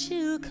touches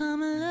you.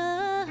 Come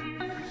love.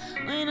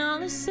 When all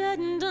is said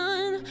and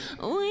done,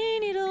 we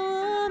need a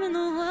woman in the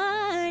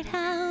White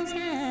House.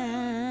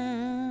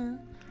 Yeah.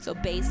 So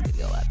bass could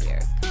go up here.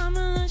 Come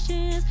on,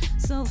 she is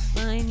so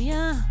fine,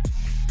 yeah.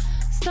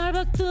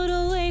 Starbucks through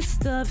the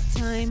waste of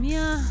time,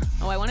 yeah.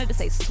 Oh, I wanted to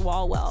say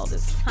Swalwell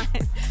this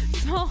time.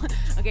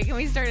 Okay, can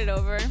we start it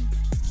over?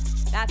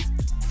 That's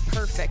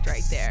perfect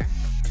right there.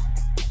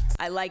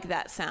 I like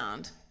that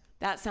sound.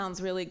 That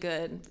sounds really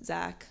good,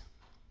 Zach.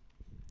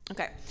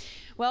 Okay.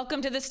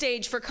 Welcome to the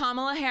stage for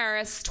Kamala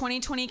Harris'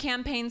 2020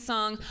 campaign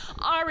song,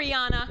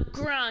 Ariana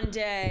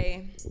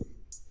Grande.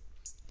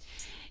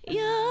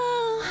 You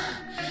love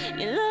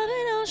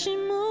it how she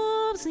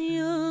moves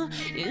you.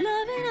 You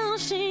love it how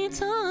she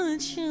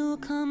touches you.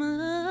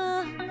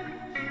 Kamala.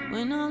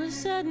 When all is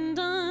said and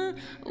done,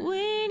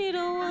 we need a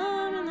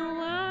woman in the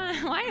world.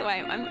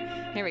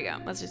 Here we go.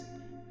 Let's just,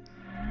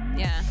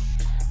 yeah.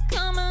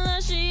 Kamala,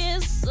 she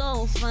is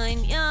so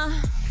fine, yeah.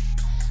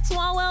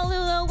 Swalwell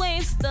through the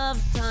waste of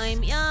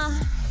time, yeah.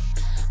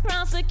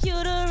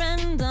 prosecutor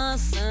and the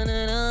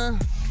senator.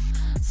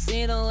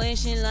 See the way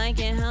she like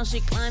it, how she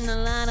climbed the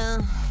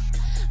ladder.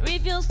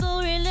 Refuse to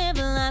relive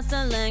the last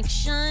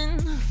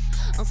election.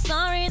 I'm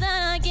sorry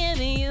that I give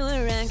you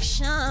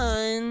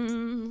erections.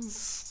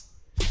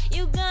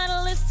 You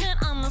gotta listen,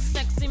 I'm a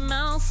sexy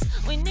mouse.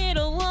 We need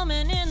a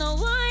woman in the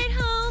White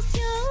House,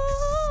 yo.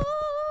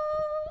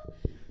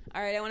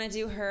 All right, I want to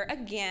do her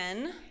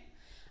again.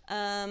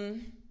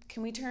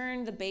 Can we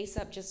turn the bass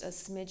up just a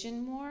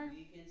smidgen more?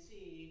 We can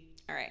see.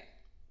 All right.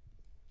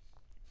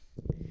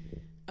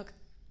 Okay.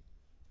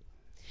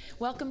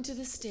 Welcome to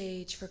the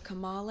stage for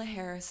Kamala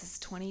Harris's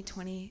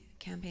 2020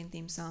 campaign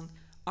theme song,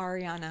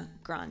 Ariana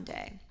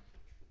Grande.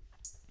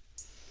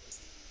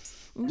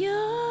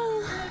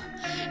 Yo,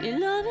 you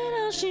love it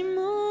how she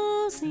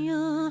moves, yo.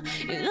 You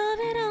love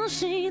it how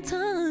she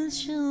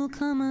touches you,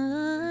 come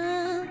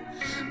on.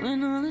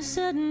 When all is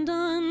said and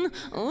done,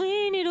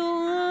 we need a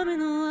woman in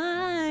the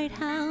White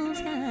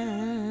House,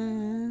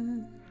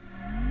 yeah.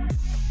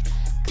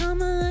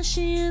 Kamala,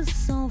 she is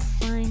so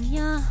fine,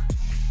 yeah.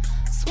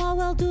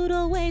 Swalwell do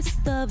the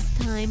waste of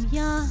time,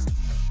 yeah.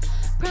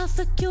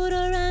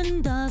 Prosecutor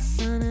and the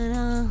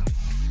senator.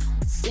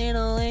 See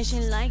the way she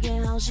like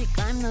it, how she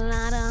climbed the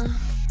ladder.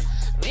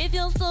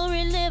 Refuse to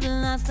relive the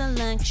last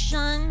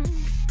election.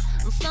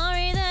 I'm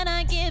sorry that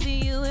I give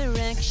you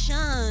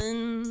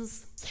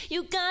erections.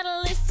 You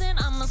gotta listen,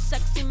 I'm a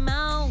sexy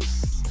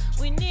mouse.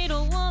 We need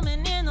a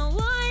woman in the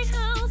White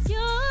House,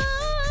 yo.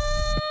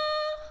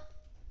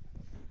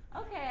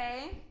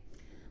 Okay.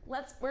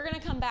 We're gonna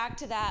come back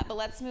to that, but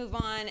let's move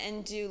on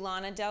and do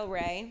Lana Del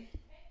Rey.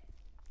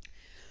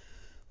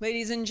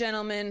 Ladies and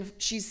gentlemen,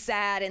 she's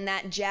sad in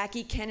that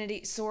Jackie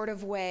Kennedy sort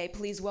of way.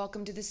 Please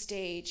welcome to the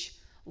stage,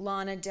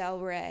 Lana Del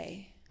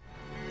Rey.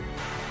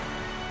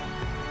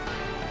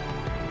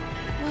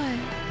 What?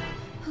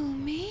 Who,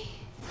 me?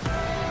 Come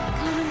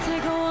and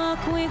take a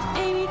walk with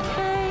Amy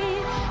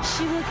Kay.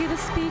 She will give a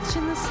speech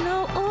in the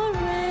snow or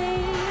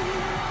rain.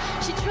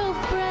 She drove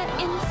Brett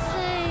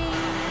insane.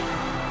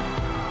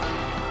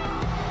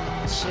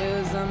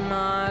 Choose a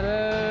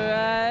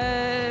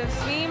moderate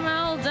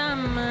female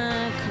Democrat.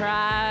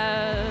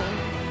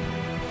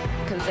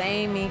 'Cause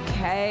Amy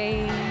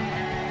Kay,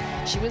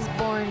 she was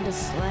born to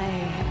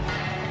slay.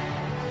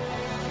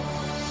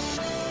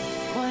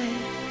 What?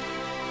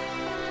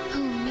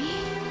 Who, me?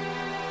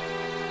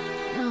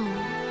 No,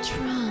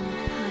 Trump,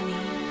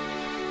 honey.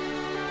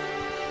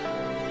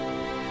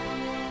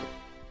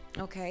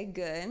 Okay,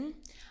 good.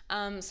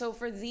 So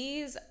for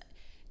these,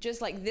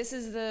 just like this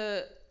is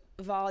the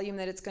volume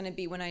that it's going to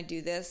be when I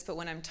do this, but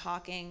when I'm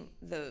talking,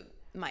 the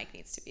mic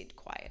needs to be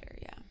quieter,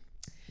 yeah.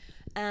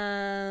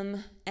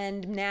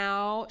 And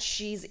now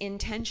she's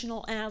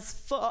intentional as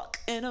fuck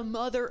and a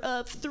mother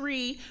of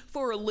 3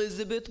 for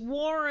Elizabeth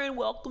Warren.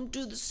 Welcome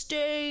to the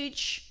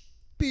stage,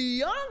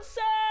 Beyonce!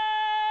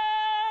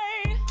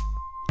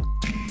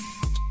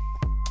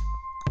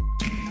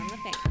 On the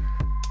thing.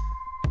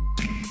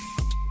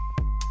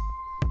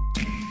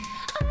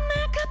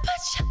 America,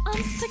 put your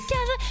arms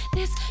together.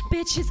 This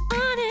bitch is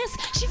honest.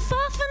 She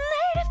fought for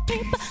native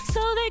people,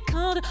 so they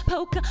called her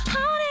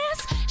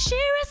Pocahontas. She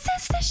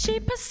resisted, she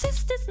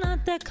persisted. It's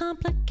not that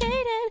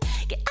complicated.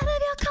 Get out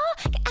of your car,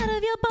 get out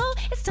of your boat.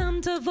 It's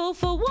time to vote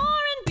for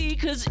Warren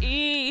because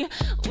he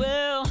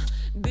will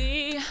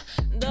be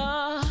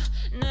the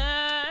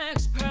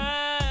next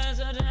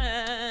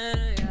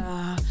president.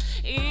 Yeah.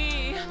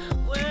 He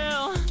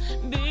will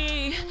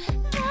be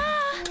the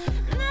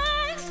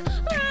next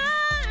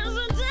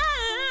president.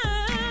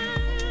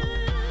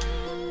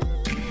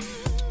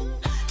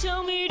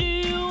 Tell me, do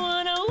you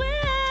wanna win?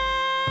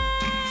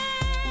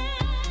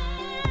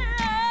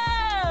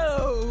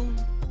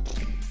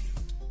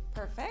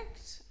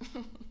 Perfect.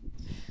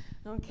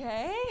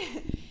 Okay.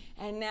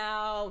 And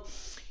now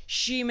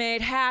she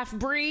made Half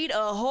Breed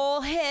a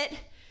whole hit.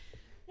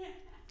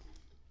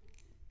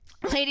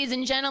 Ladies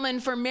and gentlemen,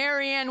 for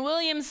Marianne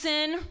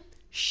Williamson,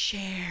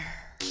 Cher.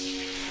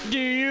 Do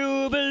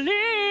you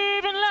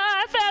believe in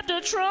life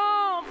after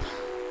Trump?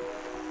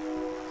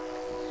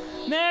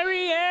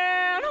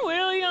 Marianne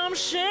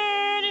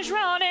Williamson is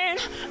running.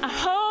 I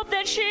hope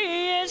that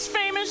she is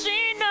famous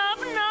enough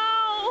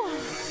now.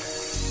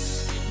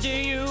 Do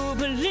you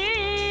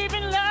believe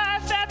in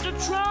life after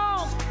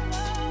Trump?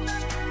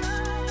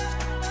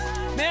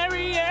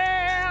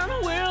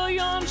 Marianne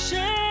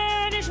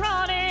Williamson is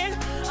running.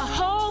 I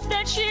hope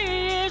that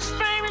she is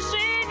famous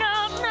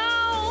enough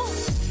now.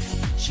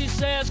 She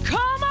says,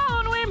 come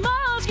on, we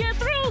must get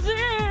through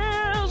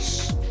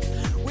this.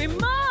 We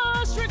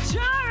must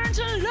return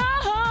to love.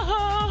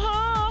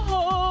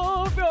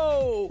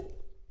 Oh.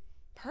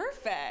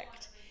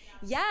 Perfect.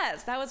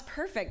 Yes, that was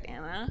perfect,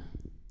 Anna.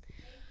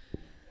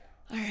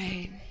 All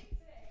right.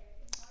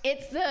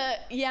 It's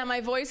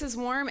my voice is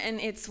warm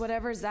and it's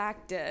whatever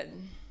Zach did.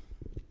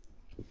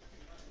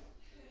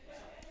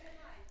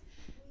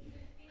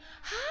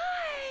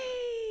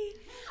 Hi.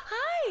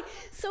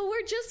 So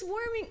we're just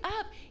warming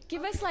up.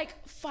 Give us like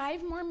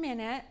 5 more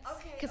minutes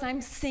because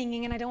I'm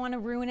singing and I don't want to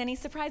ruin any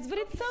surprise, but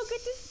it's so good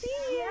to see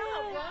you.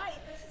 Yeah, right.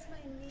 This is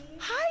my niece.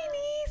 Hi,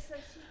 niece.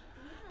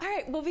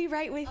 right, we'll be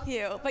right with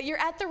you. But you're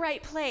at the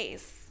right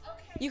place.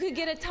 You could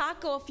get a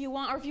taco if you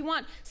want, or if you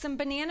want some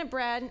banana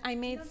bread. I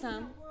made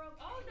some.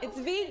 It's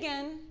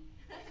vegan.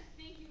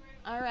 Thank you very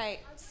much. All right,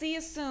 see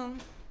you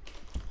soon.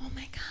 Oh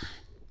my God.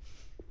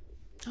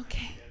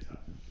 Okay.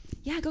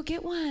 Yeah, go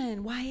get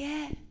one,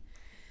 Wyatt.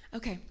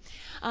 Okay.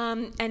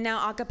 And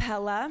now a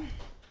cappella.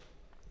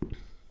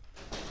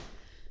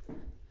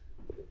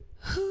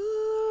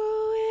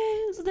 Who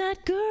is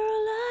that girl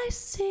I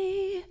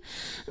see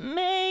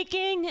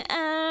making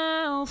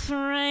Al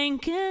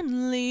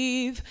Franken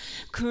leave?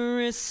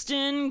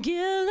 Kristen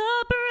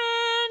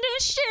Gillibrand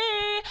is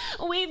she?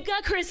 We've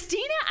got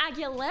Christina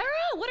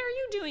Aguilera. What are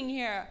you doing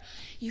here?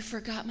 You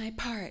forgot my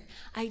part.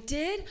 I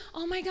did?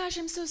 Oh my gosh,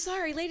 I'm so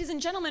sorry. Ladies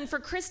and gentlemen, for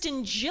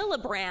Kristen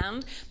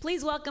Gillibrand,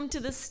 please welcome to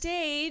the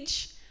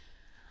stage.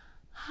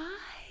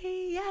 Hi,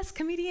 yes,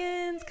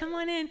 comedians, come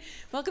on in.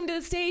 Welcome to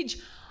the stage,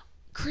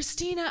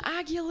 Christina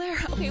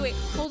Aguilera. Okay, wait,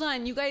 hold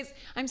on, you guys,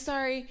 I'm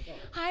sorry.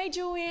 Hi,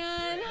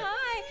 Joanne,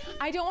 hi.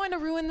 I don't want to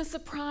ruin the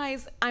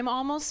surprise. I'm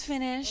almost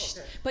finished,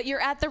 but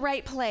you're at the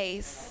right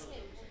place.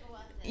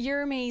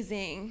 You're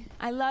amazing.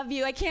 I love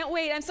you. I can't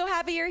wait. I'm so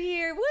happy you're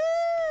here.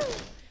 Woo!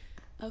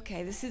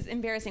 Okay, this is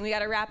embarrassing. We got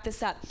to wrap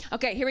this up.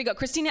 Okay, here we go.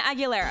 Christina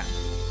Aguilera.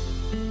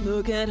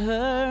 Look at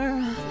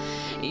her.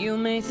 You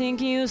may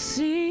think you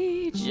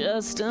see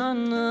just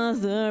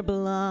another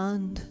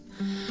blonde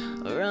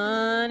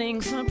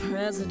running for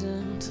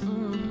president.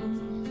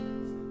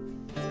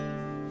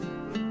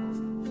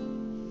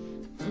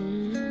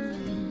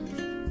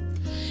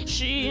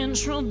 She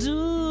introduced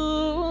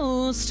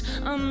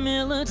a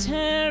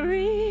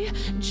military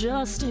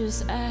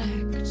justice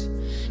act,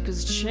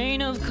 'cause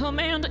chain of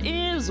command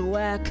is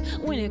whack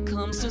when it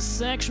comes to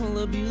sexual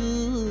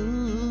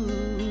abuse.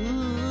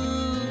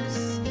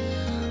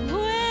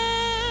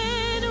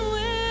 When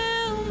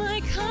will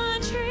my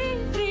country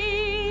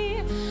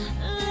be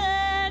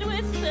led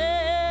with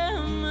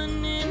femininity?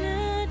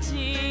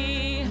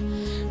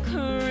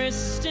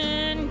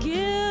 Kristen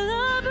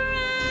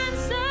Gillibrand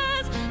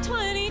says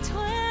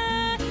 2020.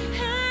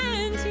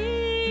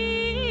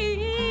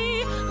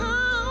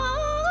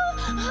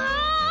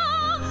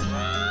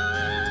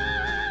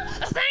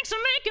 Thanks for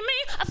making me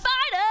a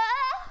fighter.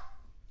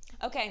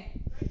 Okay,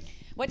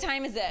 what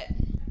time is it?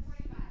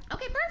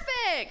 Okay,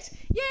 perfect.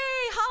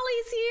 Yay,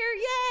 Holly's here.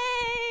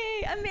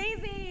 Yay,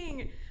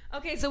 amazing.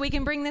 Okay, so we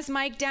can bring this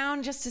mic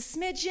down just a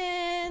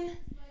smidgen.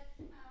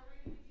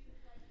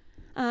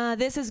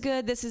 This is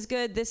good, this is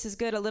good, this is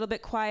good. A little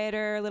bit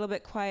quieter, a little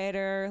bit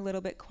quieter, a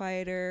little bit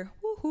quieter.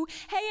 Woohoo.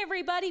 Hey,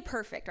 everybody,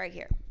 perfect, right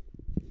here.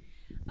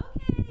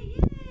 Okay,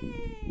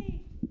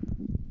 yay.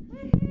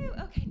 Woohoo.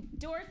 Okay,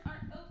 doors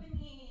aren't opening.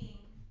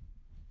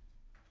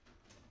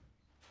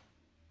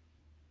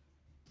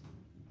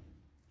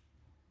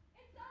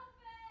 It's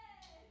open.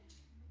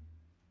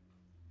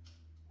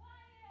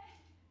 Wyatt.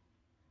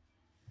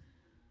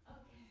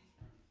 Okay.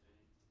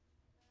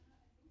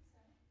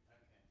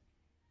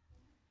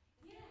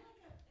 Yeah.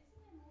 Isn't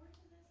there more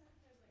to this?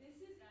 This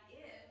is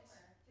it.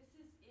 This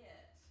is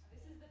it.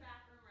 This is the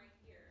back room right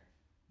here.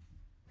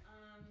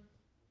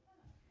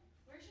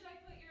 Where should I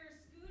put your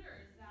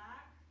scooters,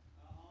 Zach?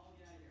 I'll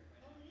get out of here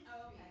right now.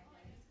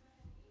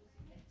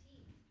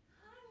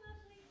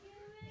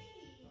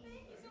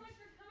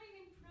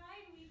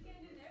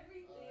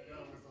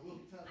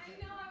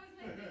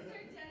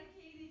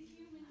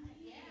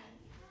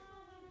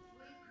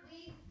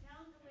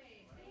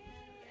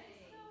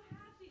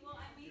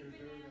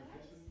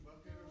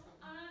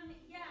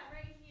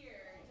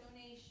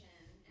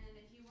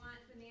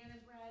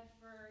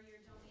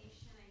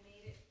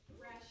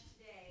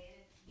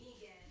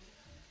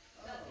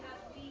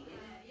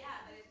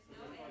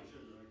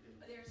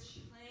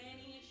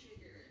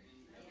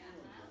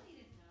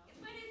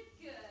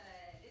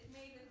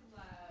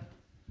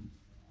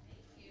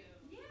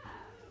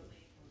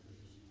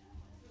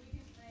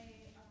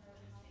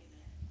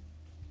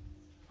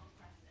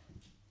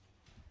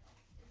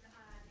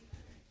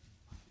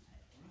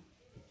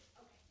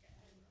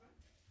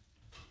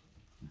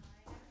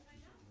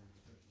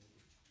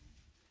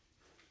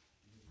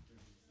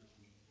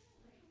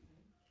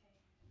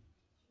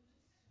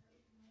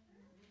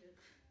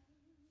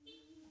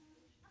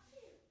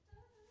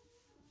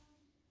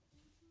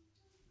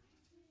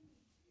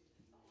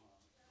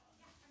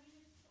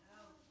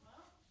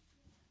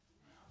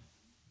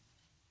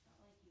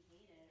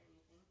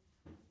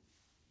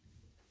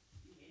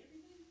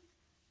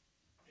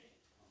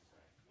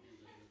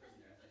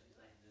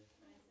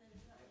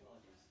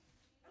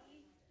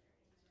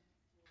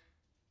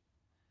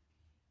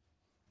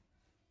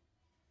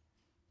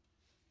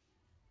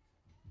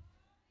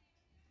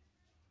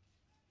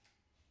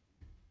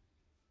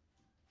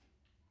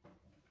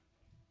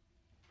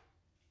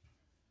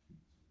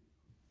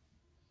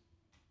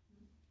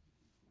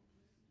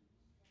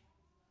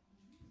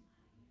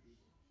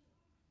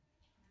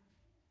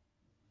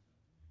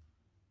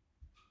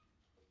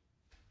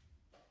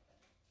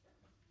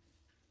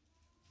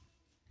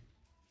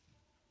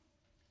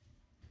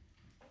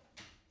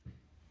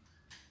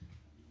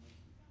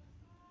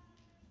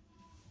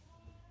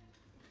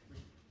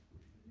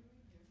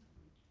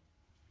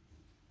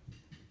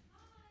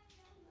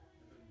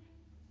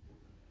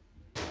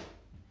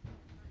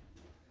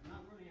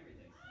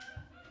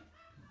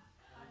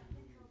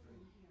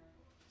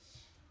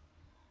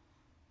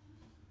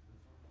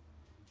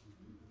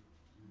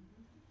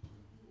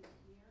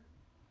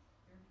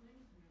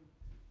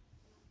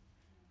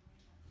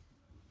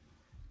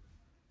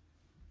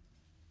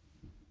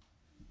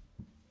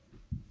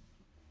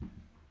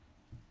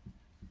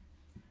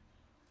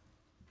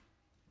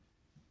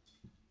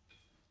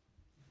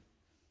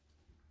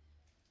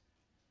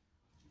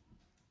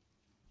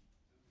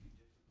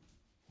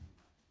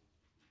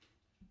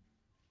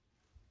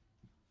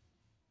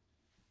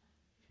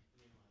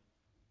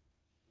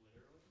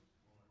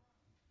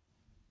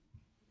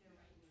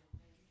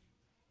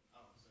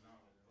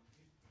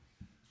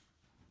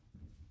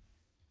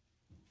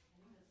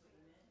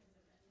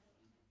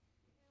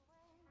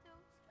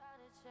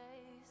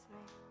 me.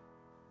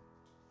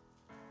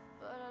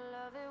 But I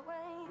love it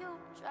when you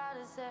try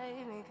to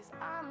save me, 'cause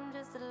I'm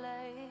just a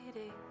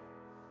lady.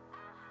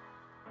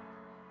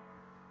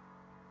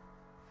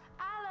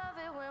 I love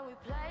it when we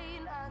play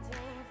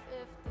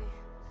 1950.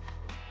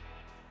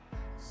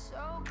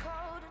 So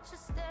cold that your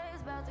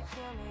stare's about to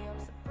kill me. I'm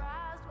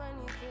surprised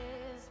when you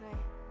kiss me.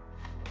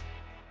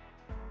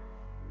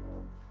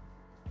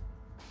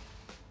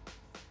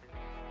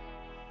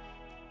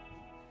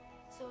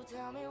 So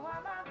tell me why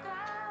my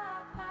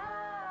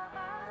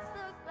guys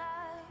look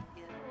like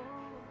you,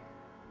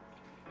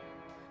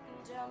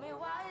 and tell me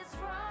why it's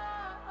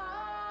wrong.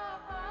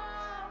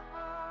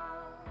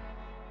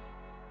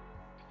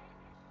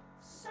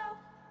 So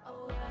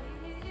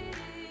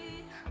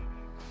away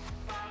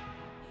from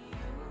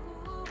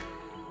you,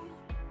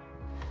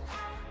 I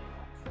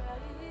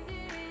pray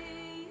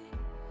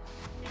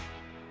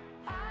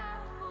I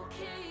will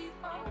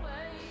keep on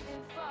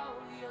waiting for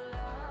your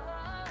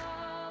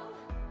love.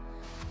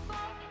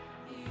 For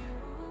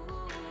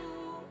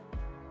you,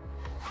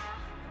 I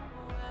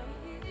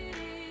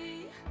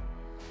wait.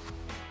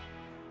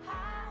 I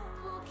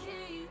will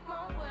keep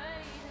on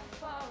waiting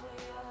for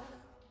you.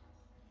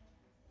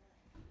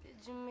 Did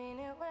you mean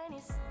it when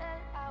you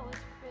said I was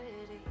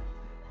pretty?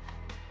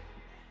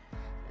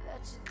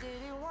 That you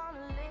didn't want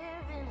to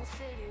live in a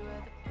city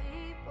where the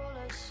people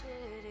are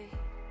shitty?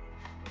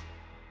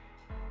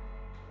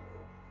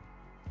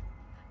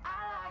 I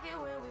like it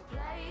when we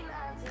play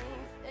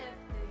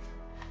 1950.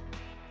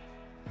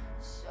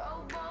 So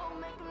bold,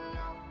 make them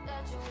know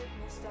that you're with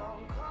me.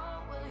 Stone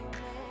cold, will you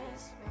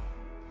miss me?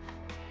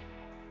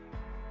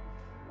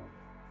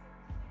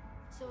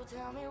 So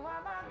tell me why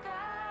my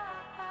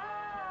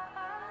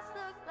guys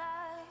look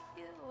like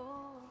you,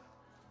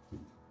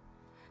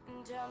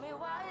 and tell me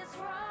why it's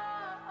wrong.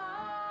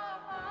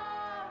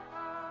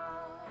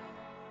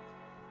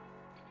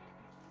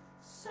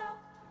 So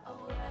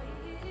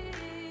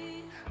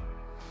away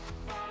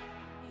from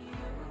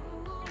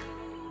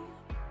you,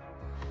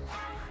 I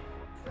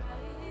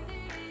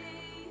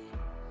pray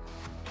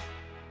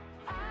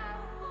I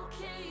will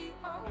keep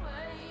on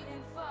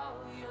waiting for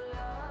your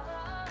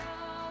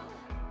love.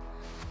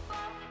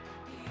 For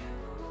you,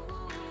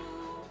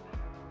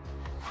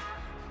 I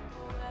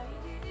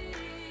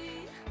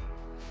wait.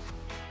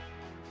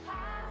 I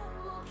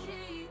will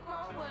keep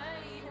on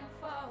waiting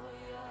for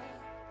you.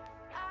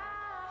 I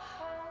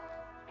hope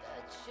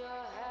that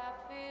you're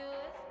happy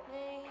with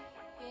me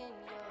in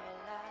your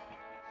life.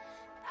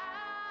 I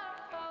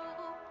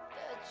hope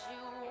that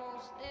you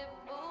won't slip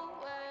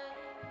away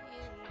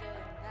in the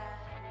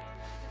night.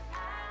 I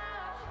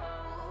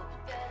hope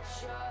that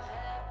you're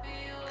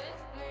happy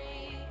with me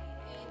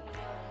in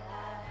your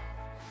life.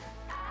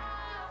 I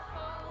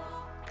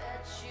hope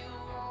that you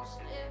won't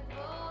slip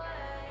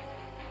away.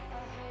 I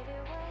hate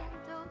it when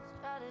dudes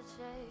try to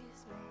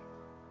chase me.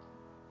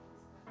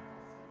 I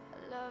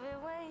love it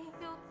when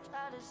you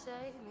try to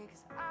save me,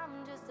 'cause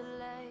I'm just a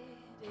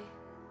lady.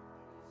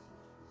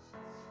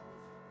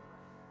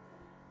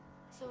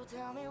 So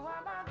tell me why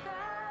my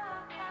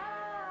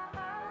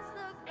guys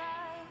look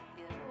like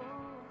you,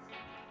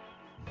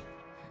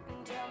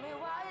 and tell me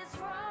why it's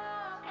wrong.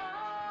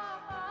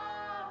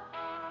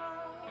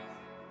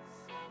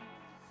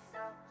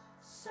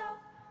 So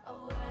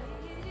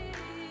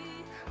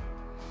away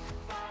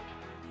from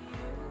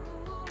you,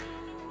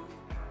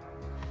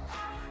 I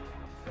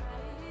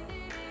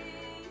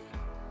pray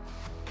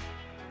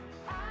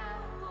I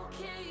will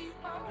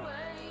keep on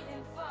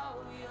waiting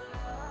for your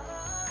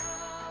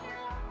love.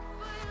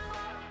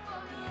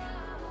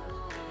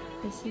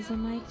 This is a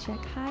mic check.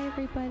 Hi,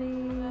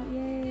 everybody.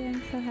 Yay,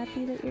 I'm so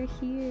happy that you're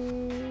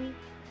here.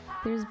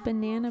 There's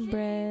banana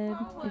bread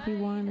if you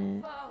want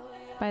it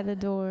by the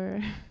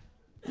door.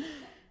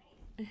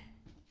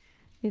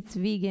 It's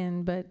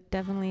vegan, but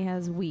definitely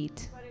has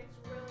wheat.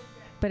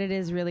 But it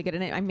is really good.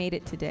 And I made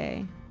it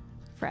today,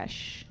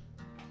 fresh.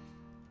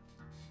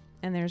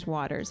 And there's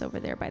waters over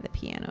there by the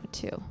piano,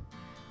 too.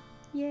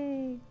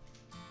 Yay.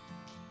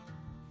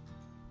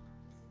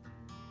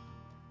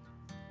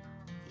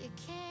 You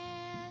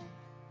can't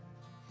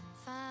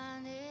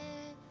find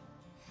it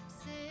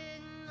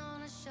sitting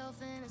on a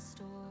shelf in a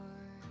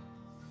store.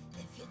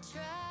 If you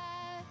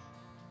try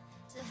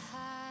to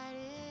hide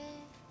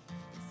it,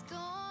 it's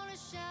gonna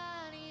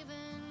shine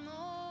even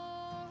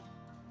more.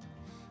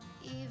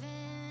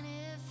 Even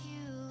if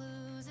you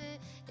lose it,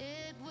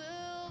 it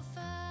will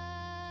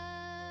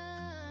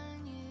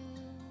find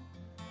you.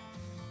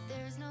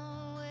 There's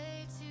no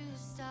way to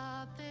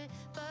stop it,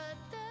 but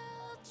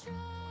they'll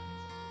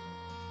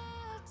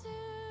try to.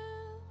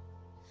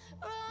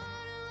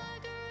 Running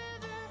like a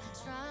river,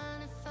 trying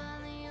to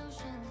find the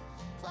ocean.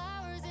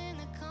 Flowers in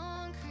the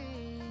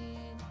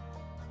concrete.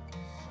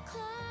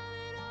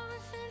 Climbing over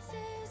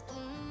fences,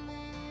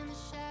 blooming in the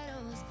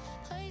shadows.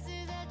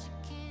 Places that you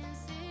can't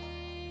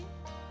see.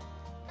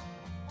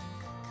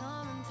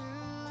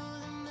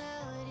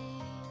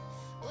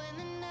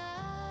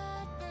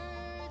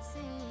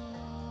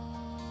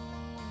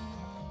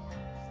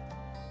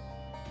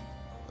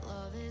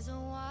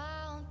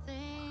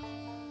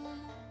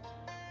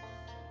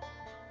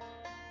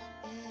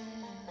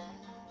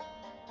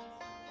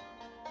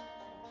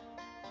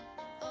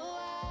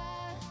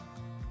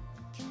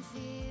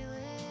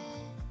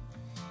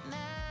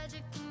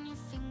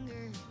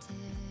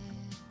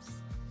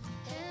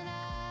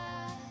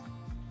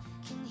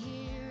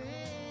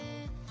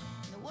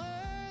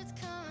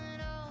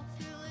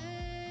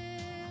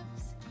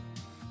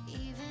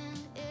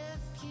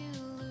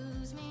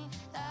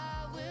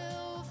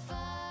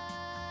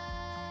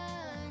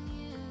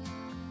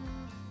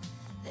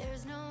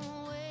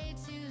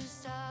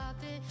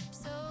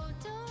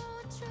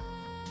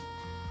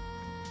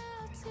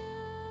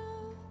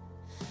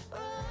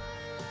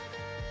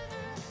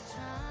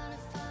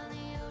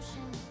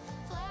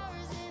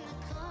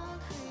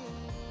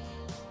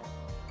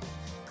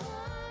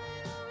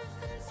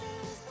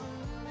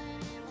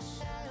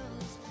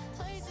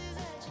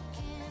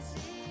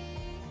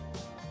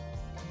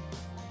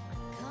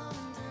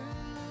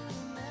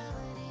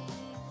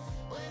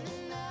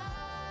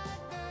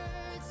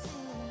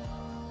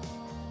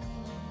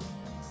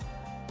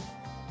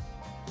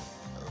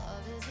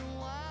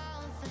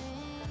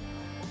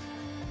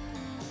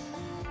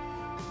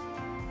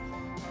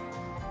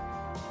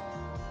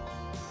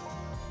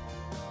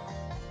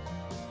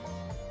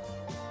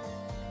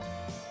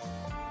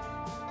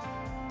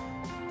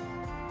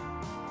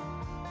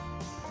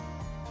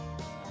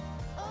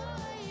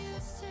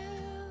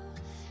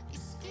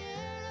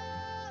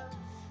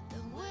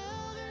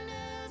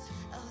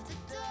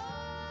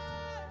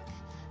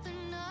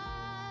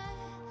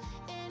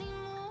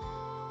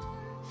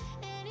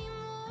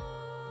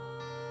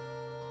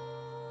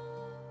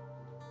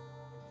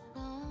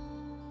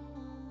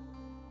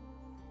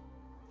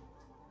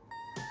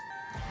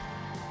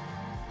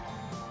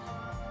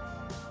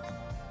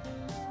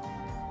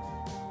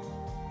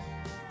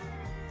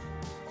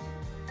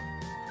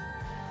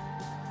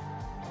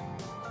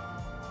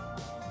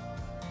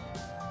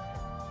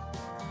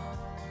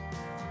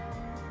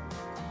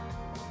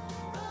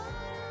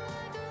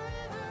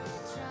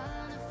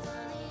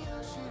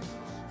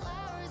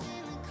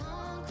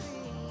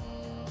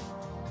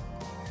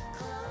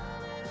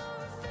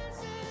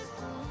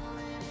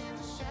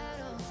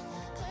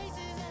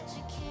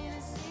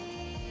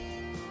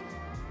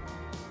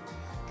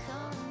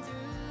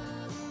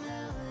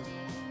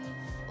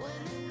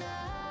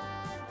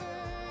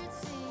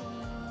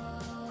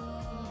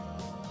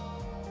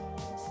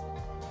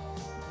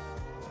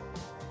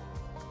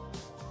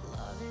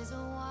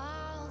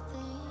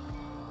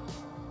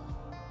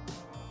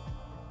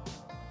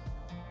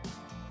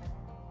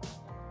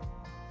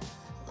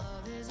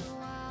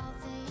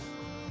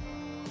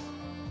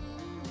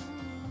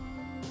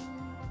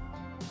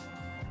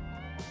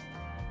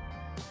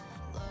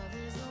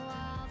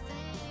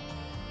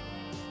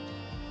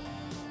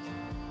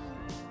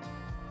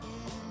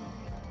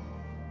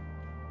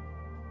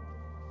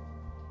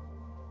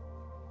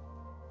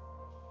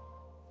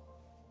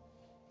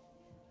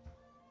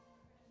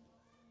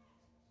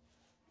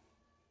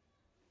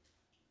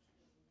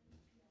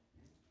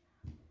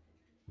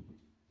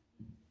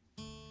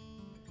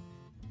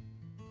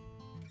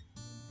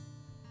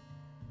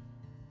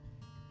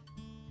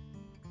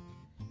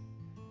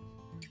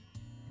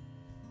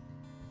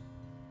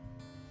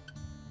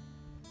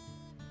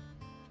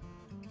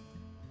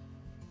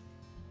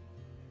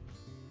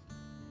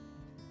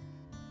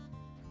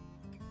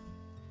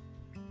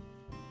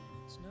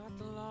 It's not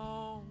the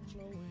long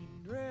flowing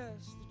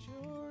dress that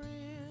you're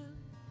in,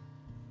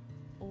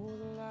 or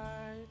the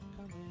light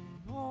coming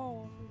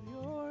off of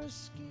your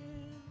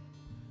skin,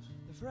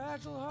 the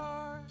fragile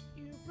heart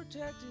you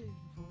protected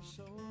for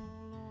so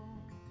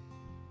long,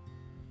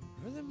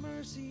 or the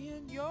mercy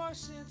in your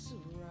sense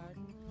of right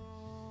and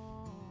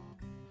wrong.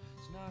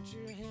 It's not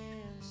your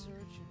hands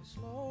searching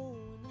slow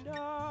in the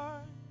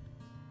dark,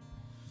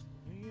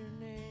 or your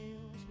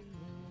nails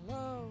leaving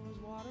love's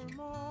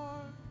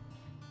watermark.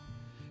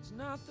 It's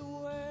not the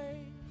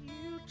way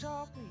you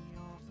talk me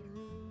off the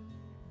roof,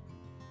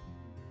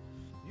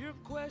 your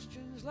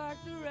questions like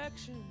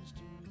directions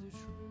to the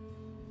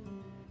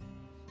truth.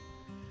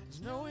 It's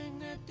knowing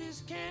that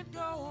this can't go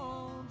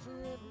on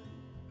forever.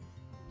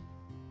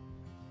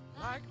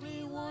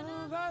 Likely one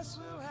of us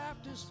will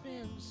have to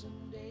spend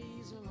some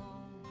days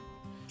alone.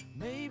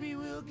 Maybe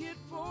we'll get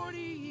 40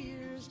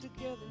 years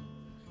together,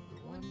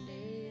 but one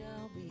day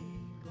I'll be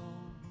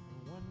gone,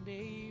 one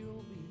day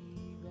you'll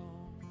be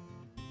gone.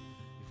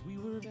 If we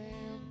were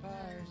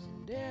vampires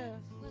and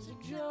death was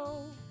a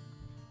joke,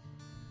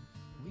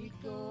 we'd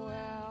go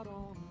out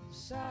on the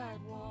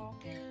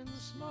sidewalk and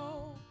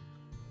smoke,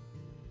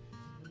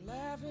 and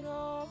laugh at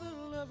all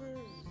the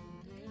lovers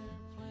and their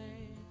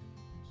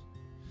plans.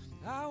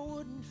 I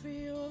wouldn't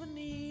feel the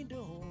need to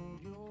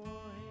hold your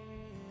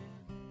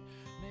hand.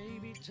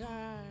 Maybe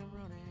time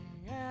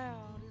running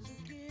out is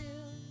a gift.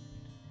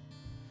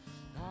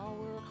 I'll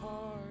work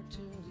hard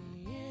till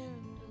the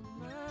end of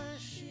my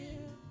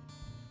shift,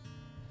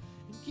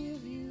 and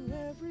give you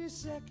every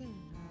second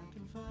I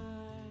can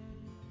find,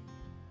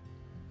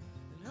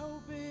 and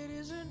hope it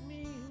isn't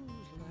me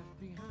who's left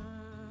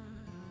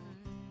behind.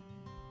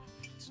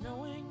 It's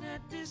knowing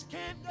that this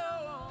can't go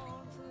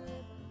on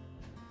forever.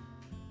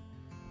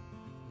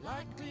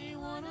 Likely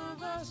one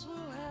of us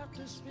will have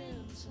to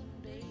spend some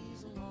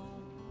days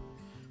alone.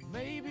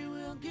 Maybe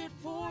we'll get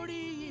 40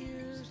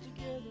 years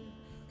together.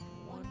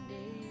 One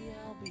day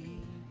I'll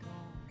be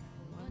gone,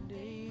 one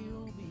day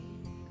you'll be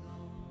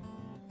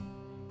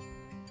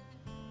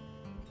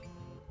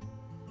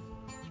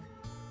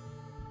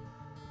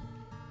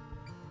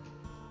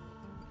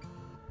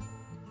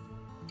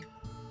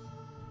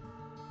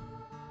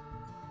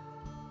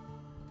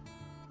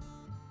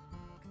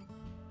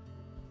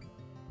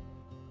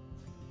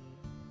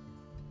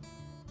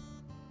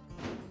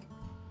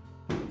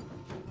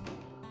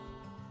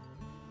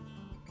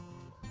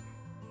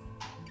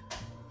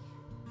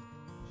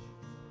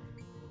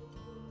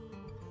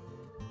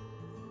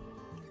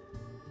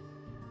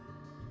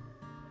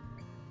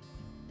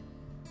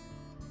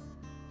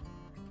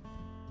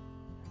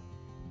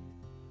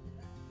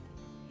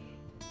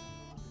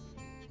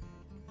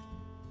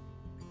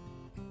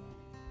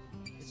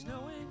It's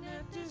knowing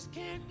that this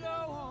can't go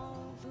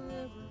on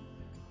forever.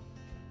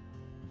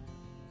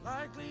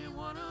 Likely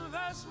one of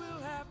us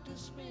will have to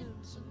spend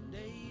some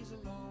days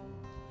alone.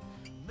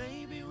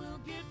 Maybe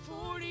we'll get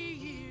 40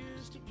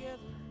 years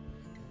together.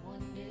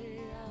 One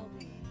day I'll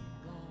be